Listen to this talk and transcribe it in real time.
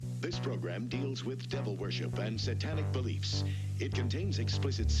This program deals with devil worship and satanic beliefs. It contains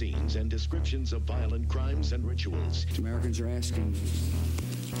explicit scenes and descriptions of violent crimes and rituals. Americans are asking,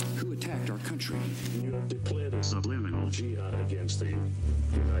 who attacked our country? You have declared a subliminal jihad against the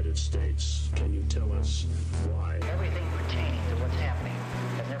United States. Can you tell us why? Everything pertaining to what's happening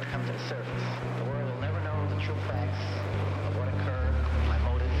has never come to the surface. The world will never know the true facts of what occurred, my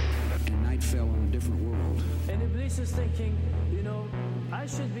motives. And night fell on a different world. And Iblis is thinking, I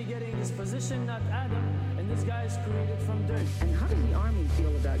should be getting this position, not Adam, and this guy is created from dirt. And how does the army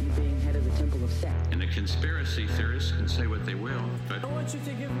feel about you being head of the Temple of Set? And the conspiracy theorists can say what they will, but I want you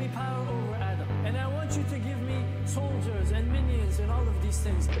to give me power over Adam, and I want you to give me soldiers and minions and all of these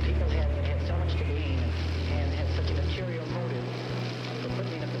things. The people have so much to gain and have such a material motive for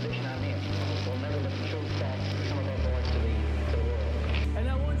putting me in a position I'm in. We'll never let the true facts come about boys to the world. And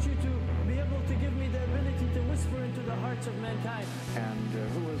I want you to be able to give me the ability to whisper into the hearts of mankind. And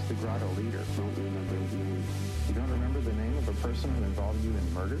who was the grotto leader? Don't remember his name. You don't remember the name of a person who involved you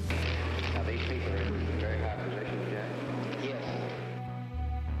in murder? Now these people are in very high positions, Jack. Yes.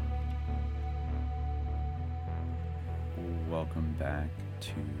 Welcome back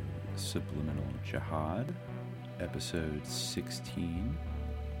to Subliminal Jihad, episode 16.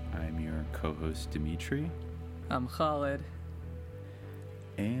 I'm your co-host Dimitri. I'm Khalid.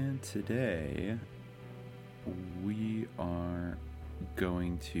 And today we are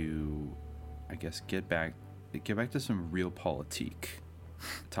going to, I guess, get back to some real politique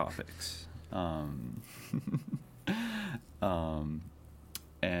topics,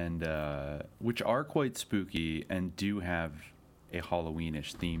 which are quite spooky and do have a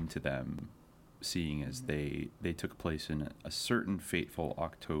Halloweenish theme to them, seeing as they took place in a certain fateful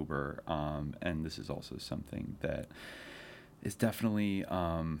October, and this is also something that is definitely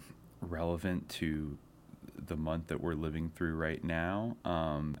relevant to the month that we're living through right now,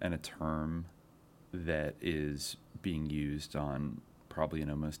 and a term that is being used on probably an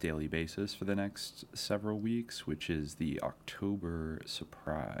almost daily basis for the next several weeks, which is the October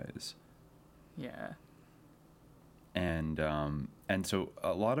surprise. Yeah. And so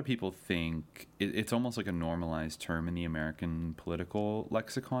a lot of people think it's almost like a normalized term in the American political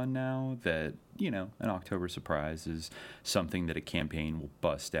lexicon now that, an October surprise is something that a campaign will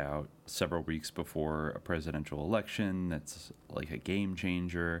bust out several weeks before a presidential election. That's like a game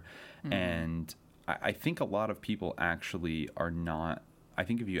changer. Mm-hmm. And I think a lot of people actually are not. I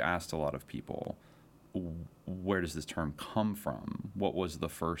think if you asked a lot of people, where does this term come from? What was the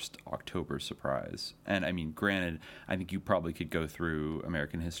first October surprise? And I mean, granted, I think you probably could go through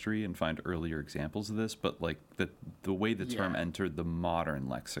American history and find earlier examples of this, but like the way the term entered the modern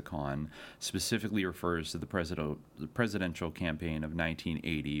lexicon specifically refers to the presidential campaign of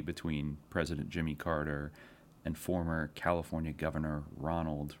 1980 between President Jimmy Carter and former California Governor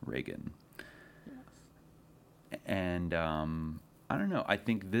Ronald Reagan. Yes. And I don't know. I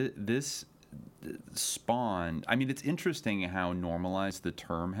think this spawned. I mean, it's interesting how normalized the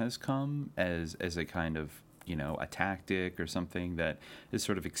term has come as a kind of, a tactic or something that is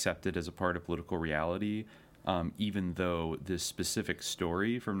sort of accepted as a part of political reality, even though this specific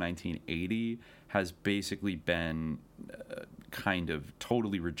story from 1980 has basically been kind of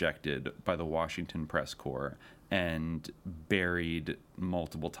totally rejected by the Washington press corps and buried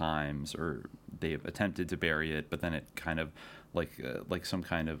multiple times, or they have attempted to bury it, but then it kind of like some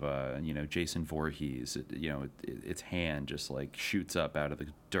kind of Jason Voorhees, its hand just like shoots up out of the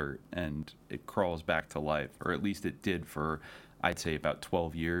dirt and it crawls back to life, or at least it did for, I'd say, about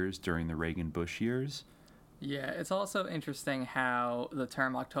 12 years during the Reagan-Bush years. Yeah, it's also interesting how the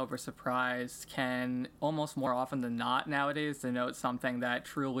term October surprise can almost more often than not nowadays denote something that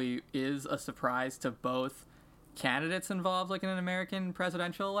truly is a surprise to both candidates involved, like in an American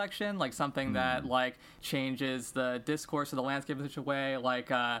presidential election, like something that like changes the discourse of the landscape in such a way,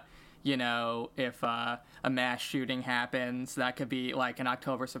 like if a mass shooting happens, that could be like an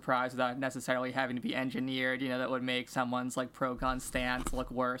October surprise without necessarily having to be engineered, that would make someone's like pro-gun stance look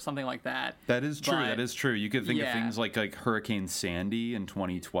worse, something like that. That is true. You could think of things like Hurricane Sandy in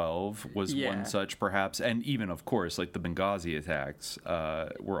 2012 was one such, perhaps, and even, of course, like the Benghazi attacks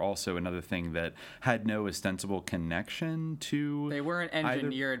were also another thing that had no ostensible connection to... They weren't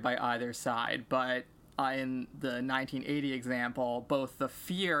engineered by either side, but... in the 1980 example, both the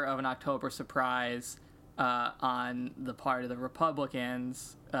fear of an October surprise on the part of the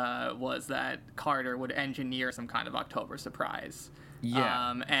Republicans was that Carter would engineer some kind of October surprise.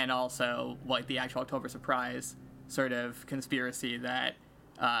 Yeah. And also, like, the actual October surprise sort of conspiracy that,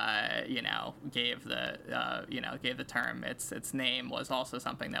 gave the term its name was also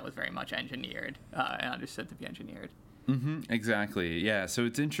something that was very much engineered and understood to be engineered. Exactly. Yeah. So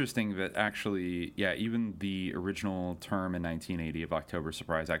it's interesting that actually, even the original term in 1980 of October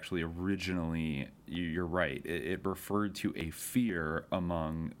Surprise actually originally, you're right, it referred to a fear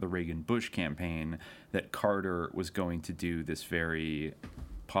among the Reagan-Bush campaign that Carter was going to do this very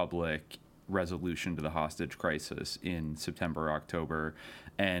public resolution to the hostage crisis in September, October,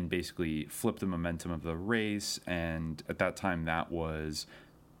 and basically flip the momentum of the race. And at that time, that was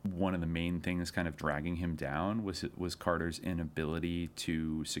one of the main things kind of dragging him down was Carter's inability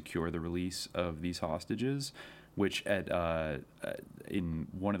to secure the release of these hostages, which in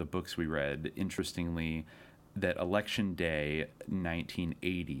one of the books we read, interestingly, that election day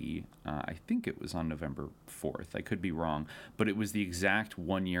 1980, I think it was on November 4th, I could be wrong, but it was the exact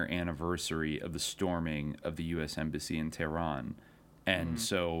 1-year anniversary of the storming of the U.S. Embassy in Tehran. And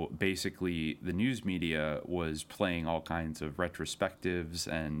so basically the news media was playing all kinds of retrospectives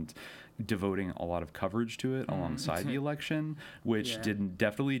and devoting a lot of coverage to it alongside the election, which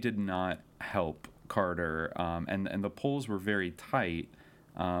definitely did not help Carter. And the polls were very tight.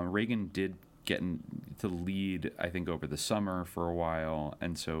 Reagan did get to lead, I think, over the summer for a while.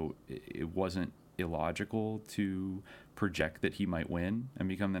 And so it wasn't illogical to project that he might win and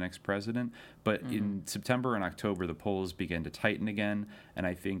become the next president. But in September and October, the polls began to tighten again. And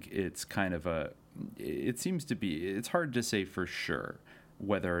I think it's kind of it's hard to say for sure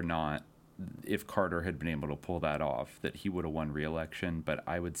whether or not, if Carter had been able to pull that off, that he would have won re-election. But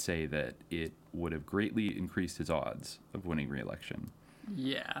I would say that it would have greatly increased his odds of winning re-election.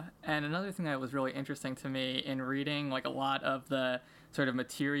 Yeah. And another thing that was really interesting to me in reading like a lot of the sort of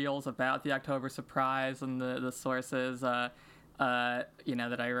materials about the October Surprise and the sources, that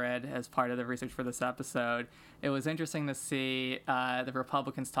I read as part of the research for this episode, it was interesting to see the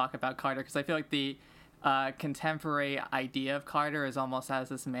Republicans talk about Carter, because I feel like the contemporary idea of Carter is almost as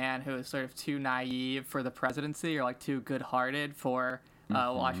this man who is sort of too naive for the presidency, or like too good-hearted for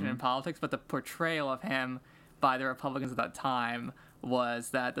Washington politics. But the portrayal of him by the Republicans at that time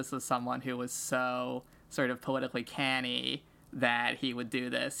was that this was someone who was so sort of politically canny that he would do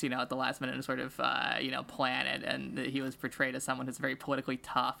this, at the last minute and sort of, plan it. And he was portrayed as someone who's very politically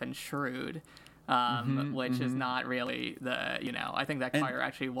tough and shrewd, which is not really I think that Carter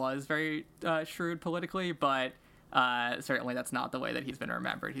actually was very shrewd politically, but certainly that's not the way that he's been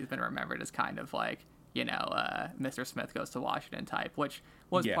remembered. He's been remembered as kind of like, Mr. Smith goes to Washington type, which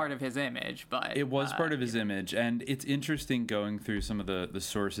was part of his image. But it was part of his image. And it's interesting going through some of the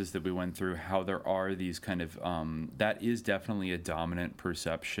sources that we went through, how there are these kind of that is definitely a dominant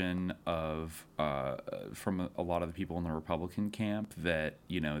perception of from a lot of the people in the Republican camp, that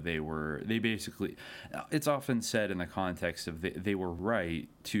they basically, it's often said in the context of they were right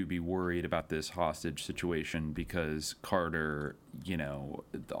to be worried about this hostage situation because Carter,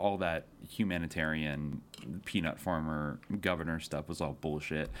 all that humanitarian peanut farmer governor stuff was all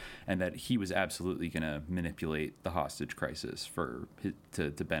bullshit, and that he was absolutely going to manipulate the hostage crisis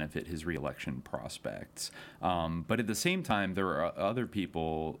to benefit his reelection prospects. But at the same time, there are other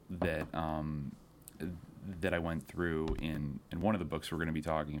people that I went through in one of the books we're going to be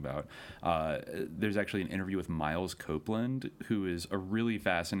talking about. There's actually an interview with Miles Copeland, who is a really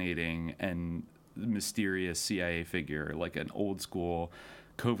fascinating and mysterious CIA figure, like an old school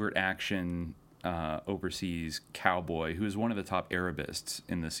covert action overseas cowboy who is one of the top Arabists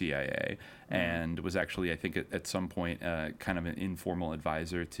in the CIA, and was actually, I think, at some point kind of an informal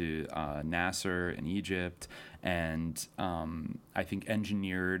advisor to Nasser in Egypt, and I think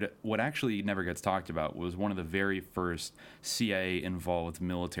engineered what actually never gets talked about was one of the very first CIA-involved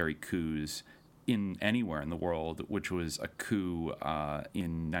military coups in anywhere in the world, which was a coup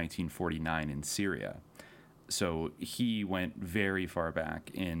in 1949 in Syria. So he went very far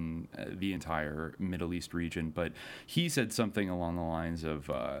back in the entire Middle East region, but he said something along the lines of,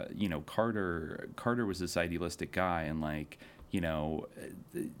 Carter was this idealistic guy, and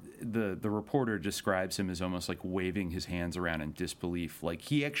the reporter describes him as almost like waving his hands around in disbelief, like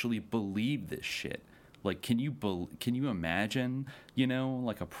he actually believed this shit. Like, can you imagine,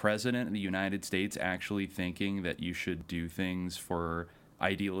 like a president of the United States actually thinking that you should do things for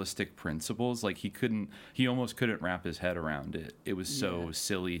idealistic principles? Like he almost couldn't wrap his head around it. It was so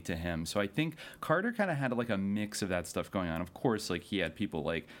silly to him. So I think Carter kind of had like a mix of that stuff going on. Of course, like he had people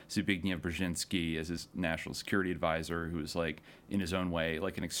like Zbigniew Brzezinski as his national security advisor, who was like in his own way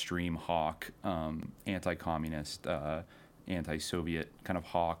like an extreme hawk, anti-communist, anti-Soviet kind of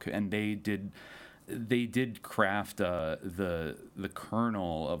hawk, and they did craft the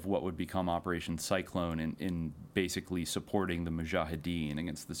kernel of what would become Operation Cyclone in basically supporting the Mujahideen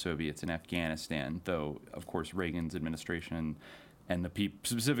against the Soviets in Afghanistan, though, of course, Reagan's administration and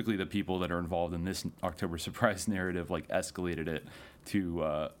specifically the people that are involved in this October surprise narrative, like escalated it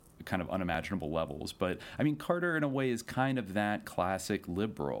to kind of unimaginable levels. But I mean, Carter in a way is kind of that classic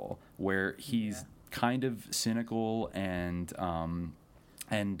liberal where he's kind of cynical and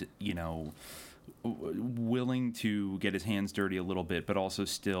you know, willing to get his hands dirty a little bit, but also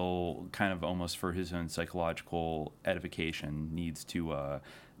still kind of almost for his own psychological edification needs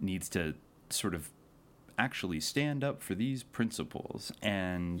to sort of actually stand up for these principles.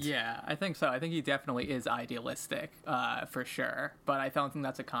 And yeah, I think so. I think he definitely is idealistic, for sure. But I don't think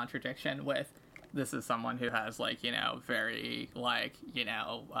that's a contradiction with this is someone who has, like, you know, very, like, you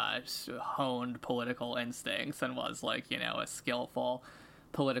know, honed political instincts and was, like, you know, a skillful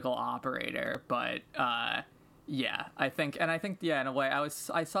political operator. But yeah, I think yeah, in a way,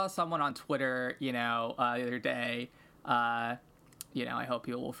 I saw someone on Twitter, you know, the other day, you know, I hope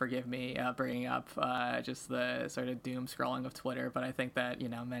you will forgive me bringing up just the sort of doom scrolling of Twitter, but I think that, you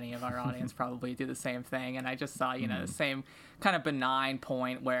know, many of our audience probably do the same thing. And I just saw, you know, the same kind of benign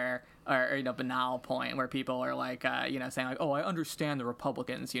point where, or you know, banal point where people are like, you know, saying like, oh, I understand the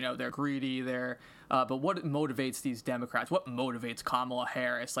Republicans, you know, they're greedy, but what motivates these Democrats? What motivates Kamala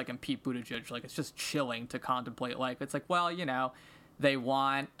Harris, like, and Pete Buttigieg? Like, it's just chilling to contemplate. Like, it's like, well, you know, they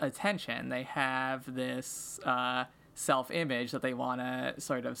want attention. They have this self-image that they want to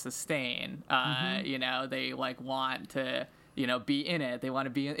sort of sustain. You know, they like want to, you know, be in it. They want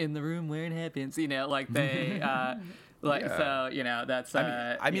to be in the room where it happens. You know, like they like so. You know, that's.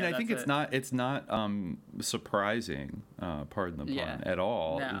 I mean, I think it's not surprising. Pardon the pun at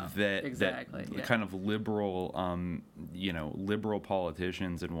all. No, that exactly. that kind of liberal, you know, liberal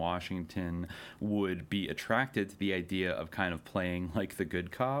politicians in Washington would be attracted to the idea of kind of playing like the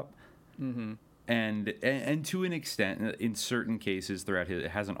good cop. Mm-hmm. And to an extent, in certain cases throughout it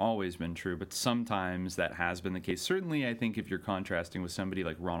hasn't always been true, but sometimes that has been the case. Certainly, I think if you're contrasting with somebody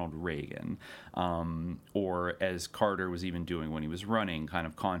like Ronald Reagan, or as Carter was even doing when he was running, kind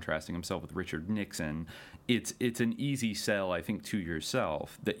of contrasting himself with Richard Nixon, it's an easy sell, I think, to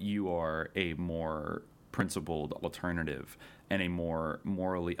yourself that you are a more principled alternative and a more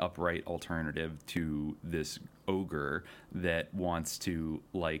morally upright alternative to this ogre that wants to,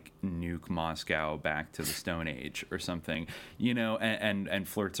 like, nuke Moscow back to the Stone Age or something, you know, and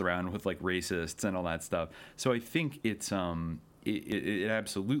flirts around with, like, racists and all that stuff. So I think it's it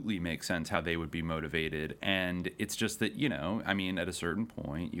absolutely makes sense how they would be motivated. And it's just that, you know, I mean, at a certain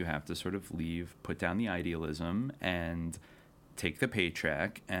point you have to sort of put down the idealism and take the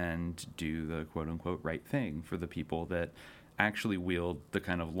paycheck and do the quote-unquote right thing for the people that actually wield the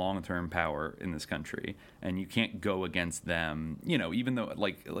kind of long-term power in this country. And you can't go against them, you know, even though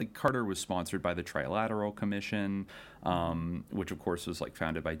like Carter was sponsored by the Trilateral Commission, which of course was like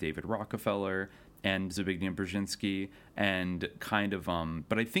founded by David Rockefeller and Zbigniew Brzezinski, and kind of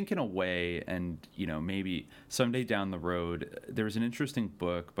but I think in a way, and you know, maybe someday down the road, there was an interesting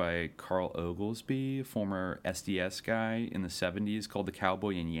book by Carl Oglesby, former SDS guy in the 70s, called The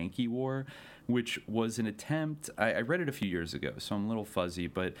Cowboy and Yankee War, which was an attempt, I read it a few years ago, so I'm a little fuzzy,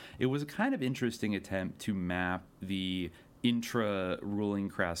 but it was a kind of interesting attempt to map the intra-ruling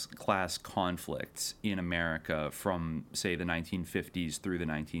class conflicts in America from, say, the 1950s through the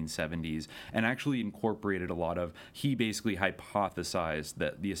 1970s, and actually incorporated a lot of, he basically hypothesized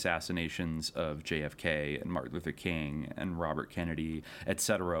that the assassinations of JFK and Martin Luther King and Robert Kennedy,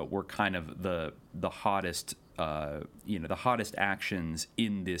 etc., were kind of the hottest you know, the hottest actions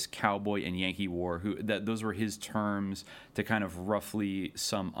in this cowboy and Yankee war. Those were his terms to kind of roughly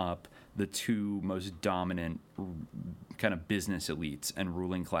sum up the two most dominant kind of business elites and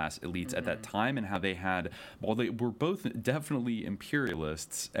ruling class elites at that time, and how they had, while they were both definitely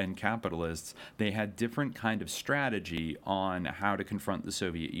imperialists and capitalists, they had different kind of strategy on how to confront the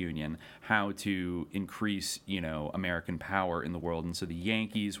Soviet Union, how to increase, you know, American power in the world. And so the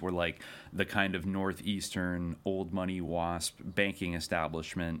Yankees were like the kind of northeastern old money WASP banking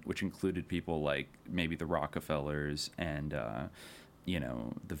establishment, which included people like maybe the Rockefellers and you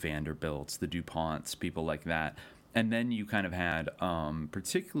know, the Vanderbilts, the DuPonts, people like that. And then you kind of had,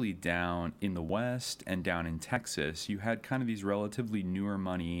 particularly down in the West and down in Texas, you had kind of these relatively newer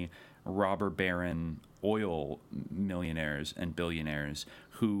money robber baron oil millionaires and billionaires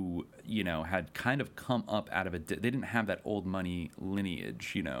who, you know, had kind of come up out of they didn't have that old money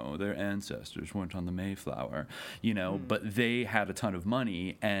lineage, you know, their ancestors weren't on the Mayflower, you know, but they had a ton of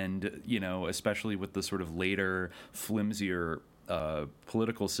money. And, you know, especially with the sort of later, flimsier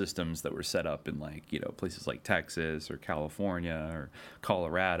political systems that were set up in, like, you know, places like Texas or California or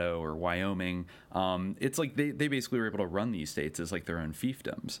Colorado or Wyoming, it's like they basically were able to run these states as like their own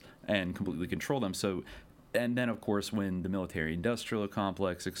fiefdoms and completely control them. So And then, of course, when the military-industrial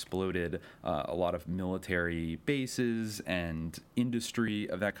complex exploded, a lot of military bases and industry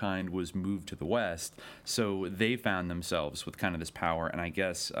of that kind was moved to the West. So they found themselves with kind of this power. And I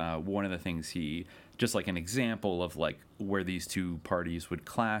guess one of the things just like an example of like where these two parties would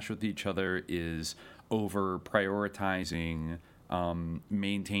clash with each other is over prioritizing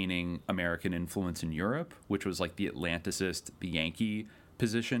maintaining American influence in Europe, which was like the Atlanticist, the Yankee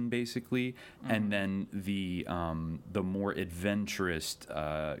position, basically, and then the more adventurous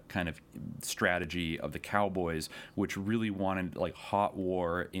kind of strategy of the Cowboys, which really wanted like hot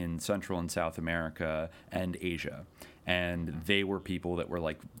war in Central and South America and Asia. And they were people that were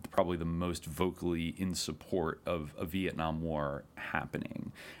like probably the most vocally in support of a Vietnam War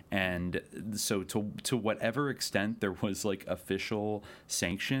happening. And so to whatever extent there was like official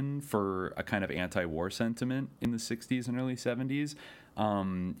sanction for a kind of anti-war sentiment in the 60s and early 70s,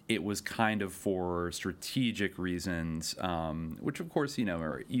 it was kind of for strategic reasons, which of course,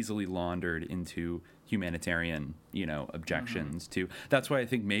 are easily laundered into humanitarian, objections to. That's why I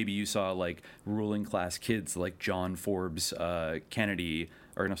think maybe you saw like ruling class kids like John Forbes Kerry,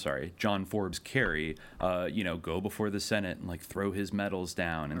 go before the Senate and like throw his medals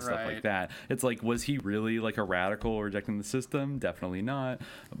down and stuff like that. It's like, was he really like a radical rejecting the system? Definitely not.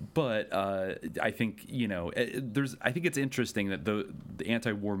 But I think, I think it's interesting that the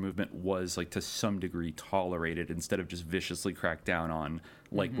anti-war movement was like to some degree tolerated instead of just viciously cracked down on,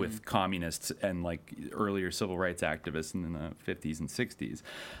 like with communists and like earlier civil rights activists in the 50s and 60s.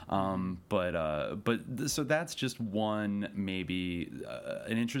 So that's just one, maybe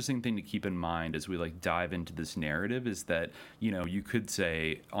an interesting thing to keep in mind as we like dive into this narrative is that, you could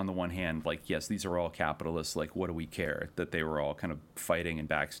say on the one hand, like, yes, these are all capitalists. Like, what do we care that they were all kind of fighting and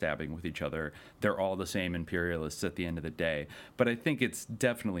backstabbing with each other? They're all the same imperialists at the end of the day. But I think it's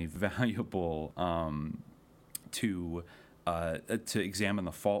definitely valuable to examine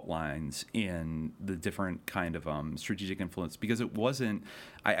the fault lines in the different kind of strategic influence, because it wasn't.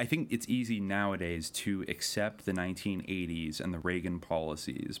 I think it's easy nowadays to accept the 1980s and the Reagan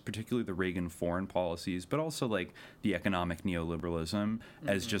policies, particularly the Reagan foreign policies, but also like the economic neoliberalism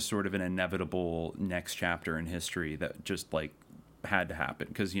as just sort of an inevitable next chapter in history that just like had to happen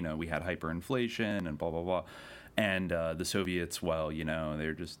because we had hyperinflation and blah blah blah. And the Soviets,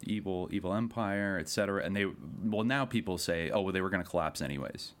 they're just evil empire, etc. And now people say, oh, well, they were going to collapse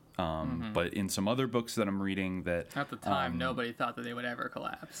anyways. But in some other books that I'm reading that at the time nobody thought that they would ever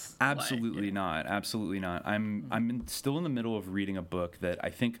collapse. Absolutely not. I'm still in the middle of reading a book that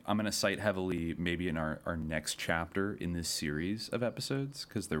I think I'm going to cite heavily maybe in our next chapter in this series of episodes,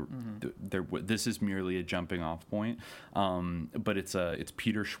 because this is merely a jumping off point. But it's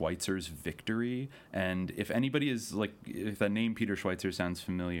Peter Schweitzer's Victory, and if anybody is like, if that name Peter Schweitzer sounds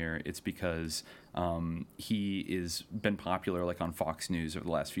familiar, it's because he is been popular like on Fox News over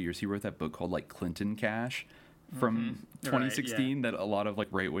the last few years. He wrote that book called like Clinton Cash from 2016 that a lot of like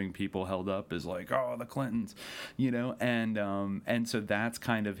right-wing people held up as like, oh, the Clintons, and so that's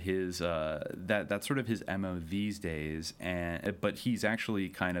kind of his that's sort of his MO these days. But he's actually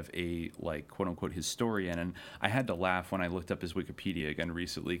kind of a like quote unquote historian, and I had to laugh when I looked up his Wikipedia again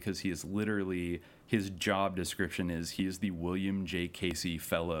recently, because he is literally, his job description is he is the William J. Casey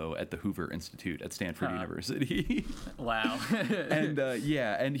Fellow at the Hoover Institute at Stanford University. Wow.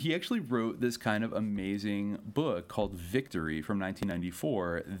 And he actually wrote this kind of amazing book called Victory from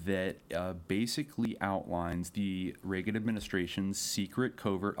 1994 that basically outlines the Reagan administration's secret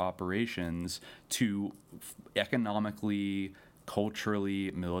covert operations to economically,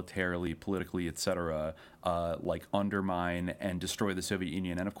 culturally, militarily, politically, etc., like undermine and destroy the Soviet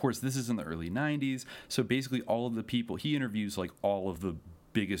Union. And of course, this is in the early 90s. So basically all of the people, he interviews like all of the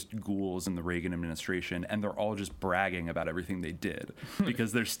biggest ghouls in the Reagan administration, and they're all just bragging about everything they did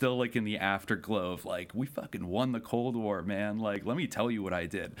because they're still like in the afterglow of like, we fucking won the Cold War, man. Like, let me tell you what I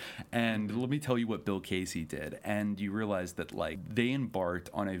did, and let me tell you what Bill Casey did. And you realize that like they embarked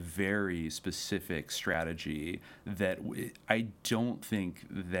on a very specific strategy that I don't think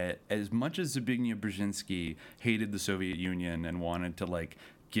that, as much as Zbigniew Brzezinski hated the Soviet Union and wanted to like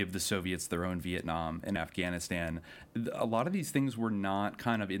give the Soviets their own Vietnam and Afghanistan, a lot of these things were not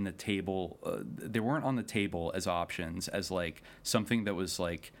kind of in the table. They weren't on the table as options, as like something that was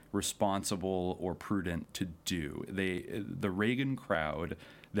like responsible or prudent to do. The Reagan crowd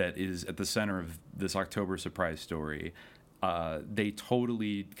that is at the center of this October surprise story, they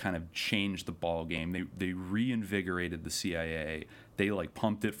totally kind of changed the ball game. They reinvigorated the CIA. They like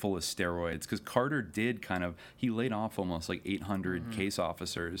pumped it full of steroids, because Carter did he laid off almost like 800 case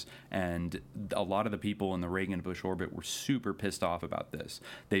officers, and a lot of the people in the Reagan-Bush orbit were super pissed off about this.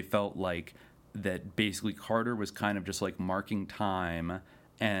 They felt like that basically Carter was kind of just like marking time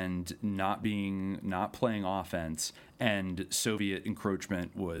and not playing offense, and Soviet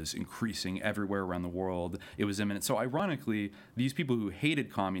encroachment was increasing everywhere around the world. It was imminent. So ironically, these people who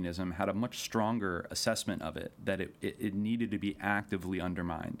hated communism had a much stronger assessment of it, that it needed to be actively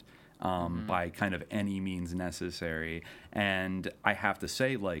undermined by kind of any means necessary. And I have to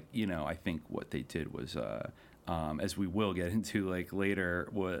say, like, you know, I think what they did was, as we will get into like later,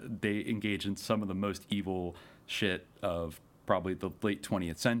 they engaged in some of the most evil shit of probably the late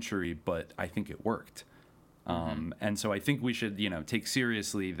 20th century, but I think it worked. And so I think we should, you know, take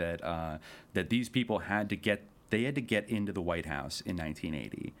seriously that that these people had to get into the White House in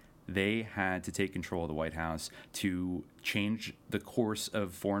 1980. They had to take control of the White House to change the course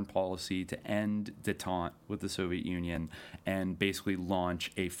of foreign policy, to end détente with the Soviet Union, and basically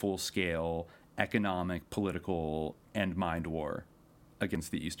launch a full-scale economic, political, and mind war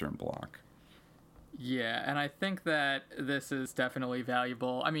against the Eastern Bloc. Yeah, and I think that this is definitely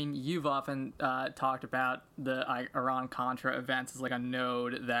valuable. I mean, you've often talked about the Iran-Contra events as like a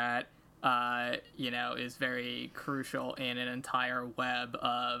node that, you know, is very crucial in an entire web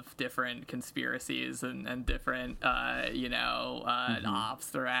of different conspiracies and different, you know, ops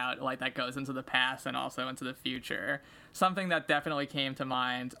throughout, like that goes into the past and also into the future. Something that definitely came to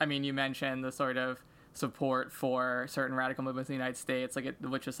mind, I mean, you mentioned the sort of support for certain radical movements in the United States,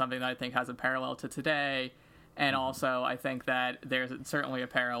 which is something that I think has a parallel to today. And also I think that there's certainly a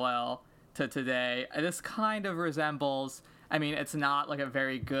parallel to today. This kind of resembles, I mean, it's not like a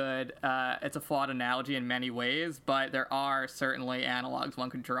very good, it's a flawed analogy in many ways, but there are certainly analogs one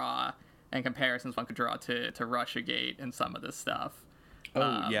could draw and comparisons one could draw to Russiagate and some of this stuff.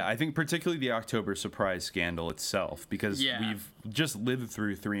 Yeah, I think particularly the October surprise scandal itself, because we've just lived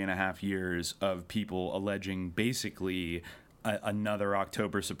through 3.5 years of people alleging basically another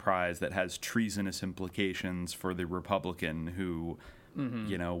October surprise that has treasonous implications for the Republican who,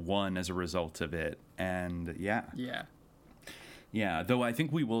 you know, won as a result of it. And yeah, though I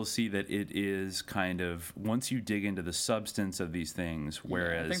think we will see that it is kind of, once you dig into the substance of these things,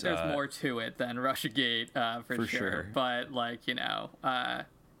 whereas... I think there's more to it than Russiagate, for sure. But, like, you know,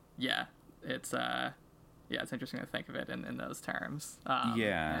 it's interesting to think of it in those terms.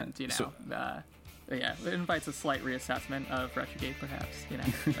 And, you know, it invites a slight reassessment of Russiagate, perhaps, you know.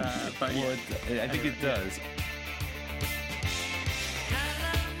 But well, I think it does.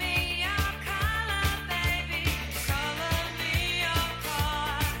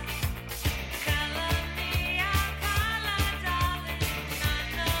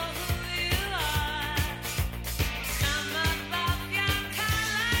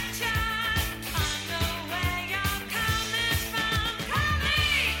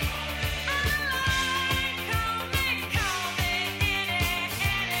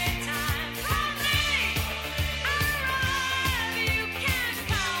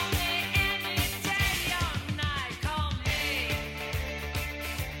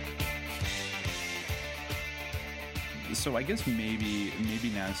 So I guess maybe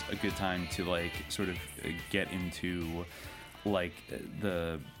now's a good time to like sort of get into like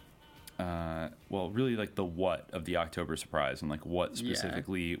the really like the what of the October surprise and like what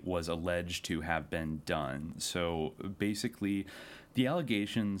specifically was alleged to have been done. So basically the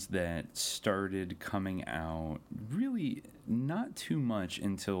allegations that started coming out really not too much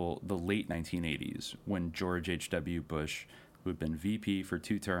until the late 1980s when George H.W. Bush, who had been VP for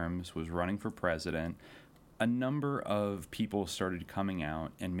 2 terms, was running for president. A number of people started coming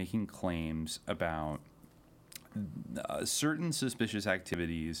out and making claims about certain suspicious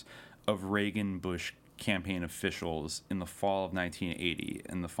activities of Reagan-Bush campaign officials in the fall of 1980,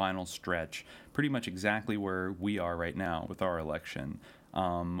 in the final stretch, pretty much exactly where we are right now with our election,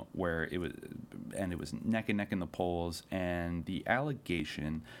 where it was neck and neck in the polls. And the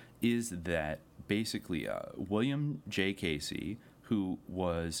allegation is that basically William J. Casey, who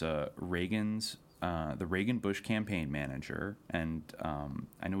was Reagan's the Reagan-Bush campaign manager, and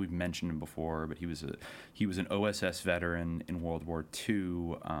I know we've mentioned him before, but he was an OSS veteran in World War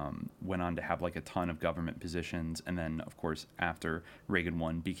II, went on to have like a ton of government positions, and then, of course, after Reagan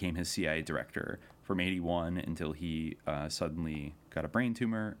won, became his CIA director from 81 until he suddenly got a brain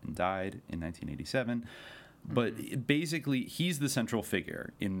tumor and died in 1987. But basically, he's the central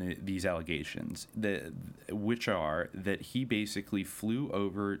figure in these allegations, which are that he basically flew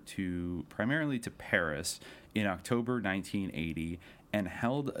over primarily to Paris in October 1980 and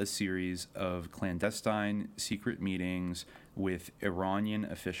held a series of clandestine secret meetings with Iranian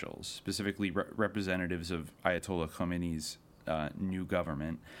officials, specifically representatives of Ayatollah Khomeini's new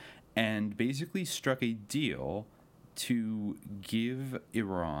government, and basically struck a deal to give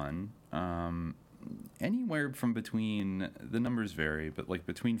Iran anywhere from between, the numbers vary, but like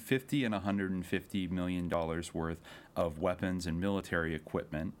between $50 and $150 million worth of weapons and military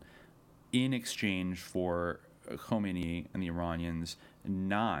equipment in exchange for Khomeini and the Iranians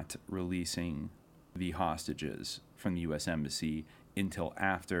not releasing the hostages from the U.S. Embassy until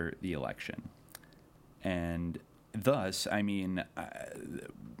after the election. And thus, I mean,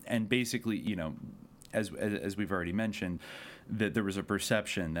 and basically, you know, as we've already mentioned, that there was a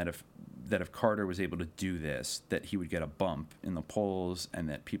perception that if Carter was able to do this, that he would get a bump in the polls and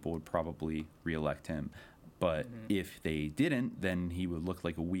that people would probably reelect him. But if they didn't, then he would look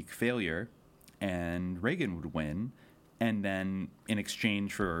like a weak failure and Reagan would win. And then in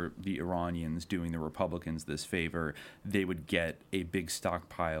exchange for the Iranians doing the Republicans this favor, they would get a big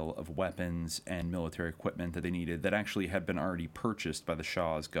stockpile of weapons and military equipment that they needed that actually had been already purchased by the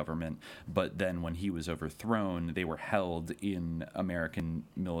Shah's government. But then when he was overthrown, they were held in American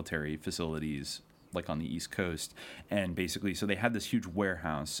military facilities like on the East Coast. And basically, so they had this huge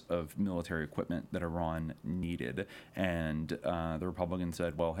warehouse of military equipment that Iran needed. And the Republicans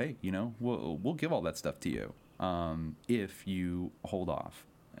said, well, hey, you know, we'll give all that stuff to you. If you hold off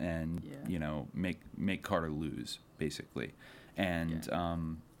and, you know, make Carter lose, basically. And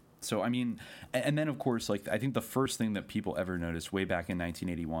so, I mean, and then, of course, like, I think the first thing that people ever noticed way back in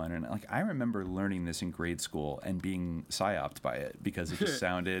 1981, and, like, I remember learning this in grade school and being psyoped by it because it just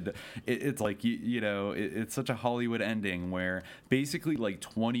sounded, it's like, you know, it's such a Hollywood ending where basically, like,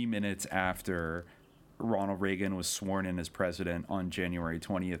 20 minutes after Ronald Reagan was sworn in as president on January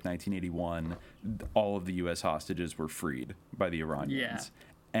 20th, 1981, all of the U.S. hostages were freed by the Iranians.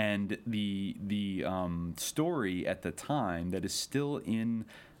 Yeah. And the story at the time that is still in,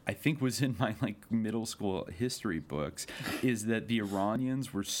 I think was in my like middle school history books, is that the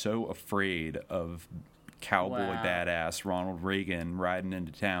Iranians were so afraid of cowboy badass Ronald Reagan riding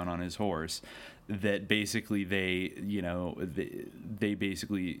into town on his horse that basically they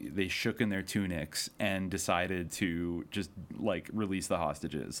shook in their tunics and decided to just like release the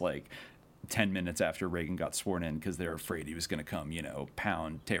hostages like 10 minutes after Reagan got sworn in because they're afraid he was going to come, you know,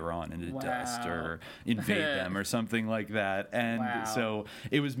 pound Tehran into dust or invade them or something like that. And so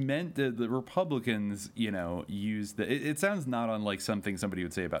it was meant that the Republicans, you know, used it sounds not unlike something somebody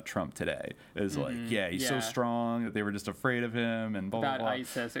would say about Trump today. It's like, he's so strong that they were just afraid of him and blah, about blah, blah.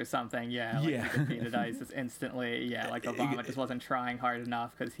 ISIS or something. He defeated ISIS instantly. Like Obama just wasn't trying hard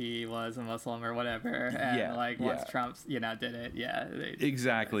enough because he was a Muslim or whatever. And once Trump, you know, did it.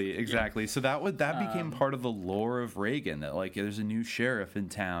 Exactly. So that became part of the lore of Reagan, that like there's a new sheriff in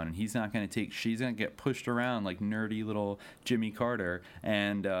town and she's going to get pushed around like nerdy little Jimmy Carter,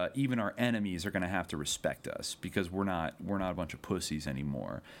 and even our enemies are going to have to respect us because we're not a bunch of pussies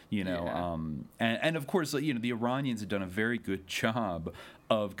anymore, you know. And of course, you know, the Iranians have done a very good job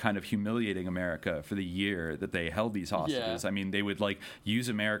of kind of humiliating America for the year that they held these hostages. I mean, they would like use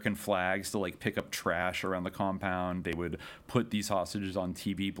American flags to like pick up trash around the compound. They would put these hostages on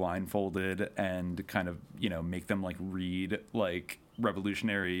TV blindfolded and kind of, you know, make them like read like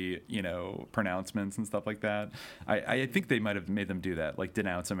revolutionary, you know, pronouncements and stuff like that. I think they might have made them do that, like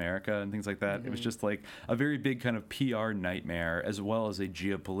denounce America and things like that. It was just like a very big kind of PR nightmare as well as a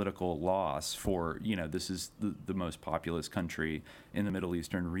geopolitical loss for, you know, this is the most populous country in the Middle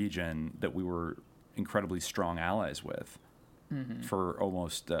Eastern region that we were incredibly strong allies with for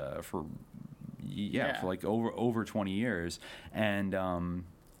almost for like over 20 years.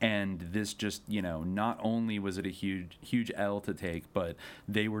 And this just, you know, not only was it a huge L to take, but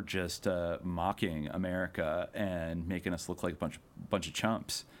they were just mocking America and making us look like a bunch of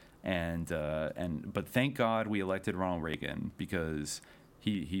chumps. But thank God we elected Ronald Reagan because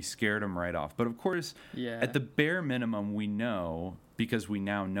he scared them right off. But of course, at the bare minimum, we know, because we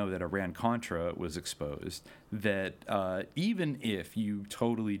now know that Iran-Contra was exposed, that even if you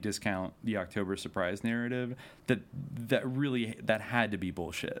totally discount the October surprise narrative, that had to be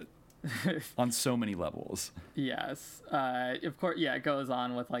bullshit on so many levels. Yes. Of course, it goes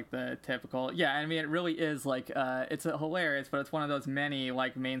on with like the typical, I mean, it really is like, it's hilarious, but it's one of those many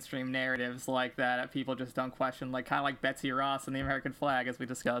like mainstream narratives like that people just don't question, like kind of like Betsy Ross and the American flag, as we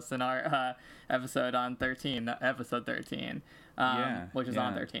discussed in our episode 13, which is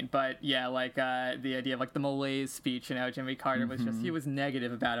on 13. But like the idea of like the malaise speech, you know, Jimmy Carter was just, he was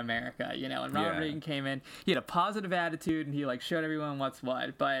negative about America, you know, and Ronald Reagan came in, he had a positive attitude and he like showed everyone what's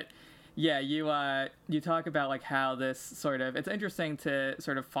what. But you talk about like how this sort of, it's interesting to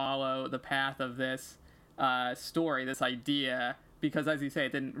sort of follow the path of this story, this idea, because as you say,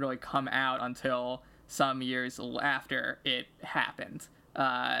 it didn't really come out until some years after it happened.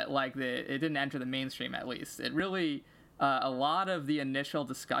 it didn't enter the mainstream, at least. It really, a lot of the initial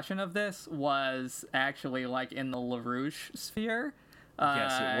discussion of this was actually like in the LaRouche sphere.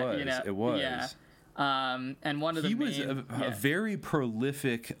 Yes, it was. You know, it was. Yeah. And one of the he was a very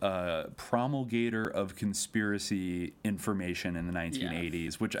prolific promulgator of conspiracy information in the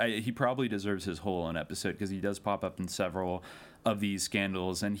 1980s, which he probably deserves his whole own episode because he does pop up in several of these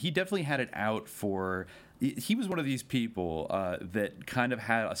scandals, and he definitely had it out for. He was one of these people that kind of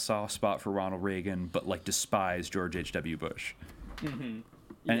had a soft spot for Ronald Reagan, but like despised George H.W. Bush. Mm-hmm.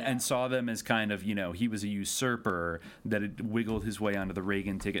 And saw them as kind of, he was a usurper that had wiggled his way onto the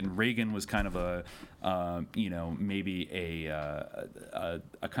Reagan ticket. And Reagan was kind of maybe a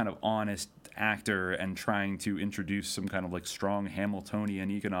kind of honest actor and trying to introduce some kind of like strong Hamiltonian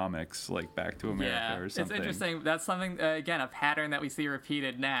economics like back to America or something. It's interesting. That's something, again, a pattern that we see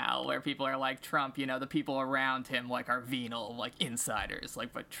repeated now where people are like Trump, the people around him like are venal, like insiders.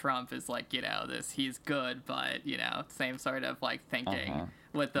 Like, but Trump is like, he's good, but, same sort of like thinking.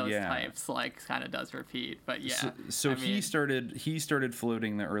 With those types, like, kind of does repeat, but So he started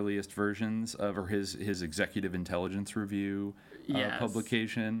floating the earliest versions of his Executive Intelligence Review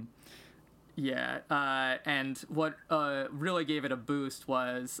publication. Yeah, and what really gave it a boost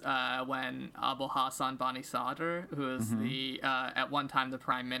was when Abu Hassan Bani Sadr, who was the at one time the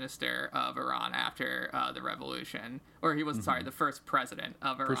prime minister of Iran after the revolution, or he was the first president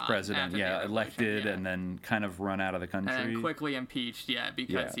of Iran. First president, elected and then kind of run out of the country. And then quickly impeached,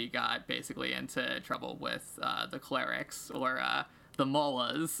 because he got basically into trouble with the clerics, or the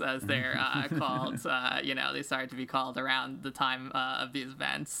mullahs, as they're called. They started to be called around the time of these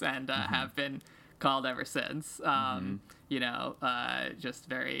events and have been called ever since. Just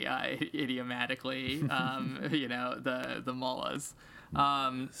very idiomatically, the mullahs.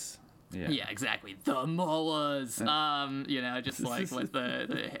 Yeah, exactly. The mullahs. Just like with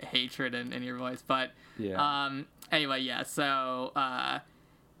the hatred in your voice. But anyway, so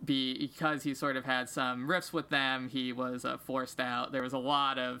because he sort of had some rifts with them, he was forced out. There was a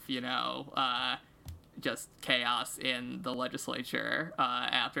lot of, just chaos in the legislature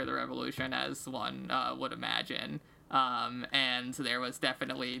after the revolution, as one would imagine. And there was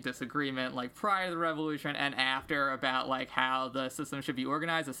definitely disagreement, like, prior to the revolution and after, about, like, how the system should be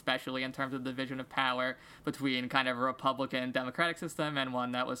organized, especially in terms of the division of power between kind of a Republican democratic system and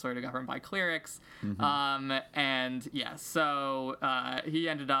one that was sort of governed by clerics. So he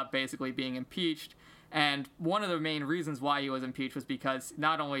ended up basically being impeached. And one of the main reasons why he was impeached was because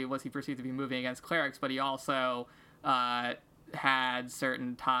not only was he perceived to be moving against clerics, but he also had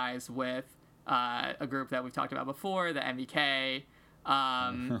certain ties with a group that we've talked about before, the MBK.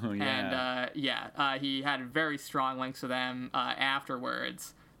 He had very strong links to them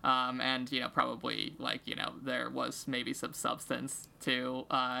afterwards. Probably, there was maybe some substance to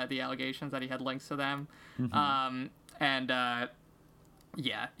the allegations that he had links to them.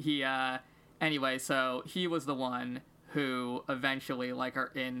 Anyway, so he was the one who eventually, in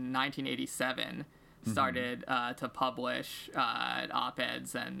 1987, started to publish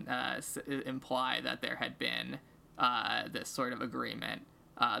op-eds and imply that there had been this sort of agreement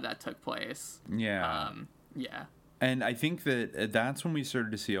that took place. And I think that's when we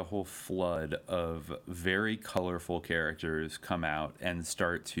started to see a whole flood of very colorful characters come out and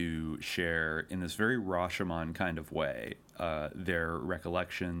start to share in this very Rashomon kind of way their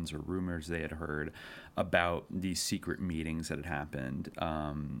recollections or rumors they had heard about these secret meetings that had happened,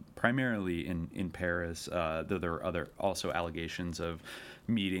 primarily in Paris, though there were also allegations of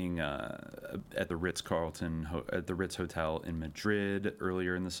meeting at the Ritz-Carlton, at the Ritz Hotel in Madrid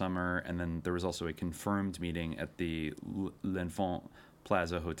earlier in the summer, and then there was also a confirmed meeting at the L'Enfant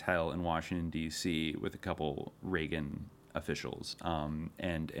Plaza Hotel in Washington, D.C. with a couple Reagan officials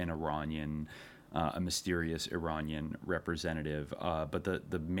and an Iranian, a mysterious Iranian representative. But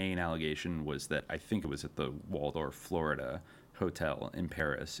the main allegation was that I think it was at the Waldorf, Florida hotel in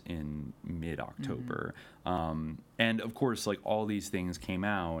Paris in mid-October. And of course, like, all these things came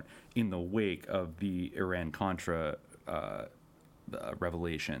out in the wake of the Iran-Contra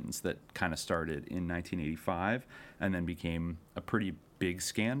revelations that kind of started in 1985 and then became a pretty big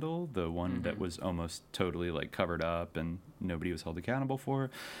scandal, the one that was almost totally like covered up and nobody was held accountable for.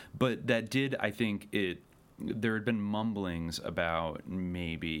 But that did, I think, there had been mumblings about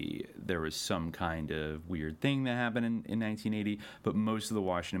maybe there was some kind of weird thing that happened in 1980, but most of the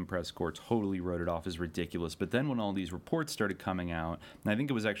Washington press corps totally wrote it off as ridiculous. But then when all these reports started coming out, and I think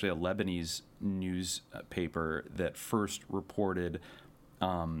it was actually a Lebanese newspaper that first reported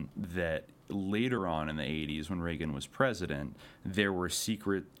that later on in the 80s, when Reagan was president, there were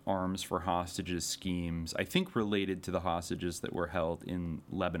secret arms for hostages schemes, I think related to the hostages that were held in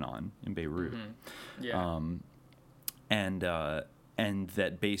Lebanon, in Beirut. Mm-hmm. Yeah. And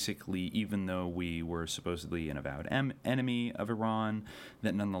that basically, even though we were supposedly an avowed enemy of Iran,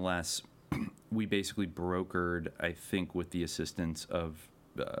 that nonetheless we basically brokered, I think with the assistance of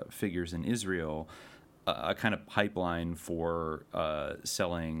figures in Israel, a kind of pipeline for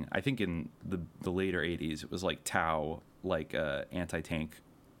selling, I think in the later 80s, it was like Tau, like anti-tank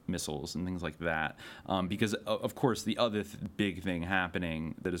missiles and things like that. Because, of course, the other big thing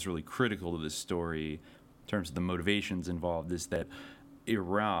happening that is really critical to this story in terms of the motivations involved is that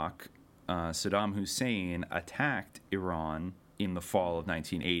Iraq, Saddam Hussein attacked Iran in the fall of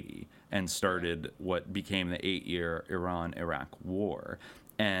 1980 and started what became the 8-year Iran-Iraq war.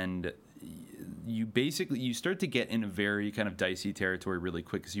 And you start to get in a very kind of dicey territory really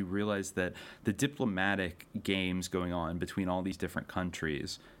quick, because you realize that the diplomatic games going on between all these different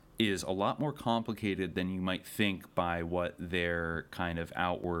countries is a lot more complicated than you might think by what their kind of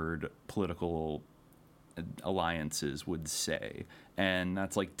outward political alliances would say. And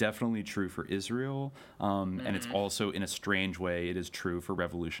that's like definitely true for Israel, and it's also, in a strange way, it is true for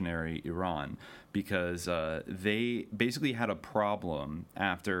revolutionary Iran, because they basically had a problem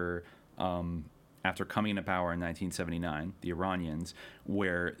after coming into power in 1979, the Iranians,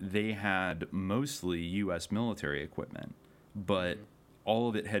 where they had mostly U.S. military equipment, but all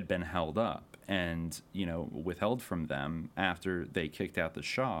of it had been held up and, withheld from them after they kicked out the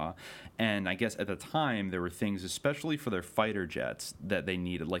Shah. And I guess at the time there were things, especially for their fighter jets, that they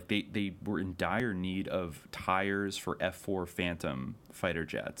needed. Like they were in dire need of tires for F-4 Phantom fighter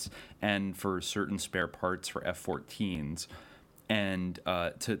jets and for certain spare parts for F-14s. And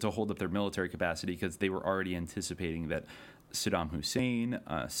to hold up their military capacity, because they were already anticipating that Saddam Hussein,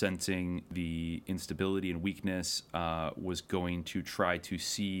 sensing the instability and weakness, was going to try to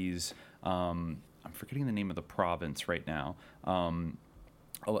seize, I'm forgetting the name of the province right now,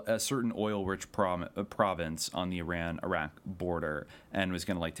 a certain oil-rich province on the Iran-Iraq border, and was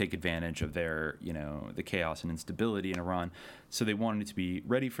going to take advantage of their, the chaos and instability in Iran. So they wanted to be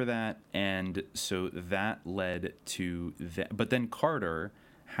ready for that, and so that led to that. But then Carter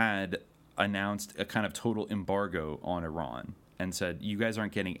had announced a kind of total embargo on Iran and said, you guys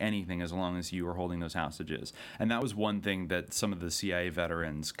aren't getting anything as long as you are holding those hostages. And that was one thing that some of the CIA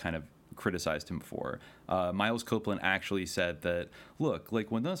veterans kind of criticized him for. Miles Copeland actually said that, look,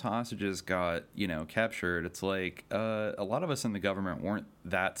 when those hostages got, captured, it's like a lot of us in the government weren't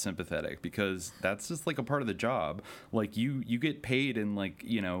that sympathetic, because that's just a part of the job. You get paid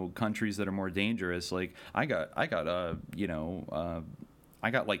in countries that are more dangerous. I got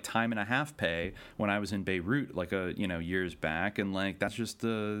time and a half pay when I was in Beirut, years back, and that's just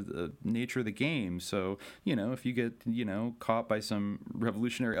the nature of the game. So, if you get, caught by some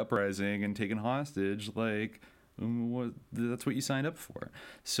revolutionary uprising and taken hostage, that's what you signed up for.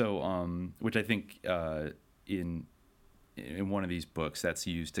 So, which I think in one of these books, that's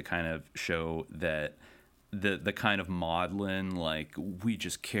used to kind of show that the kind of maudlin, we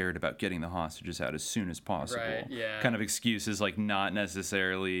just cared about getting the hostages out as soon as possible, right, yeah, kind of excuses, not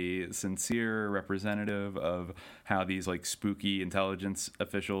necessarily sincere, representative of how these spooky intelligence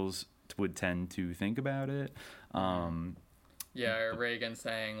officials would tend to think about it. Yeah, or Reagan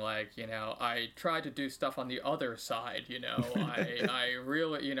saying, I tried to do stuff on the other side, I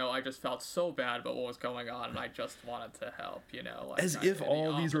really, I just felt so bad about what was going on, and I just wanted to help, As if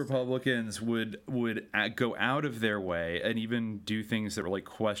all these Republicans would go out of their way and even do things that were,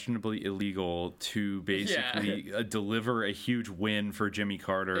 questionably illegal to basically deliver a huge win for Jimmy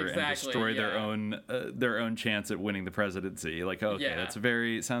Carter and destroy their own chance at winning the presidency.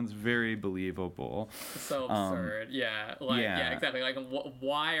 That sounds very believable. So absurd, Yeah, exactly.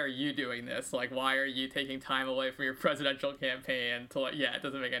 Why are you doing this? Why are you taking time away from your presidential campaign to, it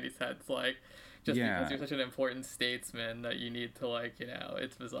doesn't make any sense. Because you're such an important statesman that you need to,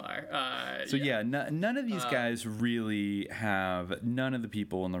 it's bizarre. None of these guys really have, none of the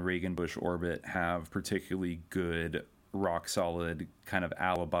people in the Reagan-Bush orbit have particularly good, rock-solid kind of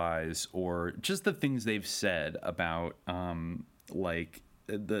alibis, or just the things they've said about,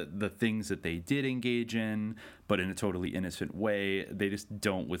 the things that they did engage in, but in a totally innocent way. They just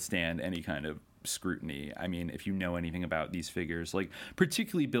don't withstand any kind of scrutiny. I mean, if you know anything about these figures,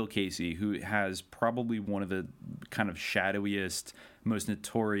 particularly Bill Casey, who has probably one of the kind of shadowiest, most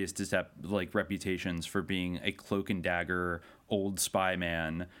notorious reputations for being a cloak and dagger, old spy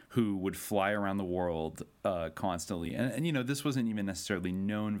man who would fly around the world constantly. And, you know, this wasn't even necessarily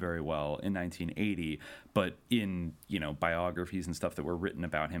known very well in 1980, but in, you know, biographies and stuff that were written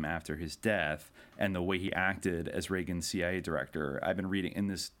about him after his death and the way he acted as Reagan's CIA director. I've been reading in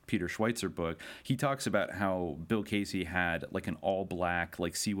this Peter Schweitzer book, he talks about how Bill Casey had like an all-black,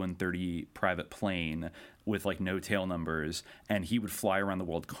 like C-130 private plane with like no tail numbers, and he would fly around the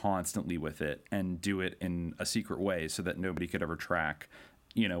world constantly with it and do it in a secret way so that nobody could ever track,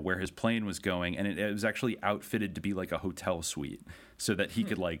 you know, where his plane was going. And it was actually outfitted to be like a hotel suite so that he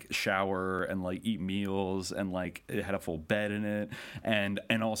could like shower and like eat meals, and like it had a full bed in it, and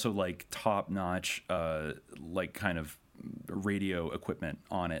also like top notch like kind of radio equipment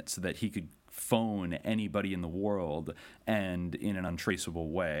on it so that he could phone anybody in the world and in an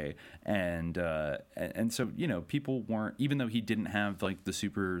untraceable way. And so, you know, people weren't, even though he didn't have like the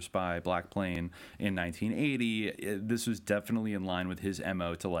super spy black plane in 1980, this was definitely in line with his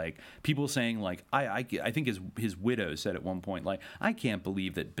MO to like people saying like, I think his widow said at one point, like, I can't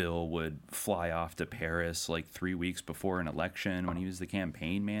believe that Bill would fly off to Paris like 3 weeks before an election when he was the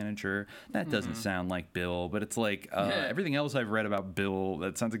campaign manager. That doesn't sound like Bill. But it's like everything else I've read about Bill,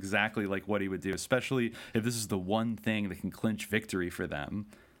 that sounds exactly like what he would do, especially if this is the one thing that can clinch victory for them.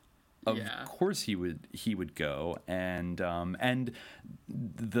 Of course he would go. And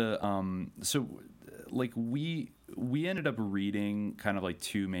so like we ended up reading kind of like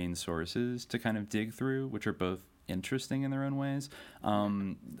two main sources to kind of dig through, which are both interesting in their own ways.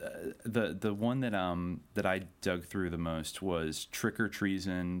 The one that I dug through the most was Trick or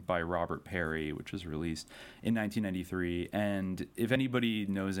Treason by Robert Perry, which was released in 1993. And if anybody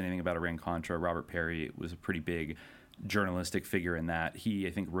knows anything about Iran-Contra, Robert Perry was a pretty big journalistic figure in that. He,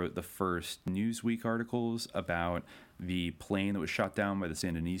 I think, wrote the first Newsweek articles about the plane that was shot down by the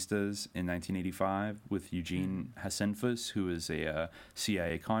Sandinistas in 1985 with Eugene Hasenfus, who is a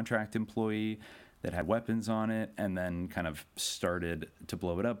CIA contract employee that had weapons on it, and then kind of started to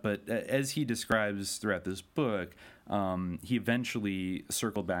blow it up. But as he describes throughout this book, he eventually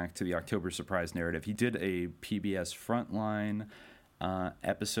circled back to the October surprise narrative. He did a PBS Frontline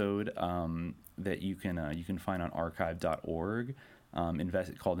episode that you can find on archive.org,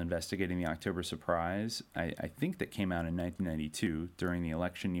 called Investigating the October Surprise. I think that came out in 1992 during the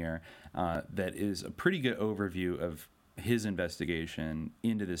election year. That is a pretty good overview of his investigation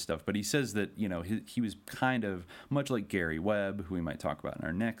into this stuff. But he says that, you know, he was kind of much like Gary Webb, who we might talk about in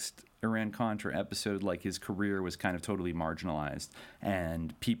our next Iran-Contra episode. Like, his career was kind of totally marginalized,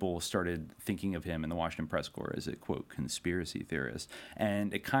 and people started thinking of him in the Washington Press Corps as a, quote, conspiracy theorist.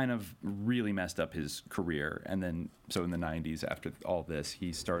 And it kind of really messed up his career. And then, so in the 90s, after all this,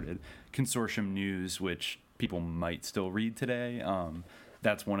 he started Consortium News, which people might still read today.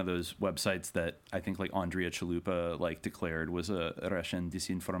 That's one of those websites that I think like Andrea Chalupa like declared was a Russian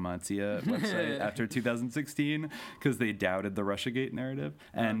disinformatia website after 2016 because they doubted the Russiagate narrative.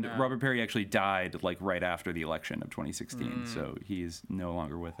 And Robert Perry actually died like right after the election of 2016, so he's no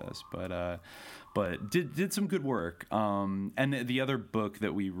longer with us. But did some good work. And the other book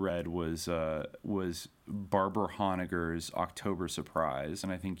that we read was Barbara Honegger's October Surprise,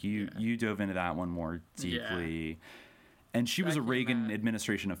 and I think you dove into that one more deeply. Yeah. And she was a Reagan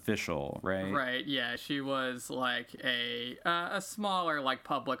administration official, right? Right, yeah. She was like a smaller, like,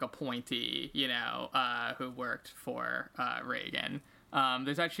 public appointee, you know, who worked for Reagan.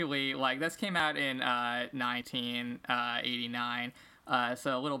 There's actually, like, this came out in 1989,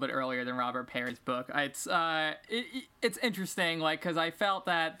 so a little bit earlier than Robert Perry's book. It's interesting, like, because I felt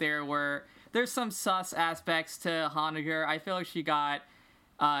that there's some sus aspects to Honegger. I feel like she got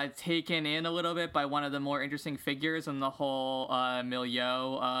taken in a little bit by one of the more interesting figures in the whole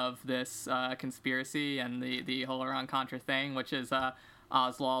milieu of this conspiracy and the whole Iran-Contra thing, which is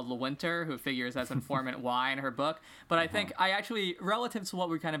Oswald Lewinter, who figures as Informant Y in her book. But I think I actually, relative to what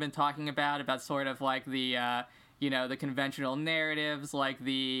we've kind of been talking about sort of like the, the conventional narratives, like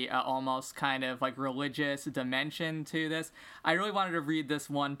the almost kind of like religious dimension to this, I really wanted to read this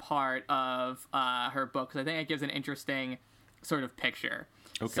one part of her book because I think it gives an interesting sort of picture.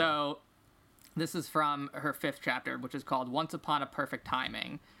 Okay. So this is from her 5th chapter, which is called Once Upon a Perfect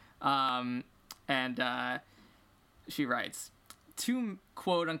Timing. And she writes, 2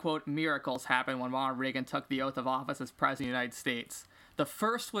 quote-unquote miracles happened when Ronald Reagan took the oath of office as President of the United States. The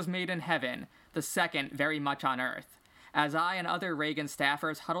first was made in heaven, the second very much on earth. as I and other Reagan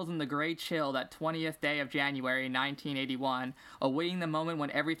staffers huddled in the gray chill that 20th day of January 1981, awaiting the moment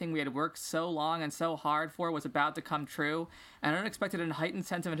when everything we had worked so long and so hard for was about to come true, an unexpected and heightened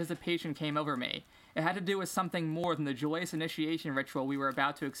sense of anticipation came over me. It had to do with something more than the joyous initiation ritual we were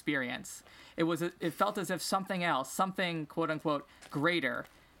about to experience. It felt as if something else, something quote-unquote greater,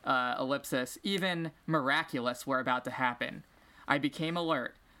 ellipsis, even miraculous, were about to happen. I became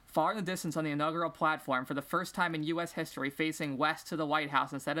alert. Far in the distance on the inaugural platform, for the first time in U.S. history, facing west to the White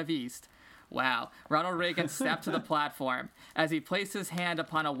House instead of east. Wow. Ronald Reagan stepped to the platform. As he placed his hand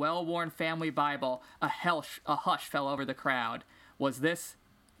upon a well-worn family Bible, a hush fell over the crowd. Was this,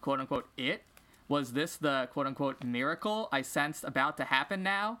 quote-unquote, it? Was this the, quote-unquote, miracle I sensed about to happen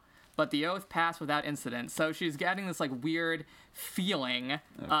now? But the oath passed without incident, so she's getting this, like, weird feeling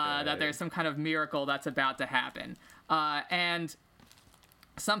that there's some kind of miracle that's about to happen. And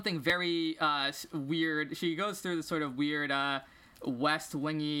something very weird, she goes through this sort of weird West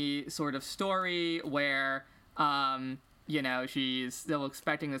Wingy sort of story where, she's still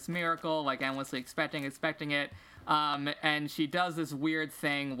expecting this miracle, like endlessly expecting it, and she does this weird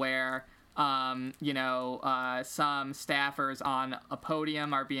thing where some staffers on a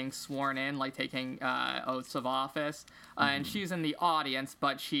podium are being sworn in, like taking oaths of office, and she's in the audience,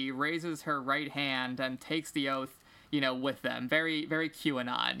 but she raises her right hand and takes the oath, with them. Very, very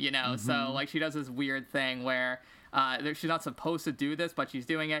QAnon, so, like, she does this weird thing where she's not supposed to do this, but she's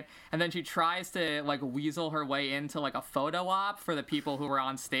doing it, and then she tries to, like, weasel her way into, like, a photo op for the people who were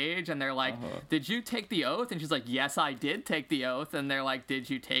on stage, and they're like, did you take the oath? And she's like, yes, I did take the oath, and they're like, did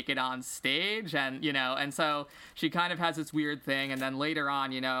you take it on stage? And, and so she kind of has this weird thing, and then later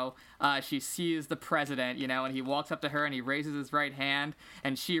on, she sees the president, and he walks up to her, and he raises his right hand,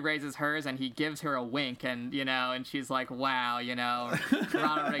 and she raises hers, and he gives her a wink, and, and she's like, wow,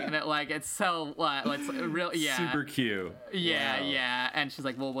 Ronald Reagan, like, it's so, it's really, yeah. Super cute. Yeah, wow. Yeah. And she's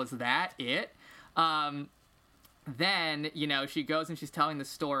like, well, was that it? Then, she goes and she's telling the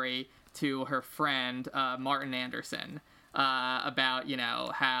story to her friend, Martin Anderson, about,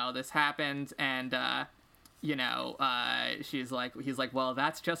 how this happened. And, he's like, well,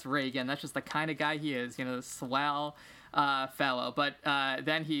 that's just Reagan. That's just the kind of guy he is, the swell fellow. But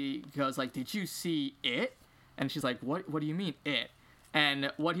then he goes like, did you see it? And she's like, what do you mean it?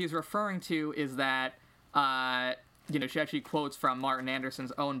 And what he's referring to is that, she actually quotes from Martin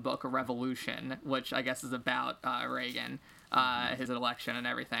Anderson's own book, A Revolution, which I guess is about Reagan, his election and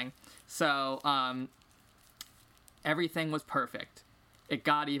everything. So everything was perfect. It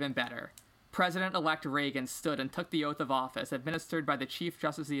got even better. President-elect Reagan stood and took the oath of office administered by the Chief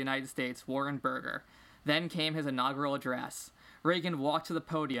Justice of the United States, Warren Burger. Then came his inaugural address. Reagan walked to the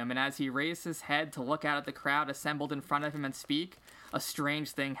podium, and as he raised his head to look out at the crowd assembled in front of him and speak, a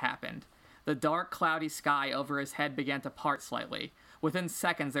strange thing happened. The dark, cloudy sky over his head began to part slightly. Within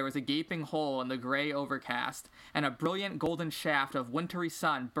seconds, there was a gaping hole in the gray overcast, and a brilliant golden shaft of wintry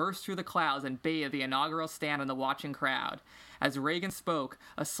sun burst through the clouds and bathed the inaugural stand and the watching crowd. As Reagan spoke,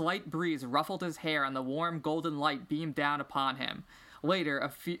 a slight breeze ruffled his hair, and the warm golden light beamed down upon him. Later,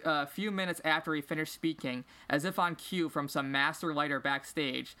 a few minutes after he finished speaking, as if on cue from some master lighter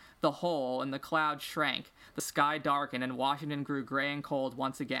backstage, the hole in the cloud shrank, the sky darkened, and Washington grew gray and cold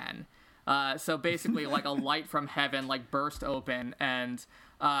once again. So basically, like, a light from heaven, like, burst open, and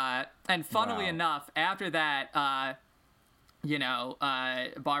funnily enough, after that, Barbara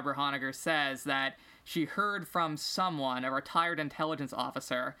Honegger says that she heard from someone, a retired intelligence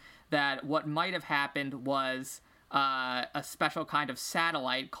officer, that what might have happened was a special kind of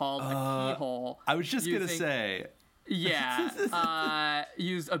satellite called a keyhole. I was just gonna say. Yeah,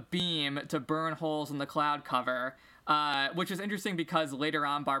 used a beam to burn holes in the cloud cover. Which is interesting because later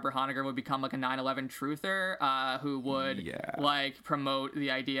on Barbara Honegger would become like a 9/11 truther who would like promote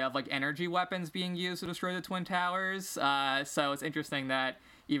the idea of like energy weapons being used to destroy the Twin Towers. So it's interesting that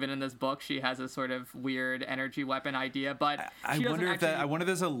even in this book she has a sort of weird energy weapon idea. But I wonder if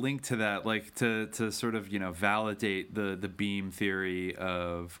there's a link to that, like to sort of validate the beam theory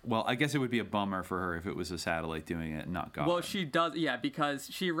of, well, I guess it would be a bummer for her if it was a satellite doing it, not God. Well, she does, because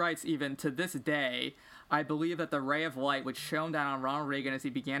she writes even to this day. I believe that the ray of light which shone down on Ronald Reagan as he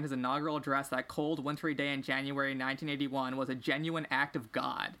began his inaugural address that cold, wintry day in January 1981 was a genuine act of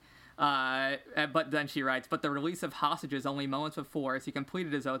God. But then she writes, but the release of hostages only moments before, as he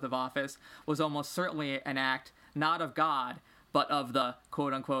completed his oath of office, was almost certainly an act not of God, but of the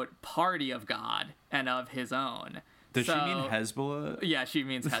quote-unquote party of God and of his own. Does she mean Hezbollah? Yeah, she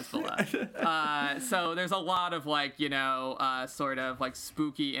means Hezbollah. So there's a lot of sort of like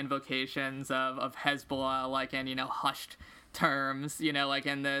spooky invocations of Hezbollah, like, and hushed terms, like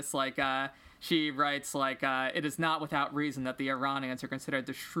in this, she writes, it is not without reason that the Iranians are considered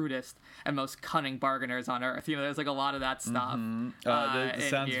the shrewdest and most cunning bargainers on earth. There's a lot of that stuff. That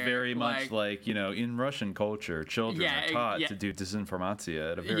sounds very much like, in Russian culture, children are taught to do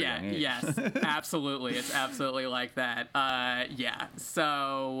disinformatia at a very young age. Yes, absolutely. It's absolutely like that.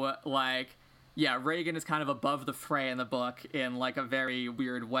 So, Reagan is kind of above the fray in the book in, a very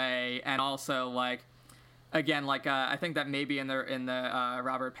weird way. And also, again, I think that maybe in the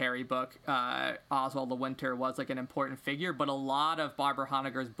Robert Perry book, Oswald de Winter was an important figure, but a lot of Barbara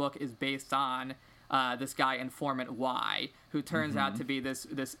Honegger's book is based on this guy Informant Y, who turns out to be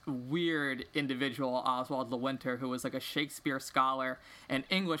this weird individual, Oswald de Winter, who was a Shakespeare scholar and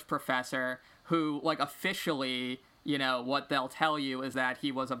English professor who officially, what they'll tell you is that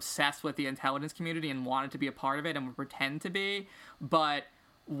he was obsessed with the intelligence community and wanted to be a part of it and would pretend to be, but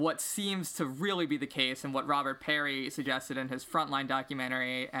what seems to really be the case, and what Robert Perry suggested in his Frontline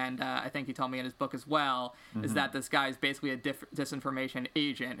documentary, and I think he told me in his book as well, is that this guy is basically a disinformation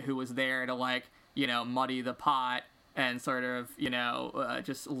agent who was there to, muddy the pot and sort of,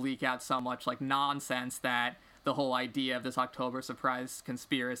 just leak out so much, nonsense that the whole idea of this October surprise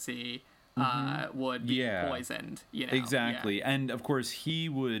conspiracy would be poisoned. Exactly. Yeah. And of course, he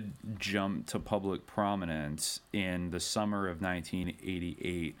would jump to public prominence in the summer of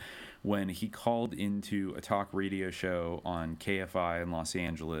 1988 when he called into a talk radio show on KFI in Los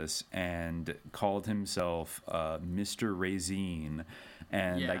Angeles and called himself Mr. Racine,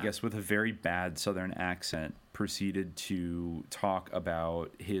 and I guess with a very bad Southern accent proceeded to talk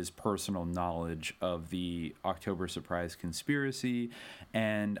about his personal knowledge of the October surprise conspiracy,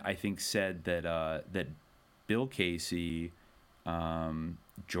 and I think said that that Bill Casey,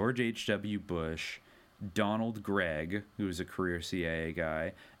 George H.W. Bush, Donald Gregg, who was a career CIA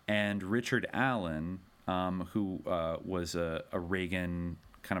guy, and Richard Allen, who was a Reagan,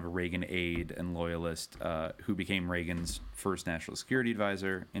 kind of a Reagan aide and loyalist, who became Reagan's first national security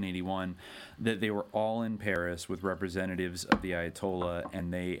advisor in 1981, that they were all in Paris with representatives of the Ayatollah,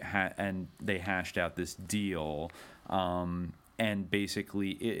 and they hashed out this deal, and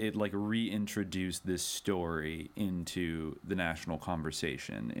basically it reintroduced this story into the national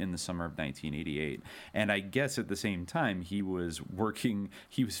conversation in the summer of 1988. And I guess at the same time he was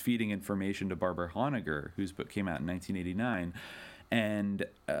feeding information to Barbara Honegger, whose book came out in 1989. And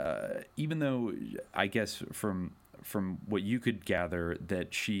even though I guess from what you could gather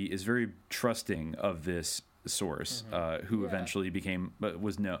that she is very trusting of this source, who eventually became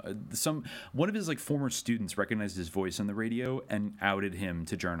one of his former students recognized his voice on the radio and outed him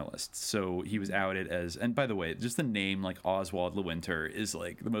to journalists. So he was outed as, and by the way, just the name Oswald de Winter is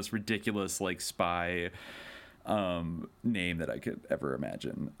the most ridiculous spy name that I could ever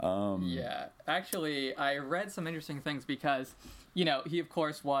imagine. Actually, I read some interesting things because he of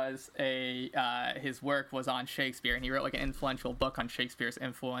course was his work was on Shakespeare, and he wrote an influential book on Shakespeare's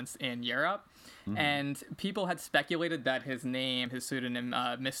influence in Europe. And people had speculated that his pseudonym,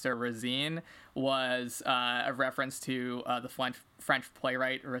 Mr. Racine, was a reference to the French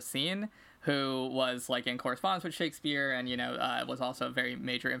playwright Racine, who was in correspondence with Shakespeare and was also a very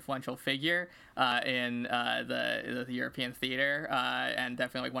major influential figure in the European theater, and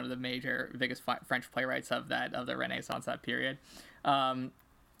definitely one of the biggest French playwrights of the Renaissance, that period.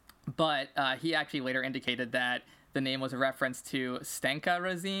 But he actually later indicated that the name was a reference to Stenka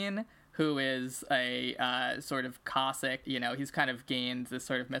Racine, who is a sort of Cossack. He's kind of gained this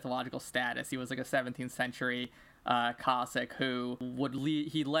sort of mythological status. He was a 17th century Cossack who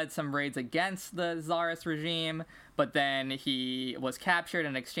he led some raids against the Tsarist regime, but then he was captured,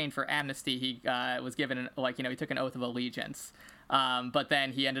 and in exchange for amnesty he was given he took an oath of allegiance, but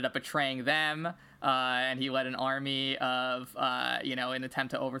then he ended up betraying them, and he led an army of in an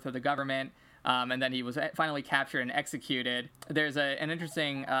attempt to overthrow the government, and then he was finally captured and executed. There's an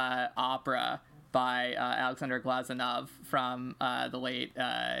interesting opera by Alexander Glazunov from the late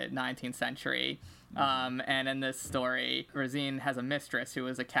 19th century. And in this story, Racine has a mistress who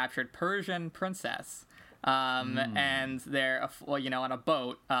is a captured Persian princess. And they're, on a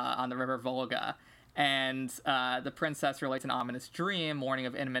boat on the river Volga. And the princess relates an ominous dream, warning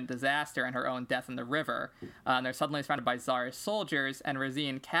of imminent disaster and her own death in the river. They're suddenly surrounded by Tsarist soldiers, and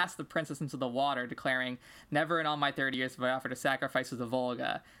Racine casts the princess into the water, declaring, "Never in all my 30 years have I offered a sacrifice to the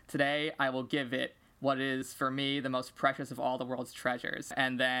Volga. Today I will give it what is for me the most precious of all the world's treasures."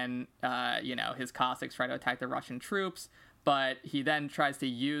 And then, his Cossacks try to attack the Russian troops, but he then tries to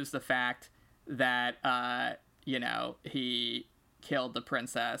use the fact that, he killed the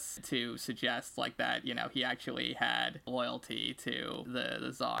princess to suggest that, he actually had loyalty to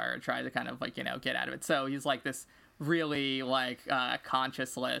the Tsar, try to kind of get out of it. So he's this really like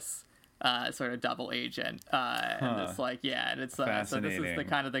conscienceless sort of double agent. And it's like, yeah, and it's so this is the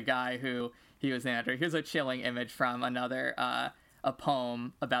kind of the guy who he was named after. Here's a chilling image from another a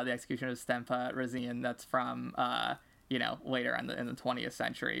poem about the execution of Stempa Razin that's from later in the 20th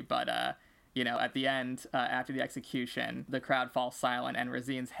century, but at the end, after the execution, the crowd falls silent, and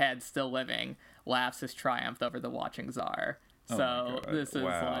Razin's head, still living, laughs his triumph over the watching czar. So this is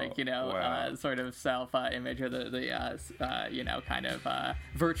like, sort of self-image, or the kind of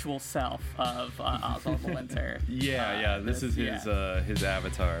virtual self of Oswald the Winter. This is his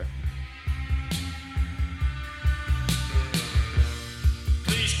avatar.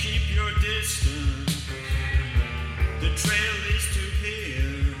 Please keep your distance. The trail leads to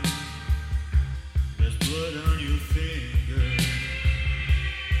here. There's blood on your finger,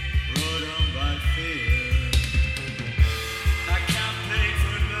 brought on by fear. I campaigned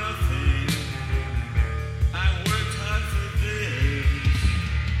for nothing. I worked hard for this.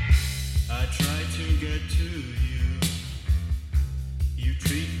 I tried to get to you. You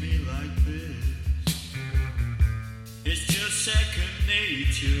treat me like this. It's just second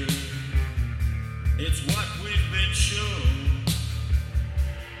nature. It's what we've been shown.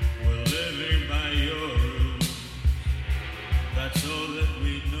 We're living by your rules. That's all that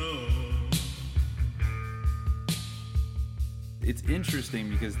we know. It's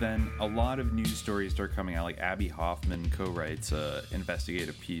interesting because then a lot of news stories start coming out. Like Abby Hoffman co-writes an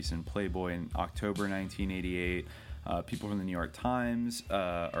investigative piece in Playboy in October 1988. People from the New York Times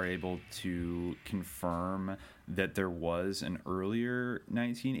are able to confirm that there was an earlier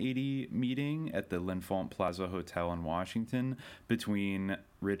 1980 meeting at the L'Enfant Plaza Hotel in Washington between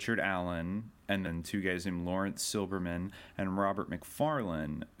Richard Allen and then two guys named Lawrence Silberman and Robert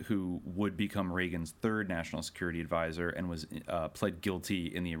McFarlane, who would become Reagan's third national security advisor and was pled guilty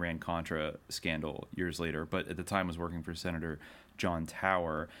in the Iran-Contra scandal years later, but at the time was working for Senator John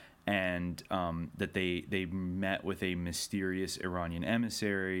Tower. And that they met with a mysterious Iranian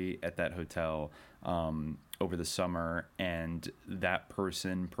emissary at that hotel over the summer, and that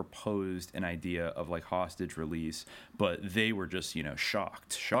person proposed an idea of like hostage release, but they were just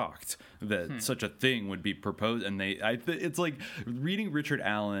shocked that such a thing would be proposed. And it's like reading Richard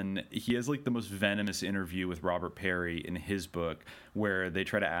Allen. He has like the most venomous interview with Robert Perry in his book, where they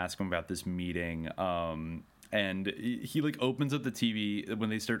try to ask him about this meeting. And he like opens up the TV when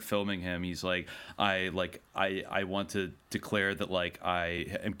they start filming him. He's like, I want to declare that like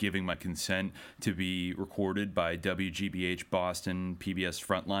I am giving my consent to be recorded by WGBH Boston PBS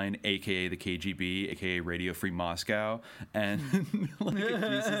Frontline, aka the KGB, aka Radio Free Moscow, and like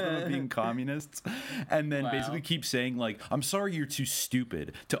accuses them of being communists, and then basically keeps saying like, I'm sorry you're too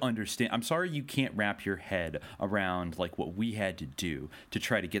stupid to understand. I'm sorry you can't wrap your head around like what we had to do to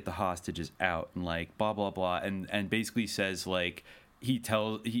try to get the hostages out, and like blah blah blah. And basically says like he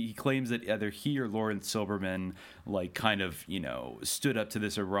claims that either he or Lawrence Silberman like kind of stood up to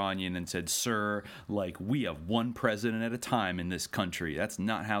this Iranian and said, "Sir, like we have one president at a time in this country. That's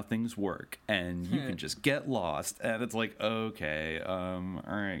not how things work, and you can just get lost." And it's like, okay, all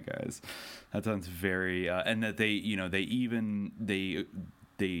right, guys, that sounds very and that they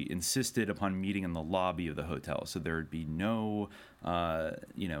insisted upon meeting in the lobby of the hotel, so there would be no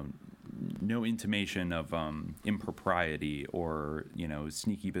intimation of impropriety or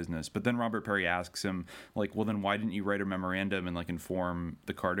sneaky business. But then Robert Perry asks him like, well, then why didn't you write a memorandum and like inform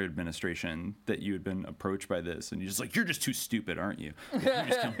the Carter administration that you had been approached by this? And he's just like, you're just too stupid, aren't you? Like, you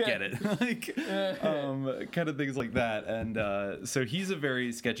just don't get it. Like kind of things like that. And so he's a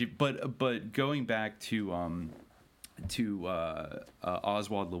very sketchy, but going back to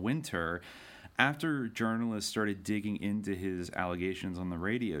Oswald the Winter, after journalists started digging into his allegations on the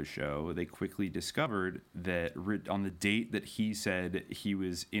radio show, they quickly discovered that on the date that he said he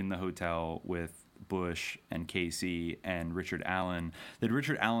was in the hotel with Bush and Casey and Richard Allen, that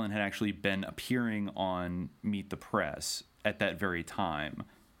Richard Allen had actually been appearing on Meet the Press at that very time,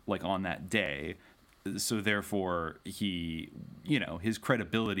 like on that day. So therefore, his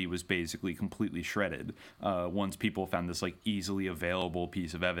credibility was basically completely shredded once people found this like easily available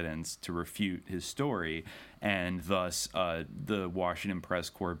piece of evidence to refute his story, and thus the Washington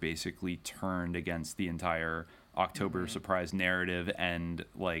Press Corps basically turned against the entire October surprise narrative and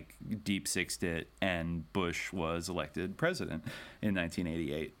like deep sixed it, and Bush was elected president in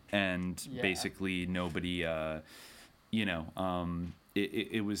 1988, and basically nobody,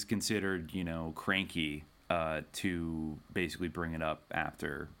 It was considered, cranky to basically bring it up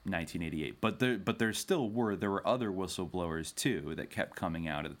after 1988. But there were other whistleblowers too that kept coming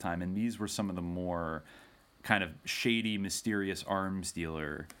out at the time, and these were some of the more kind of shady, mysterious arms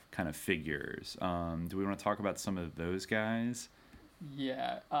dealer kind of figures. Do we want to talk about some of those guys?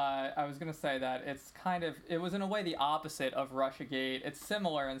 Yeah, I was going to say that it was in a way the opposite of Russiagate. It's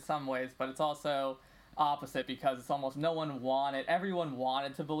similar in some ways, but it's also opposite because it's almost everyone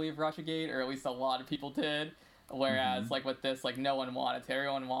wanted to believe Russiagate, or at least a lot of people did. Whereas, like, with this, like, no one wanted to.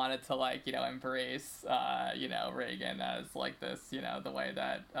 Everyone wanted to, like, embrace, Reagan as, like, this, the way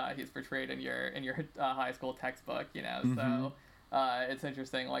that he's portrayed in your high school textbook, So it's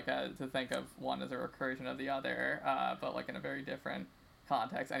interesting, like, to think of one as a recursion of the other, but, like, in a very different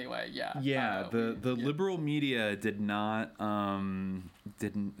context. Anyway, yeah. Yeah, the liberal media did not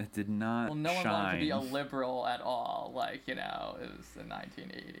did not. Well, no one shine. wanted to be a liberal at all. Like, it was in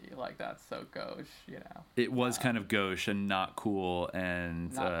 1980. Like, that's so gauche. It was kind of gauche and not cool,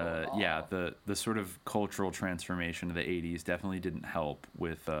 and not cool yeah, the sort of cultural transformation of the 80s definitely didn't help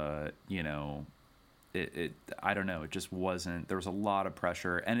with It I don't know. It just wasn't. There was a lot of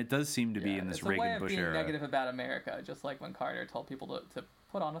pressure, and it does seem to be in this Reagan Bush era. It's a way of being negative about America, just like when Carter told people to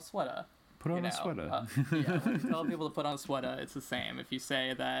put on a sweater. Put on a sweater. When you tell people to put on a sweater, it's the same. If you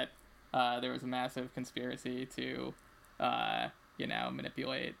say that there was a massive conspiracy to,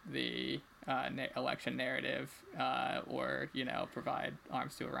 manipulate the election narrative, or provide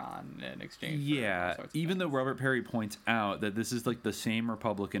arms to Iran in exchange. Yeah, for all sorts of even things. though Robert Perry points out that this is like the same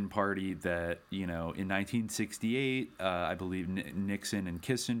Republican Party that in 1968, I believe Nixon and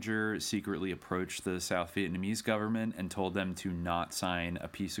Kissinger secretly approached the South Vietnamese government and told them to not sign a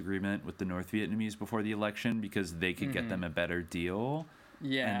peace agreement with the North Vietnamese before the election because they could get them a better deal.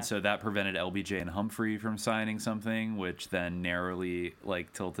 Yeah. And so that prevented LBJ and Humphrey from signing something, which then narrowly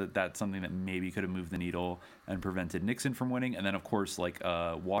tilted. That's something that maybe could have moved the needle and prevented Nixon from winning. And then, of course,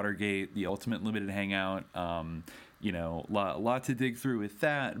 Watergate, the ultimate limited hangout, lot to dig through with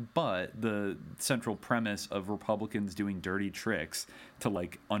that. But the central premise of Republicans doing dirty tricks to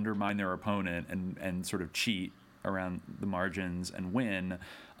undermine their opponent and sort of cheat around the margins and win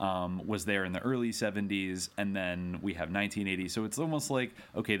was there in the early 70s, and then we have 1980. So it's almost like,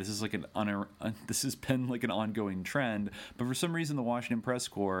 okay, this is this has been like an ongoing trend, but for some reason the Washington Press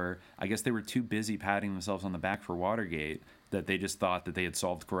Corps, I guess they were too busy patting themselves on the back for Watergate that they just thought that they had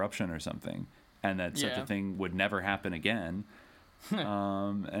solved corruption or something, and that such a thing would never happen again.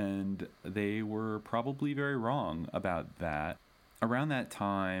 And they were probably very wrong about that. Around that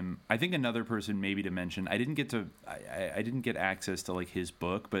time, I think another person maybe to mention, I didn't get access to his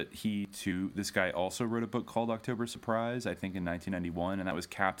book, but this guy also wrote a book called October Surprise, I think in 1991, and that was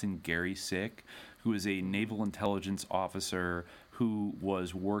Captain Gary Sick, who is a naval intelligence officer who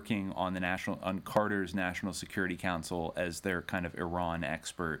was working on Carter's National Security Council as their kind of Iran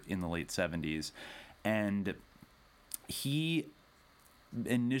expert in the late 70s. And he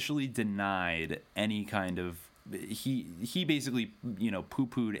initially denied any kind of he basically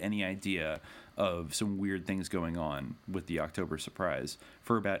poo-pooed any idea of some weird things going on with the October Surprise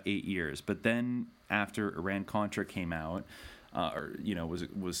for about 8 years. But then after Iran-Contra came out,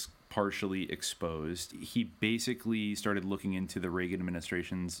 was partially exposed, he basically started looking into the Reagan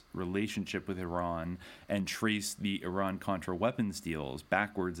administration's relationship with Iran and traced the Iran-Contra weapons deals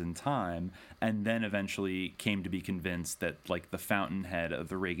backwards in time, and then eventually came to be convinced that the fountainhead of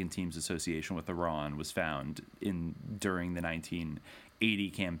the Reagan team's association with Iran was found during the 1980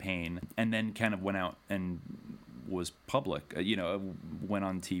 campaign, and then kind of went out and was public, went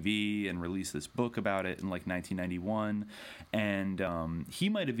on TV and released this book about it in 1991, and he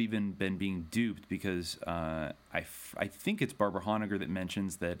might have even been being duped because I think it's Barbara Honegger that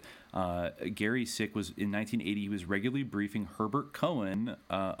mentions that Gary Sick was in 1980. He was regularly briefing Herbert Cohen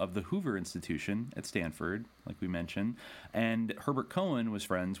of the Hoover Institution at Stanford, like we mentioned, and Herbert Cohen was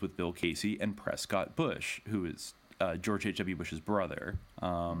friends with Bill Casey and Prescott Bush, who is George H.W. Bush's brother.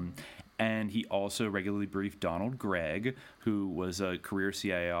 And he also regularly briefed Donald Gregg, who was a career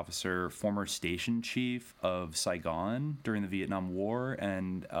CIA officer, former station chief of Saigon during the Vietnam War,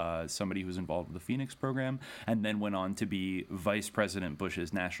 and somebody who was involved with the Phoenix program, and then went on to be Vice President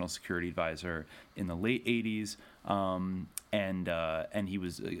Bush's national security advisor in the late 80s. And he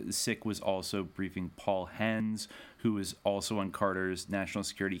was Sick was also briefing Paul Hens, who was also on Carter's National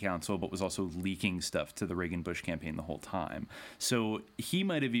Security Council, but was also leaking stuff to the Reagan-Bush campaign the whole time. So he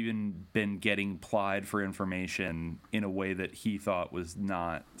might have even been getting plied for information in a way that he thought was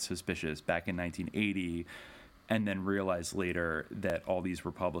not suspicious back in 1980, and then realized later that all these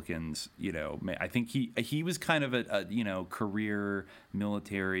Republicans, I think he was kind of a career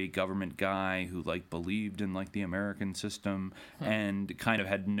military government guy who believed in the American system and kind of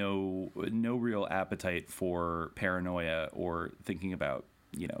had no real appetite for paranoia or thinking about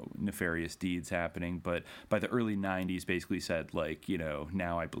nefarious deeds happening. But by the early 90s, basically said, like,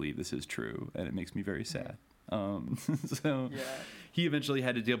 now I believe this is true, and it makes me very sad. He eventually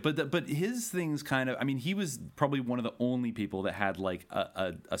had to deal, but his things kind of, I mean, he was probably one of the only people that had like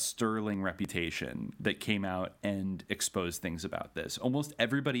a sterling reputation that came out and exposed things about this. Almost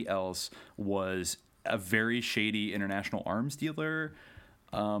everybody else was a very shady international arms dealer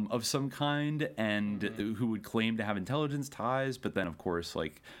of some kind, and who would claim to have intelligence ties, but then of course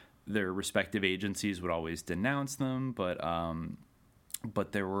like their respective agencies would always denounce them.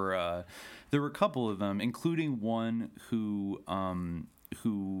 But there were a couple of them, including one who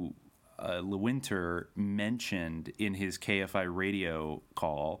Lewinter mentioned in his KFI radio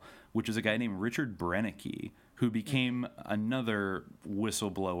call, which is a guy named Richard Brennicky, who became another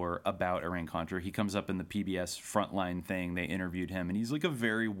whistleblower about Iran-Contra. He comes up in the PBS Frontline thing. They interviewed him, and he's like a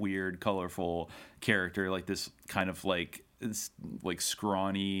very weird, colorful character, like this kind of like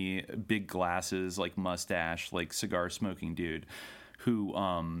scrawny, big glasses, like mustache, like cigar smoking dude.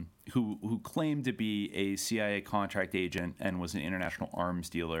 Who claimed to be a CIA contract agent and was an international arms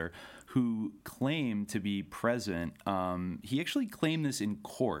dealer, who claimed to be present. He actually claimed this in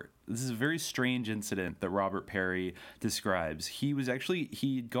court. This is a very strange incident that Robert Perry describes.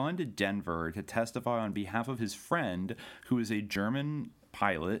 He'd gone to Denver to testify on behalf of his friend, who is a German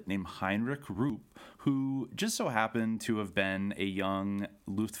pilot named Heinrich Rupp, who just so happened to have been a young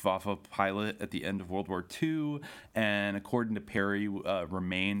Luftwaffe pilot at the end of World War II, and according to Perry,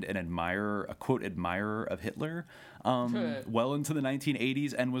 remained a quote admirer of Hitler well into the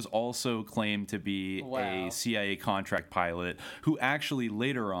 1980s, and was also claimed to be a CIA contract pilot, who actually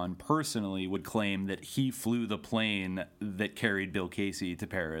later on personally would claim that he flew the plane that carried Bill Casey to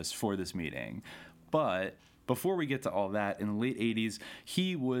Paris for this meeting. But before we get to all that, in the late 80s,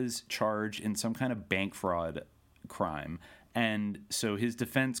 he was charged in some kind of bank fraud crime. And so his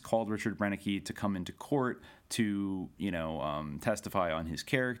defense called Richard Brennicky to come into court to, testify on his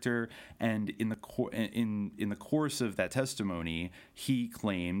character. And in the course of that testimony, he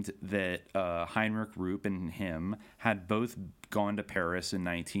claimed that Heinrich Rupp and him had both gone to Paris in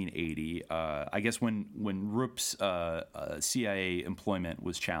 1980. I guess when Rupp's CIA employment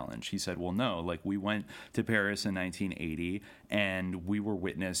was challenged, he said, well, no, like we went to Paris in 1980 and we were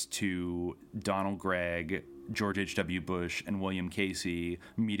witness to Donald Gregg, George H.W. Bush, and William Casey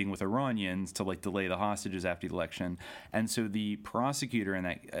meeting with Iranians to like delay the hostages after the election. And so the prosecutor in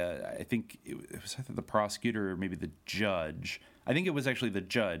that, I think it was either the prosecutor or maybe the judge, I think it was actually the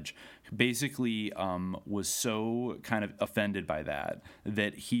judge, basically was so kind of offended by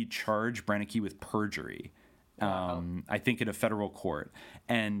that he charged Brennicky with perjury. Wow. I think in a federal court,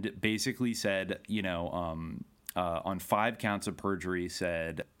 and basically said, on 5 counts of perjury,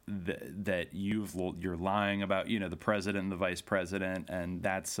 said that you're lying about the president and the vice president, and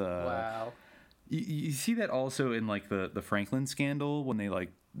that's wow. You see that also in like the Franklin scandal, when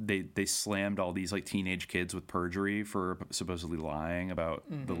they slammed all these like teenage kids with perjury for supposedly lying about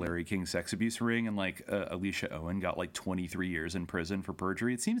the Larry King sex abuse ring, and like Alicia Owen got like 23 years in prison for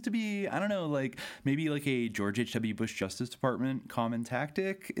perjury. It seems to be, I don't know, like maybe like a George H.W. Bush Justice Department common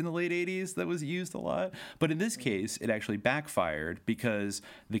tactic in the late 80s that was used a lot. But in this case, it actually backfired, because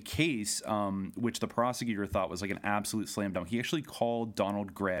the case, which the prosecutor thought was like an absolute slam dunk, he actually called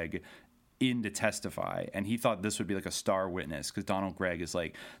Donald Gregg in to testify, and he thought this would be like a star witness, because Donald Gregg is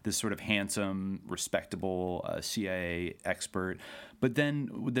like this sort of handsome, respectable CIA expert. But then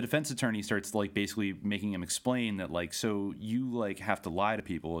the defense attorney starts like basically making him explain that like, so you like have to lie to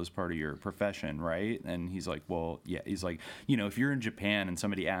people as part of your profession, right? And he's like, well, yeah. He's like, if you're in Japan and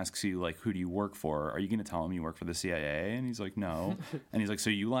somebody asks you like, who do you work for? Are you going to tell them you work for the CIA? And he's like, no. And he's like,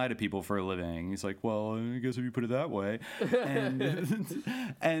 so you lie to people for a living? He's like, well, I guess if you put it that way.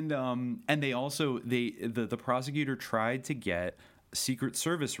 And they also the prosecutor tried to get Secret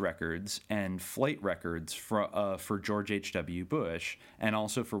Service records and flight records for George H.W. Bush and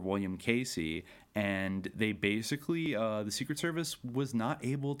also for William Casey, and they basically the Secret Service was not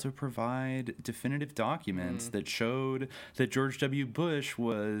able to provide definitive documents that showed that George W. Bush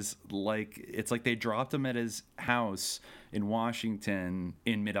was like, it's like they dropped him at his house in Washington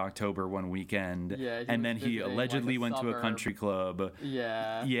in mid-October one weekend, and then he allegedly went to a country club.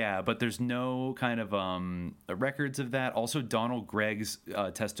 But there's no kind of records of that. Also, Donald Gregg's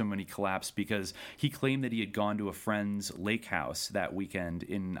testimony collapsed because he claimed that he had gone to a friend's lake house that weekend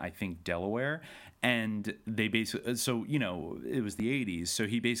in, I think, Delaware. And they basically, so, it was the 80s, so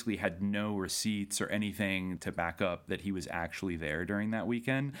he basically had no receipts or anything to back up that he was actually there during that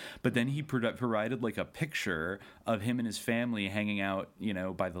weekend. But then he provided like a picture of him and his family hanging out,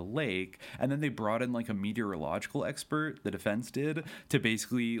 by the lake. And then they brought in like a meteorological expert, the defense did, to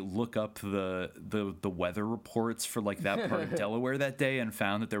basically look up the weather reports for like that part of Delaware that day, and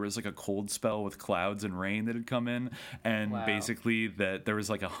found that there was like a cold spell with clouds and rain that had come in, and basically that there was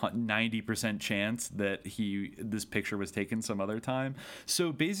like a 90% chance that this picture was taken some other time.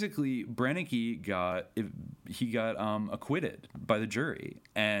 So basically Brennicky got acquitted by the jury,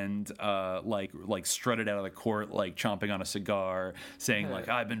 and like strutted out of the court like chomping on a cigar, saying like,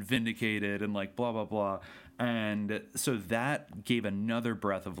 I've been vindicated, and like blah blah blah. And so that gave another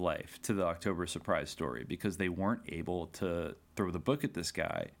breath of life to the October surprise story, because they weren't able to throw the book at this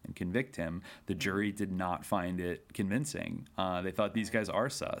guy and convict him. The jury did not find it convincing. They thought these guys are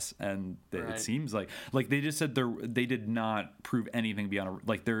sus, and it seems like they just said they did not prove anything beyond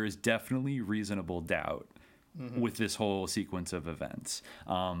like there is definitely reasonable doubt with this whole sequence of events.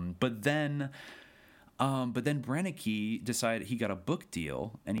 But then Brennicky decided he got a book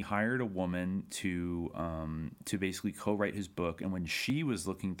deal, and he hired a woman to basically co-write his book. And when she was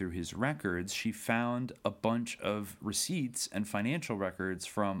looking through his records, she found a bunch of receipts and financial records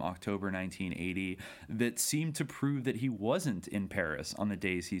from October 1980 that seemed to prove that he wasn't in Paris on the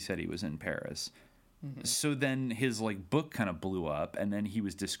days he said he was in Paris. So then his like book kind of blew up, and then he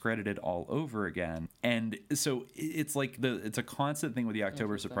was discredited all over again. And so it's like it's a constant thing with the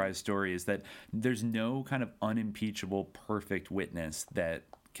October surprise story, is that there's no kind of unimpeachable perfect witness that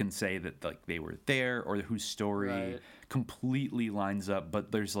can say that like they were there, or whose story completely lines up.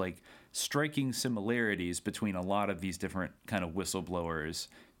 But there's like striking similarities between a lot of these different kind of whistleblowers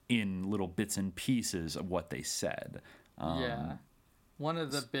in little bits and pieces of what they said. One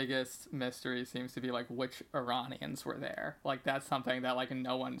of the biggest mysteries seems to be like which Iranians were there. Like that's something that like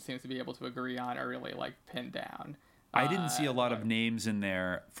no one seems to be able to agree on or really like pin down. I didn't see a lot of names in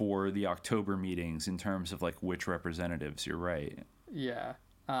there for the October meetings in terms of like which representatives. You're right. Yeah.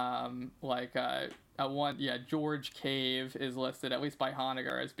 George Cave is listed at least by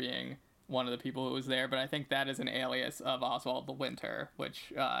Honegger as being one of the people who was there, but I think that is an alias of Oswald the Winter,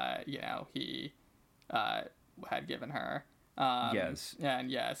 which he had given her. Yes.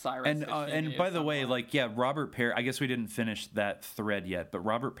 And Cyrus. And by the way, Robert Perry, I guess we didn't finish that thread yet, but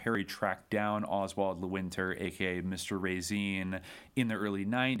Robert Perry tracked down Oswald LeWinter, aka Mr. Raisin, in the early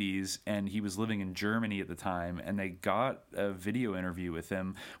 90s, and he was living in Germany at the time, and they got a video interview with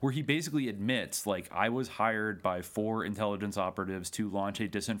him where he basically admits, like, I was hired by 4 intelligence operatives to launch a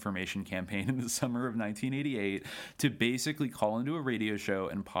disinformation campaign in the summer of 1988 to basically call into a radio show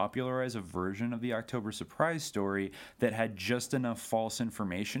and popularize a version of the October surprise story that had just enough false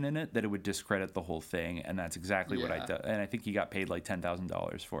information in it that it would discredit the whole thing. And that's exactly what I did. And I think he got paid like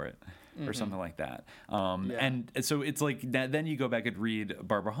 $10,000 for it or something like that. And so it's like that, then you go back and read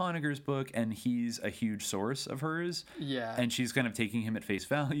Barbara Honegger's book, and he's a huge source of hers. Yeah. And she's kind of taking him at face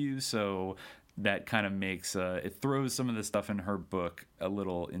value. So that kind of makes it throws some of the stuff in her book a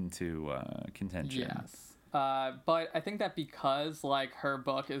little into contention. Yes. But I think that because like her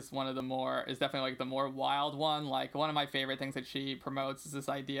book is definitely like the more wild one. Like one of my favorite things that she promotes is this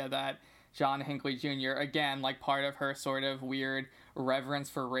idea that John Hinckley Jr., again, like part of her sort of weird reverence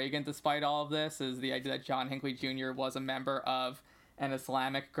for Reagan despite all of this, is the idea that John Hinckley Jr. was a member of an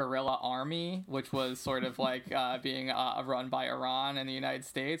Islamic guerrilla army, which was sort of like being run by Iran in the United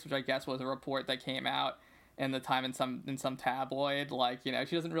States, which I guess was a report that came out in the time in some tabloid. Like, she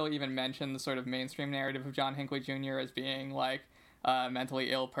doesn't really even mention the sort of mainstream narrative of John Hinckley Jr. as being like a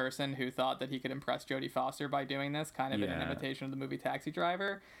mentally ill person who thought that he could impress Jodie Foster by doing this, kind of in an imitation of the movie Taxi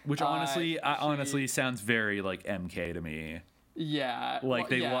Driver. Which honestly sounds very like MK to me. Yeah, like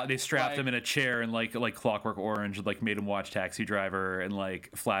they strapped him in a chair and like Clockwork Orange, like made him watch Taxi Driver and like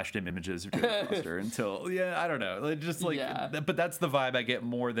flashed him images of Jodie Foster until I don't know, just like but that's the vibe I get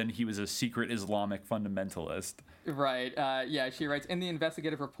more than he was a secret Islamic fundamentalist. Right. She writes, in the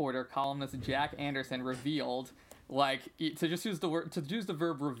investigative reporter, columnist Jack Anderson revealed, like, to use the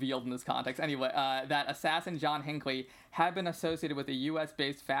verb revealed in this context anyway, that assassin John Hinckley had been associated with a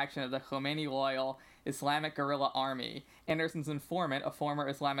U.S.-based faction of the Khomeini-loyal Islamic Guerrilla Army. Anderson's informant, a former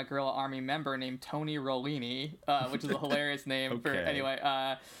Islamic Guerrilla Army member named Tony Rollini, which is a hilarious name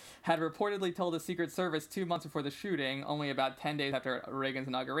had reportedly told the Secret Service 2 months before the shooting, only about 10 days after Reagan's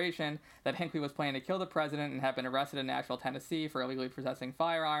inauguration, that Hinckley was planning to kill the president and had been arrested in Nashville, Tennessee for illegally possessing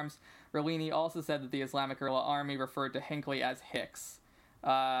firearms. Rollini also said that the Islamic Guerrilla Army referred to Hinckley as Hicks.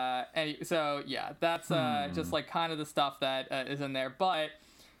 That's just like kind of the stuff that is in there. But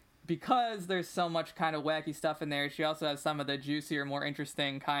because there's so much kind of wacky stuff in there, she also has some of the juicier, more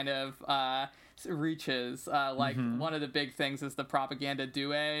interesting kind of reaches. Mm-hmm. One of the big things is the Propaganda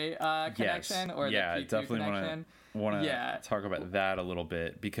Due connection, or the P2 connection. want to talk about that a little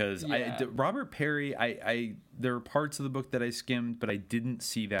bit, because Robert Perry, I there are parts of the book that I skimmed, but I didn't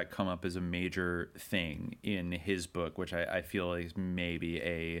see that come up as a major thing in his book, which I feel is maybe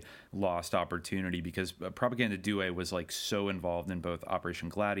a lost opportunity, because Propaganda Due was like so involved in both Operation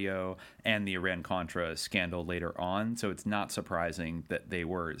Gladio and the Iran-Contra scandal later on, so it's not surprising that they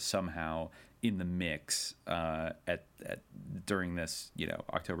were somehow in the mix during this,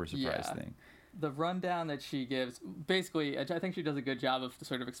 October surprise thing. The rundown that she gives, basically, I think she does a good job of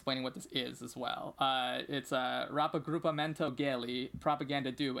sort of explaining what this is as well. It's Rapagrupamento Geli,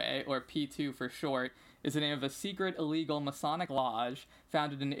 Propaganda Due, or P2 for short, is the name of a secret illegal Masonic lodge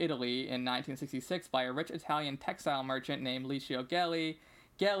founded in Italy in 1966 by a rich Italian textile merchant named Licio Gelli.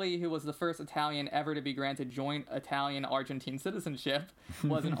 Gelli, who was the first Italian ever to be granted joint Italian-Argentine citizenship,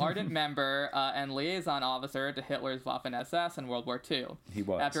 was an ardent member and liaison officer to Hitler's Waffen-SS in World War II. He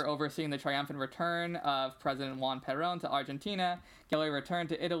was. After overseeing the triumphant return of President Juan Perón to Argentina, Gelli returned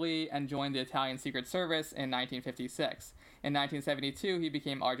to Italy and joined the Italian Secret Service in 1956. In 1972, he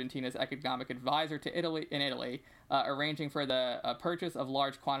became Argentina's economic advisor to Italy, arranging for the purchase of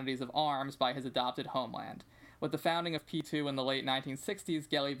large quantities of arms by his adopted homeland. With the founding of P2 in the late 1960s,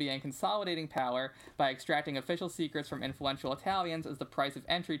 Gelli began consolidating power by extracting official secrets from influential Italians as the price of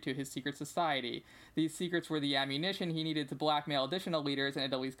entry to his secret society. These secrets were the ammunition he needed to blackmail additional leaders in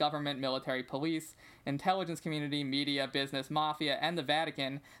Italy's government, military, police, intelligence community, media, business, mafia, and the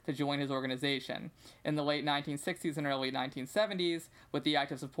Vatican to join his organization. In the late 1960s and early 1970s, with the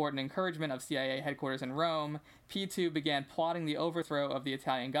active support and encouragement of CIA headquarters in Rome, P2 began plotting the overthrow of the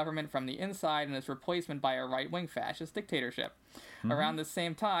Italian government from the inside and its replacement by a right-wing fascist dictatorship. Mm-hmm. Around the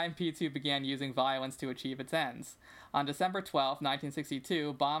same time, P2 began using violence to achieve its ends. On December 12,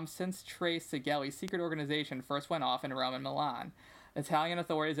 1962, bombs since traced to Gelli's secret organization first went off in Rome and Milan. Italian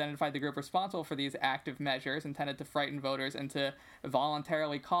authorities identified the group responsible for these active measures intended to frighten voters into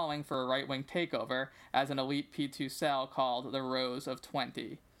voluntarily calling for a right-wing takeover as an elite P2 cell called the Rose of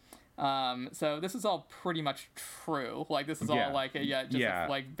 20. So this is all pretty much true. Like, this is all like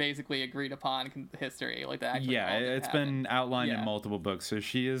basically agreed upon history. Like that. It's been outlined in multiple books, so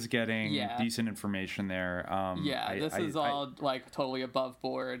she is getting decent information there. This is all like totally above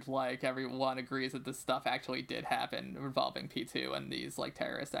board. Like, everyone agrees that this stuff actually did happen involving P2 and these like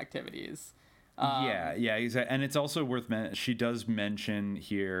terrorist activities. Exactly. And it's also worth she does mention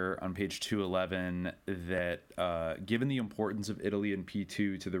here on page 211 that given the importance of Italy and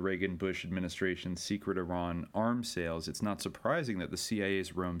P2 to the Reagan-Bush administration's secret Iran arms sales, it's not surprising that the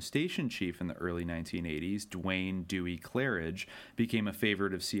CIA's Rome station chief in the early 1980s, Duane Dewey Claridge, became a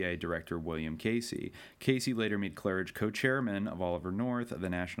favorite of CIA Director William Casey. Casey later made Claridge co-chairman of Oliver North of the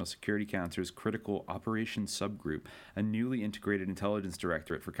National Security Council's Critical Operations Subgroup, a newly integrated intelligence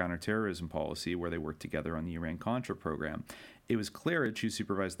directorate for counterterrorism policy, where they worked together on the Iran-Contra program. It was Claridge who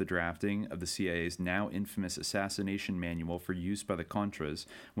supervised the drafting of the CIA's now infamous assassination manual for use by the Contras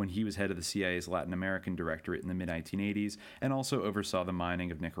when he was head of the CIA's Latin American Directorate in the mid-1980s, and also oversaw the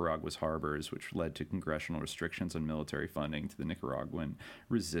mining of Nicaragua's harbors, which led to congressional restrictions on military funding to the Nicaraguan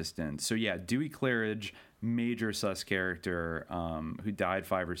resistance. So Dewey Claridge, major sus character, who died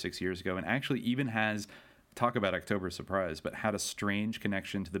 5 or 6 years ago, and actually even has, talk about October surprise, but had a strange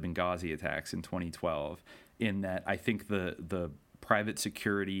connection to the Benghazi attacks in 2012, in that I think the private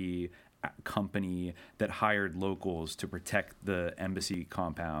security company that hired locals to protect the embassy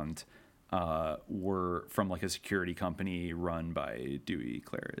compound were from like a security company run by Dewey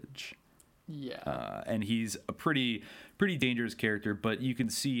Claridge. And he's a pretty dangerous character, but you can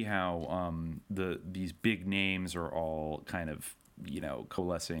see how these big names are all kind of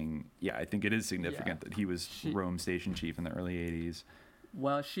coalescing. I think it is significant that he was Rome station chief in the early 80s.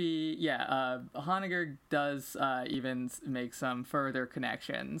 Well, Honegger does even make some further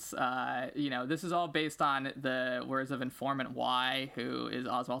connections. This is all based on the words of informant Y, who is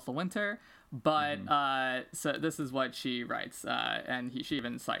Oswald de Winter. But so this is what she writes, and she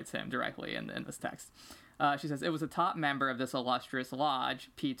even cites him directly in this text. She says, it was a top member of this illustrious lodge,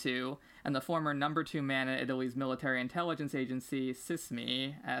 P2, and the former number 2 man in Italy's military intelligence agency,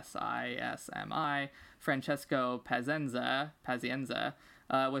 SISMI, S-I-S-M-I, Francesco Pazienza,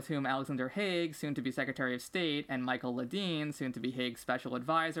 with whom Alexander Haig, soon to be Secretary of State, and Michael Ledeen, soon to be Haig's special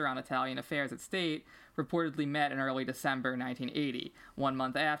advisor on Italian affairs at state, reportedly met in early December 1980, 1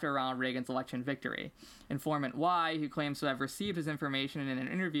 month after Ronald Reagan's election victory. Informant Y, who claims to have received his information in an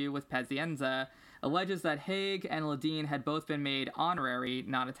interview with Pazienza, alleges that Haig and Ledeen had both been made honorary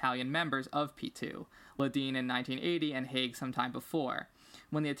non-Italian members of P2, Ledeen in 1980 and Haig sometime before.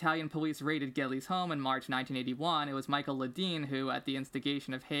 When the Italian police raided Ghilli's home in March 1981, it was Michael Ledeen who, at the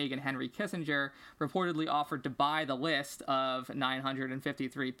instigation of Haig and Henry Kissinger, reportedly offered to buy the list of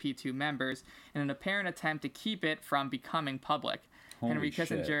 953 P2 members in an apparent attempt to keep it from becoming public. Henry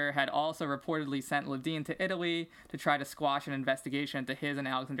Kissinger had also reportedly sent Ledeen to Italy to try to squash an investigation into his and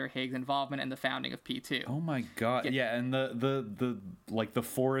Alexander Haig's involvement in the founding of P2. Oh my God! Yeah, and the like the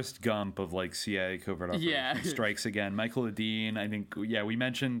Forrest Gump of like CIA covert operations strikes again. Michael Ledeen, I think, we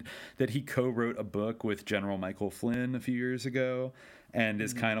mentioned that he co-wrote a book with General Michael Flynn a few years ago, and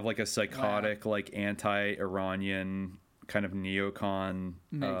is kind of like a psychotic, like anti-Iranian kind of neocon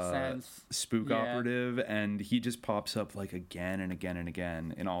spook operative, and he just pops up like again and again and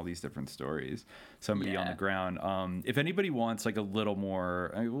again in all these different stories. Somebody on the ground. If anybody wants like a little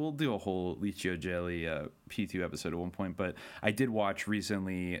more, we'll do a whole Licio Gelli P2 episode at one point, but I did watch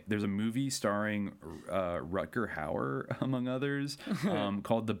recently, there's a movie starring Rutger Hauer, among others,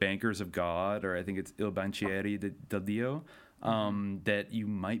 called The Bankers of God, or I think it's Il Banchieri del Dio. That you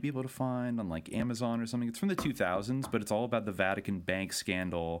might be able to find on like Amazon or something. It's from the 2000s, but it's all about the Vatican bank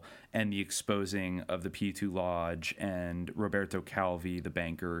scandal and the exposing of the P2 Lodge and Roberto Calvi, the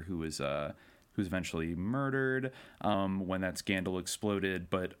banker who was eventually murdered when that scandal exploded.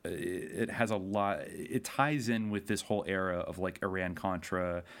 But it has a lot. It ties in with this whole era of like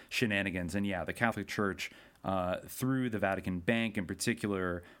Iran-Contra shenanigans, and the Catholic Church, through the Vatican Bank in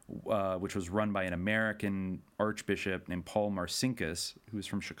particular, which was run by an American archbishop named Paul Marcinkus, who was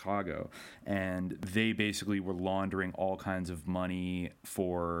from Chicago, and they basically were laundering all kinds of money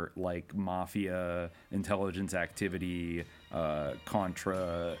for like mafia intelligence activity,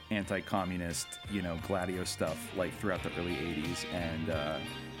 Contra, anti-communist, Gladio stuff, like throughout the early 80s, and I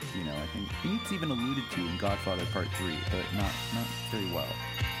think it's even alluded to in Godfather Part 3, but not very well.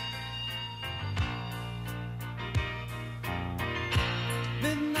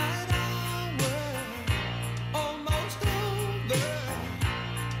 Midnight hour, almost over.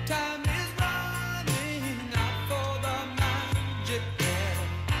 Time is running out for the magic ball.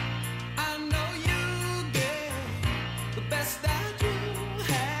 I know you get the best that you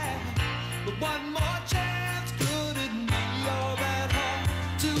have, but one more chance couldn't be all that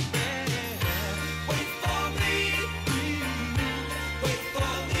hard to bear. Wait for me, wait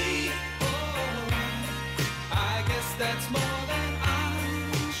for me, oh, I guess that's more than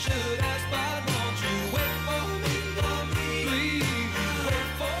should ask, but won't you wait for me, please wait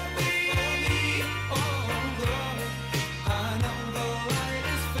for me, oh Lord, I know the light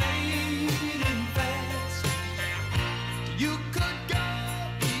is fading fast, you could go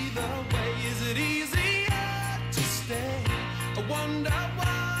either way, is it easier to stay, I wonder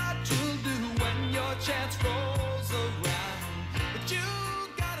what you'll do when your chance rolls around, but you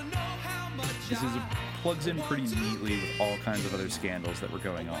gotta know how much This plugs in pretty neatly with all kinds of other scandals that were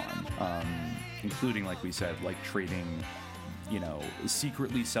going on, including, like we said, like trading,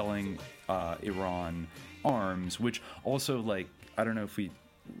 secretly selling Iran arms, which also, like, I don't know if we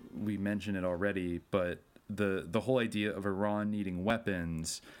mentioned it already, but the whole idea of Iran needing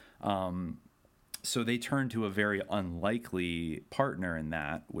weapons, so they turned to a very unlikely partner in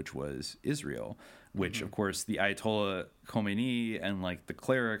that, which was Israel, which, of course, the Ayatollah Khomeini and, like, the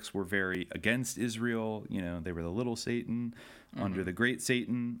clerics were very against Israel. They were the little Satan under the great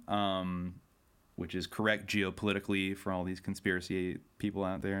Satan, which is correct geopolitically for all these conspiracy people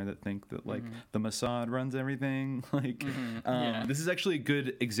out there that think that, like, the Mossad runs everything. Like, this is actually a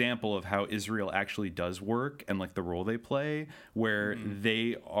good example of how Israel actually does work and, like, the role they play, where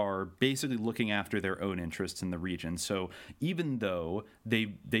they are basically looking after their own interests in the region. So even though they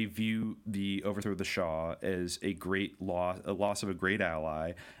view the overthrow of the Shah as a loss of a great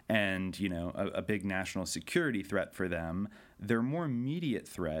ally, and, a big national security threat for them, their more immediate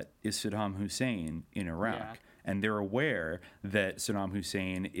threat is Saddam Hussein in Iraq. Yeah. And they're aware that Saddam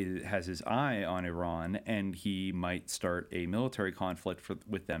Hussein has his eye on Iran, and he might start a military conflict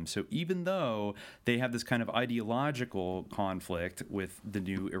with them. So even though they have this kind of ideological conflict with the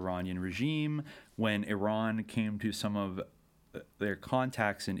new Iranian regime, when Iran came to some of their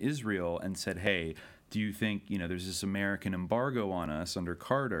contacts in Israel and said, hey, do you think, there's this American embargo on us under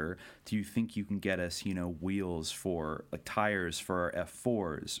Carter. Do you think you can get us, wheels for, like, tires for our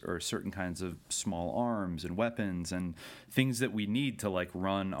F-4s, or certain kinds of small arms and weapons and things that we need to, like,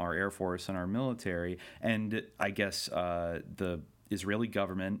 run our Air Force and our military? And I guess the Israeli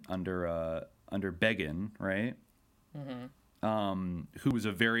government under Begin, right? Who was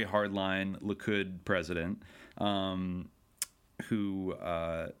a very hardline Likud president, who,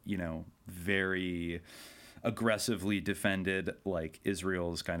 very aggressively defended like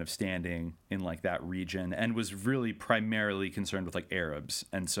Israel's kind of standing in like that region, and was really primarily concerned with like Arabs.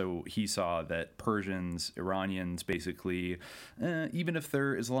 And so he saw that Persians, Iranians, basically, even if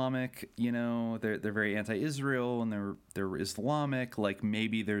they're Islamic, you know, they're very anti-Israel and they're Islamic, like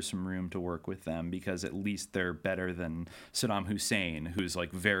maybe there's some room to work with them because at least they're better than Saddam Hussein, who's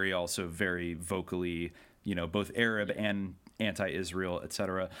like very vocally, you know, both Arab and anti-Israel,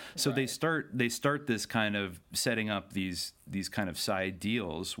 etc. So right. they start this kind of setting up these kind of side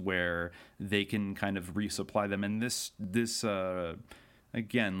deals where they can kind of resupply them. And this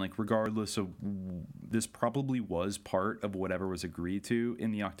again, like regardless of, this probably was part of whatever was agreed to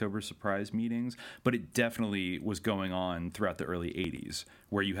in the October surprise meetings, but it definitely was going on throughout the early 80s,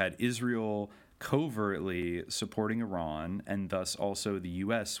 where you had Israel covertly supporting Iran, and thus also the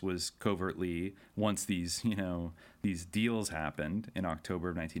U.S. was covertly, once these deals happened in October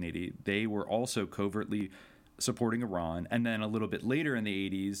of 1980, they were also covertly supporting Iran. And then a little bit later in the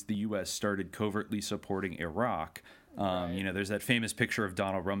 80s, the U.S. started covertly supporting Iraq. Right. You know, there's that famous picture of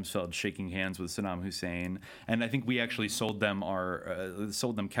Donald Rumsfeld shaking hands with Saddam Hussein, and I think we actually sold them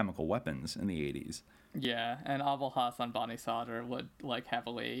chemical weapons in the 80s. Yeah, and Abul Hassan Bani Sadr would like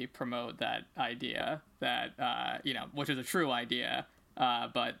heavily promote that idea that which is a true idea,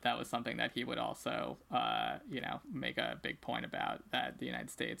 but that was something that he would also make a big point about, that the United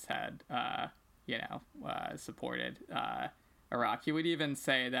States had supported Iraq. He would even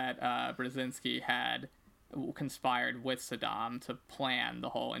say that Brzezinski had conspired with Saddam to plan the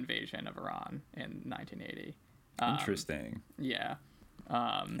whole invasion of Iran in 1980. Interesting. Yeah.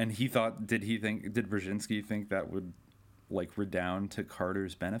 And did Brzezinski think that would like redound to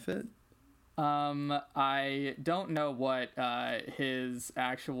Carter's benefit? I don't know what his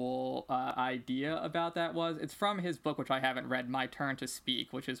actual idea about that was. It's from his book, which I haven't read, My Turn to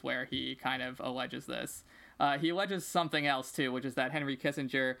Speak, which is where he kind of alleges this. He alleges something else, too, which is that Henry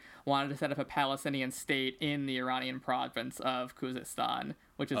Kissinger wanted to set up a Palestinian state in the Iranian province of Khuzestan,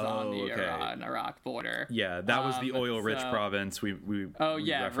 which is on the Iran-Iraq border. Yeah, that was the oil-rich province we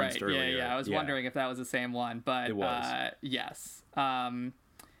referenced earlier. Yeah. I was wondering if that was the same one, but it was. Yes.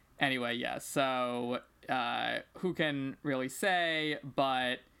 Anyway, yeah, so who can really say,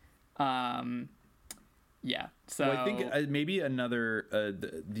 but yeah. So well, I think maybe another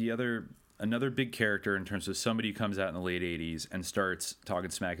big character in terms of somebody who comes out in the late 80s and starts talking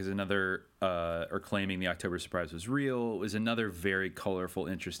smack is another, or claiming the October surprise was real, is another very colorful,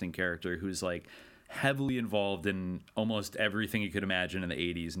 interesting character who's like heavily involved in almost everything you could imagine in the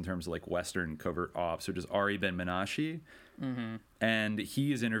 80s in terms of like Western covert ops, which is Ari Ben-Menashe. Mm-hmm. And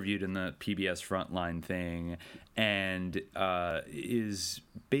he is interviewed in the PBS Frontline thing, and is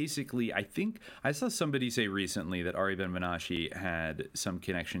basically, I think I saw somebody say recently that Ari Ben-Menashe had some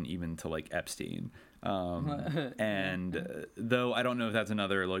connection even to like Epstein. And though I don't know if that's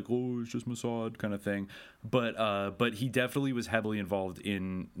another like, oh, it's just Mossad kind of thing, but he definitely was heavily involved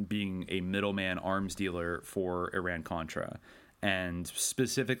in being a middleman arms dealer for Iran-Contra, and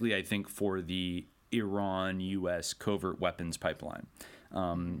specifically I think for the Iran-U.S. covert weapons pipeline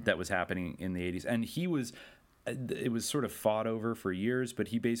that was happening in the 80s. And it was sort of fought over for years, but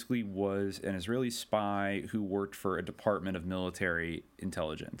he basically was an Israeli spy who worked for a department of military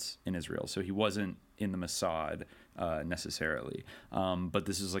intelligence in Israel. So he wasn't in the Mossad necessarily, but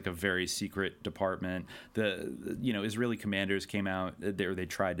this is like a very secret department. The Israeli commanders came out there. They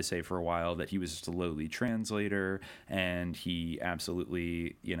tried to say for a while that he was just a lowly translator, and he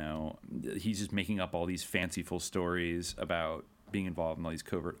absolutely, he's just making up all these fanciful stories about being involved in all these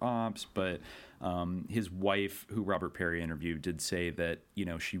covert ops. But his wife, who Robert Perry interviewed, did say that,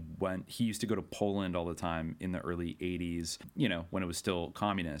 he used to go to Poland all the time in the early 80s, when it was still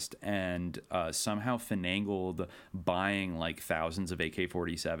communist, and somehow finagled buying like thousands of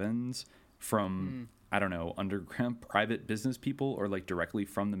AK-47s from, I don't know, underground private business people or like directly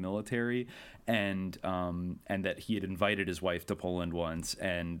from the military, and that he had invited his wife to Poland once,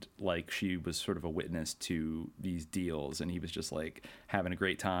 and like she was sort of a witness to these deals, and he was just like having a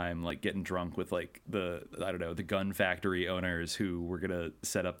great time, like getting drunk with like the gun factory owners who were gonna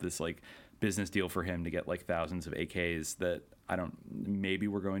set up this like business deal for him to get like thousands of AKs that maybe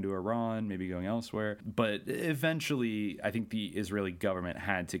we're going to Iran, maybe going elsewhere. But eventually, I think the Israeli government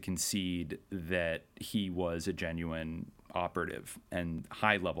had to concede that he was a genuine operative and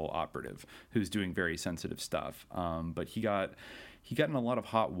high-level operative who's doing very sensitive stuff. But he got in a lot of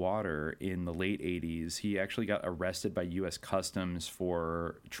hot water in the late 80s. He actually got arrested by U.S. Customs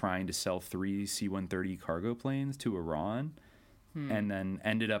for trying to sell 3 C-130 cargo planes to Iran. and then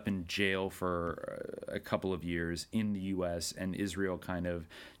ended up in jail for a couple of years in the U.S., and Israel kind of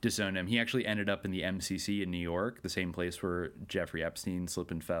disowned him. He actually ended up in the MCC in New York, the same place where Jeffrey Epstein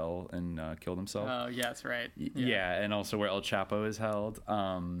slipped and fell and killed himself. Oh, yes, right. Yeah, and also where El Chapo is held.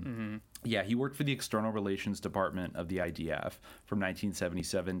 Yeah, he worked for the External Relations Department of the IDF from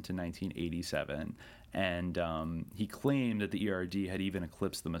 1977 to 1987. And he claimed that the ERD had even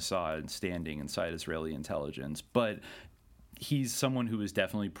eclipsed the Mossad standing inside Israeli intelligence. But he's someone who is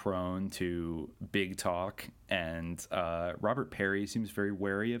definitely prone to big talk, and Robert Perry seems very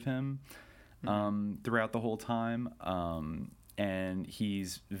wary of him throughout the whole time. And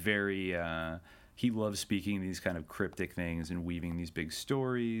he's very... he loves speaking these kind of cryptic things and weaving these big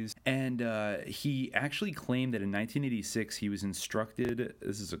stories. And he actually claimed that in 1986 he was instructed.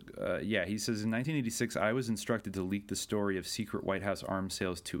 He says in 1986 I was instructed to leak the story of secret White House arms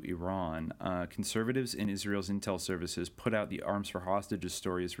sales to Iran. Conservatives in Israel's intel services put out the arms for hostages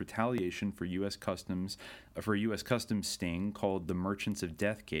story as retaliation for U.S. Customs sting called the Merchants of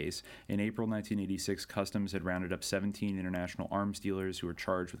Death case. In April 1986, Customs had rounded up 17 international arms dealers who were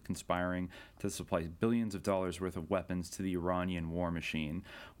charged with conspiring to supply billions of dollars worth of weapons to the Iranian war machine.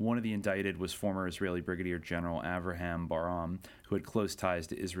 One of the indicted was former Israeli Brigadier General Avraham Baram, who had close ties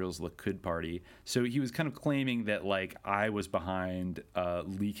to Israel's Likud party. So he was kind of claiming that, like, I was behind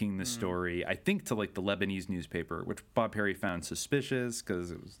leaking the story, I think to, like, the Lebanese newspaper, which Bob Perry found suspicious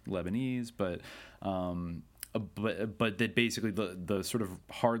because it was Lebanese, but that basically the sort of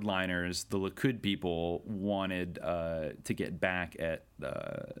hardliners, the Likud people, wanted to get back at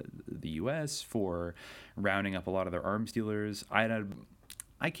the U.S. for rounding up a lot of their arms dealers.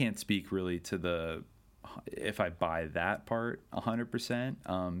 I can't speak really to if I buy that part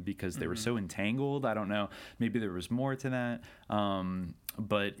 100% because they were so entangled. I don't know. Maybe there was more to that.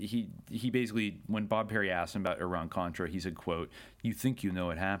 But he basically, when Bob Perry asked him about Iran-Contra, he said, quote, "You think you know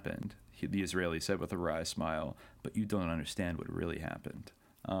what happened," the Israeli said with a wry smile, "but you don't understand what really happened."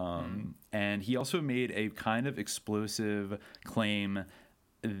 And he also made a kind of explosive claim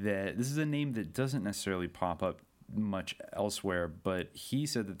that this is a name that doesn't necessarily pop up much elsewhere, but he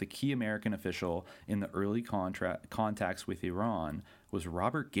said that the key American official in the early contacts with Iran was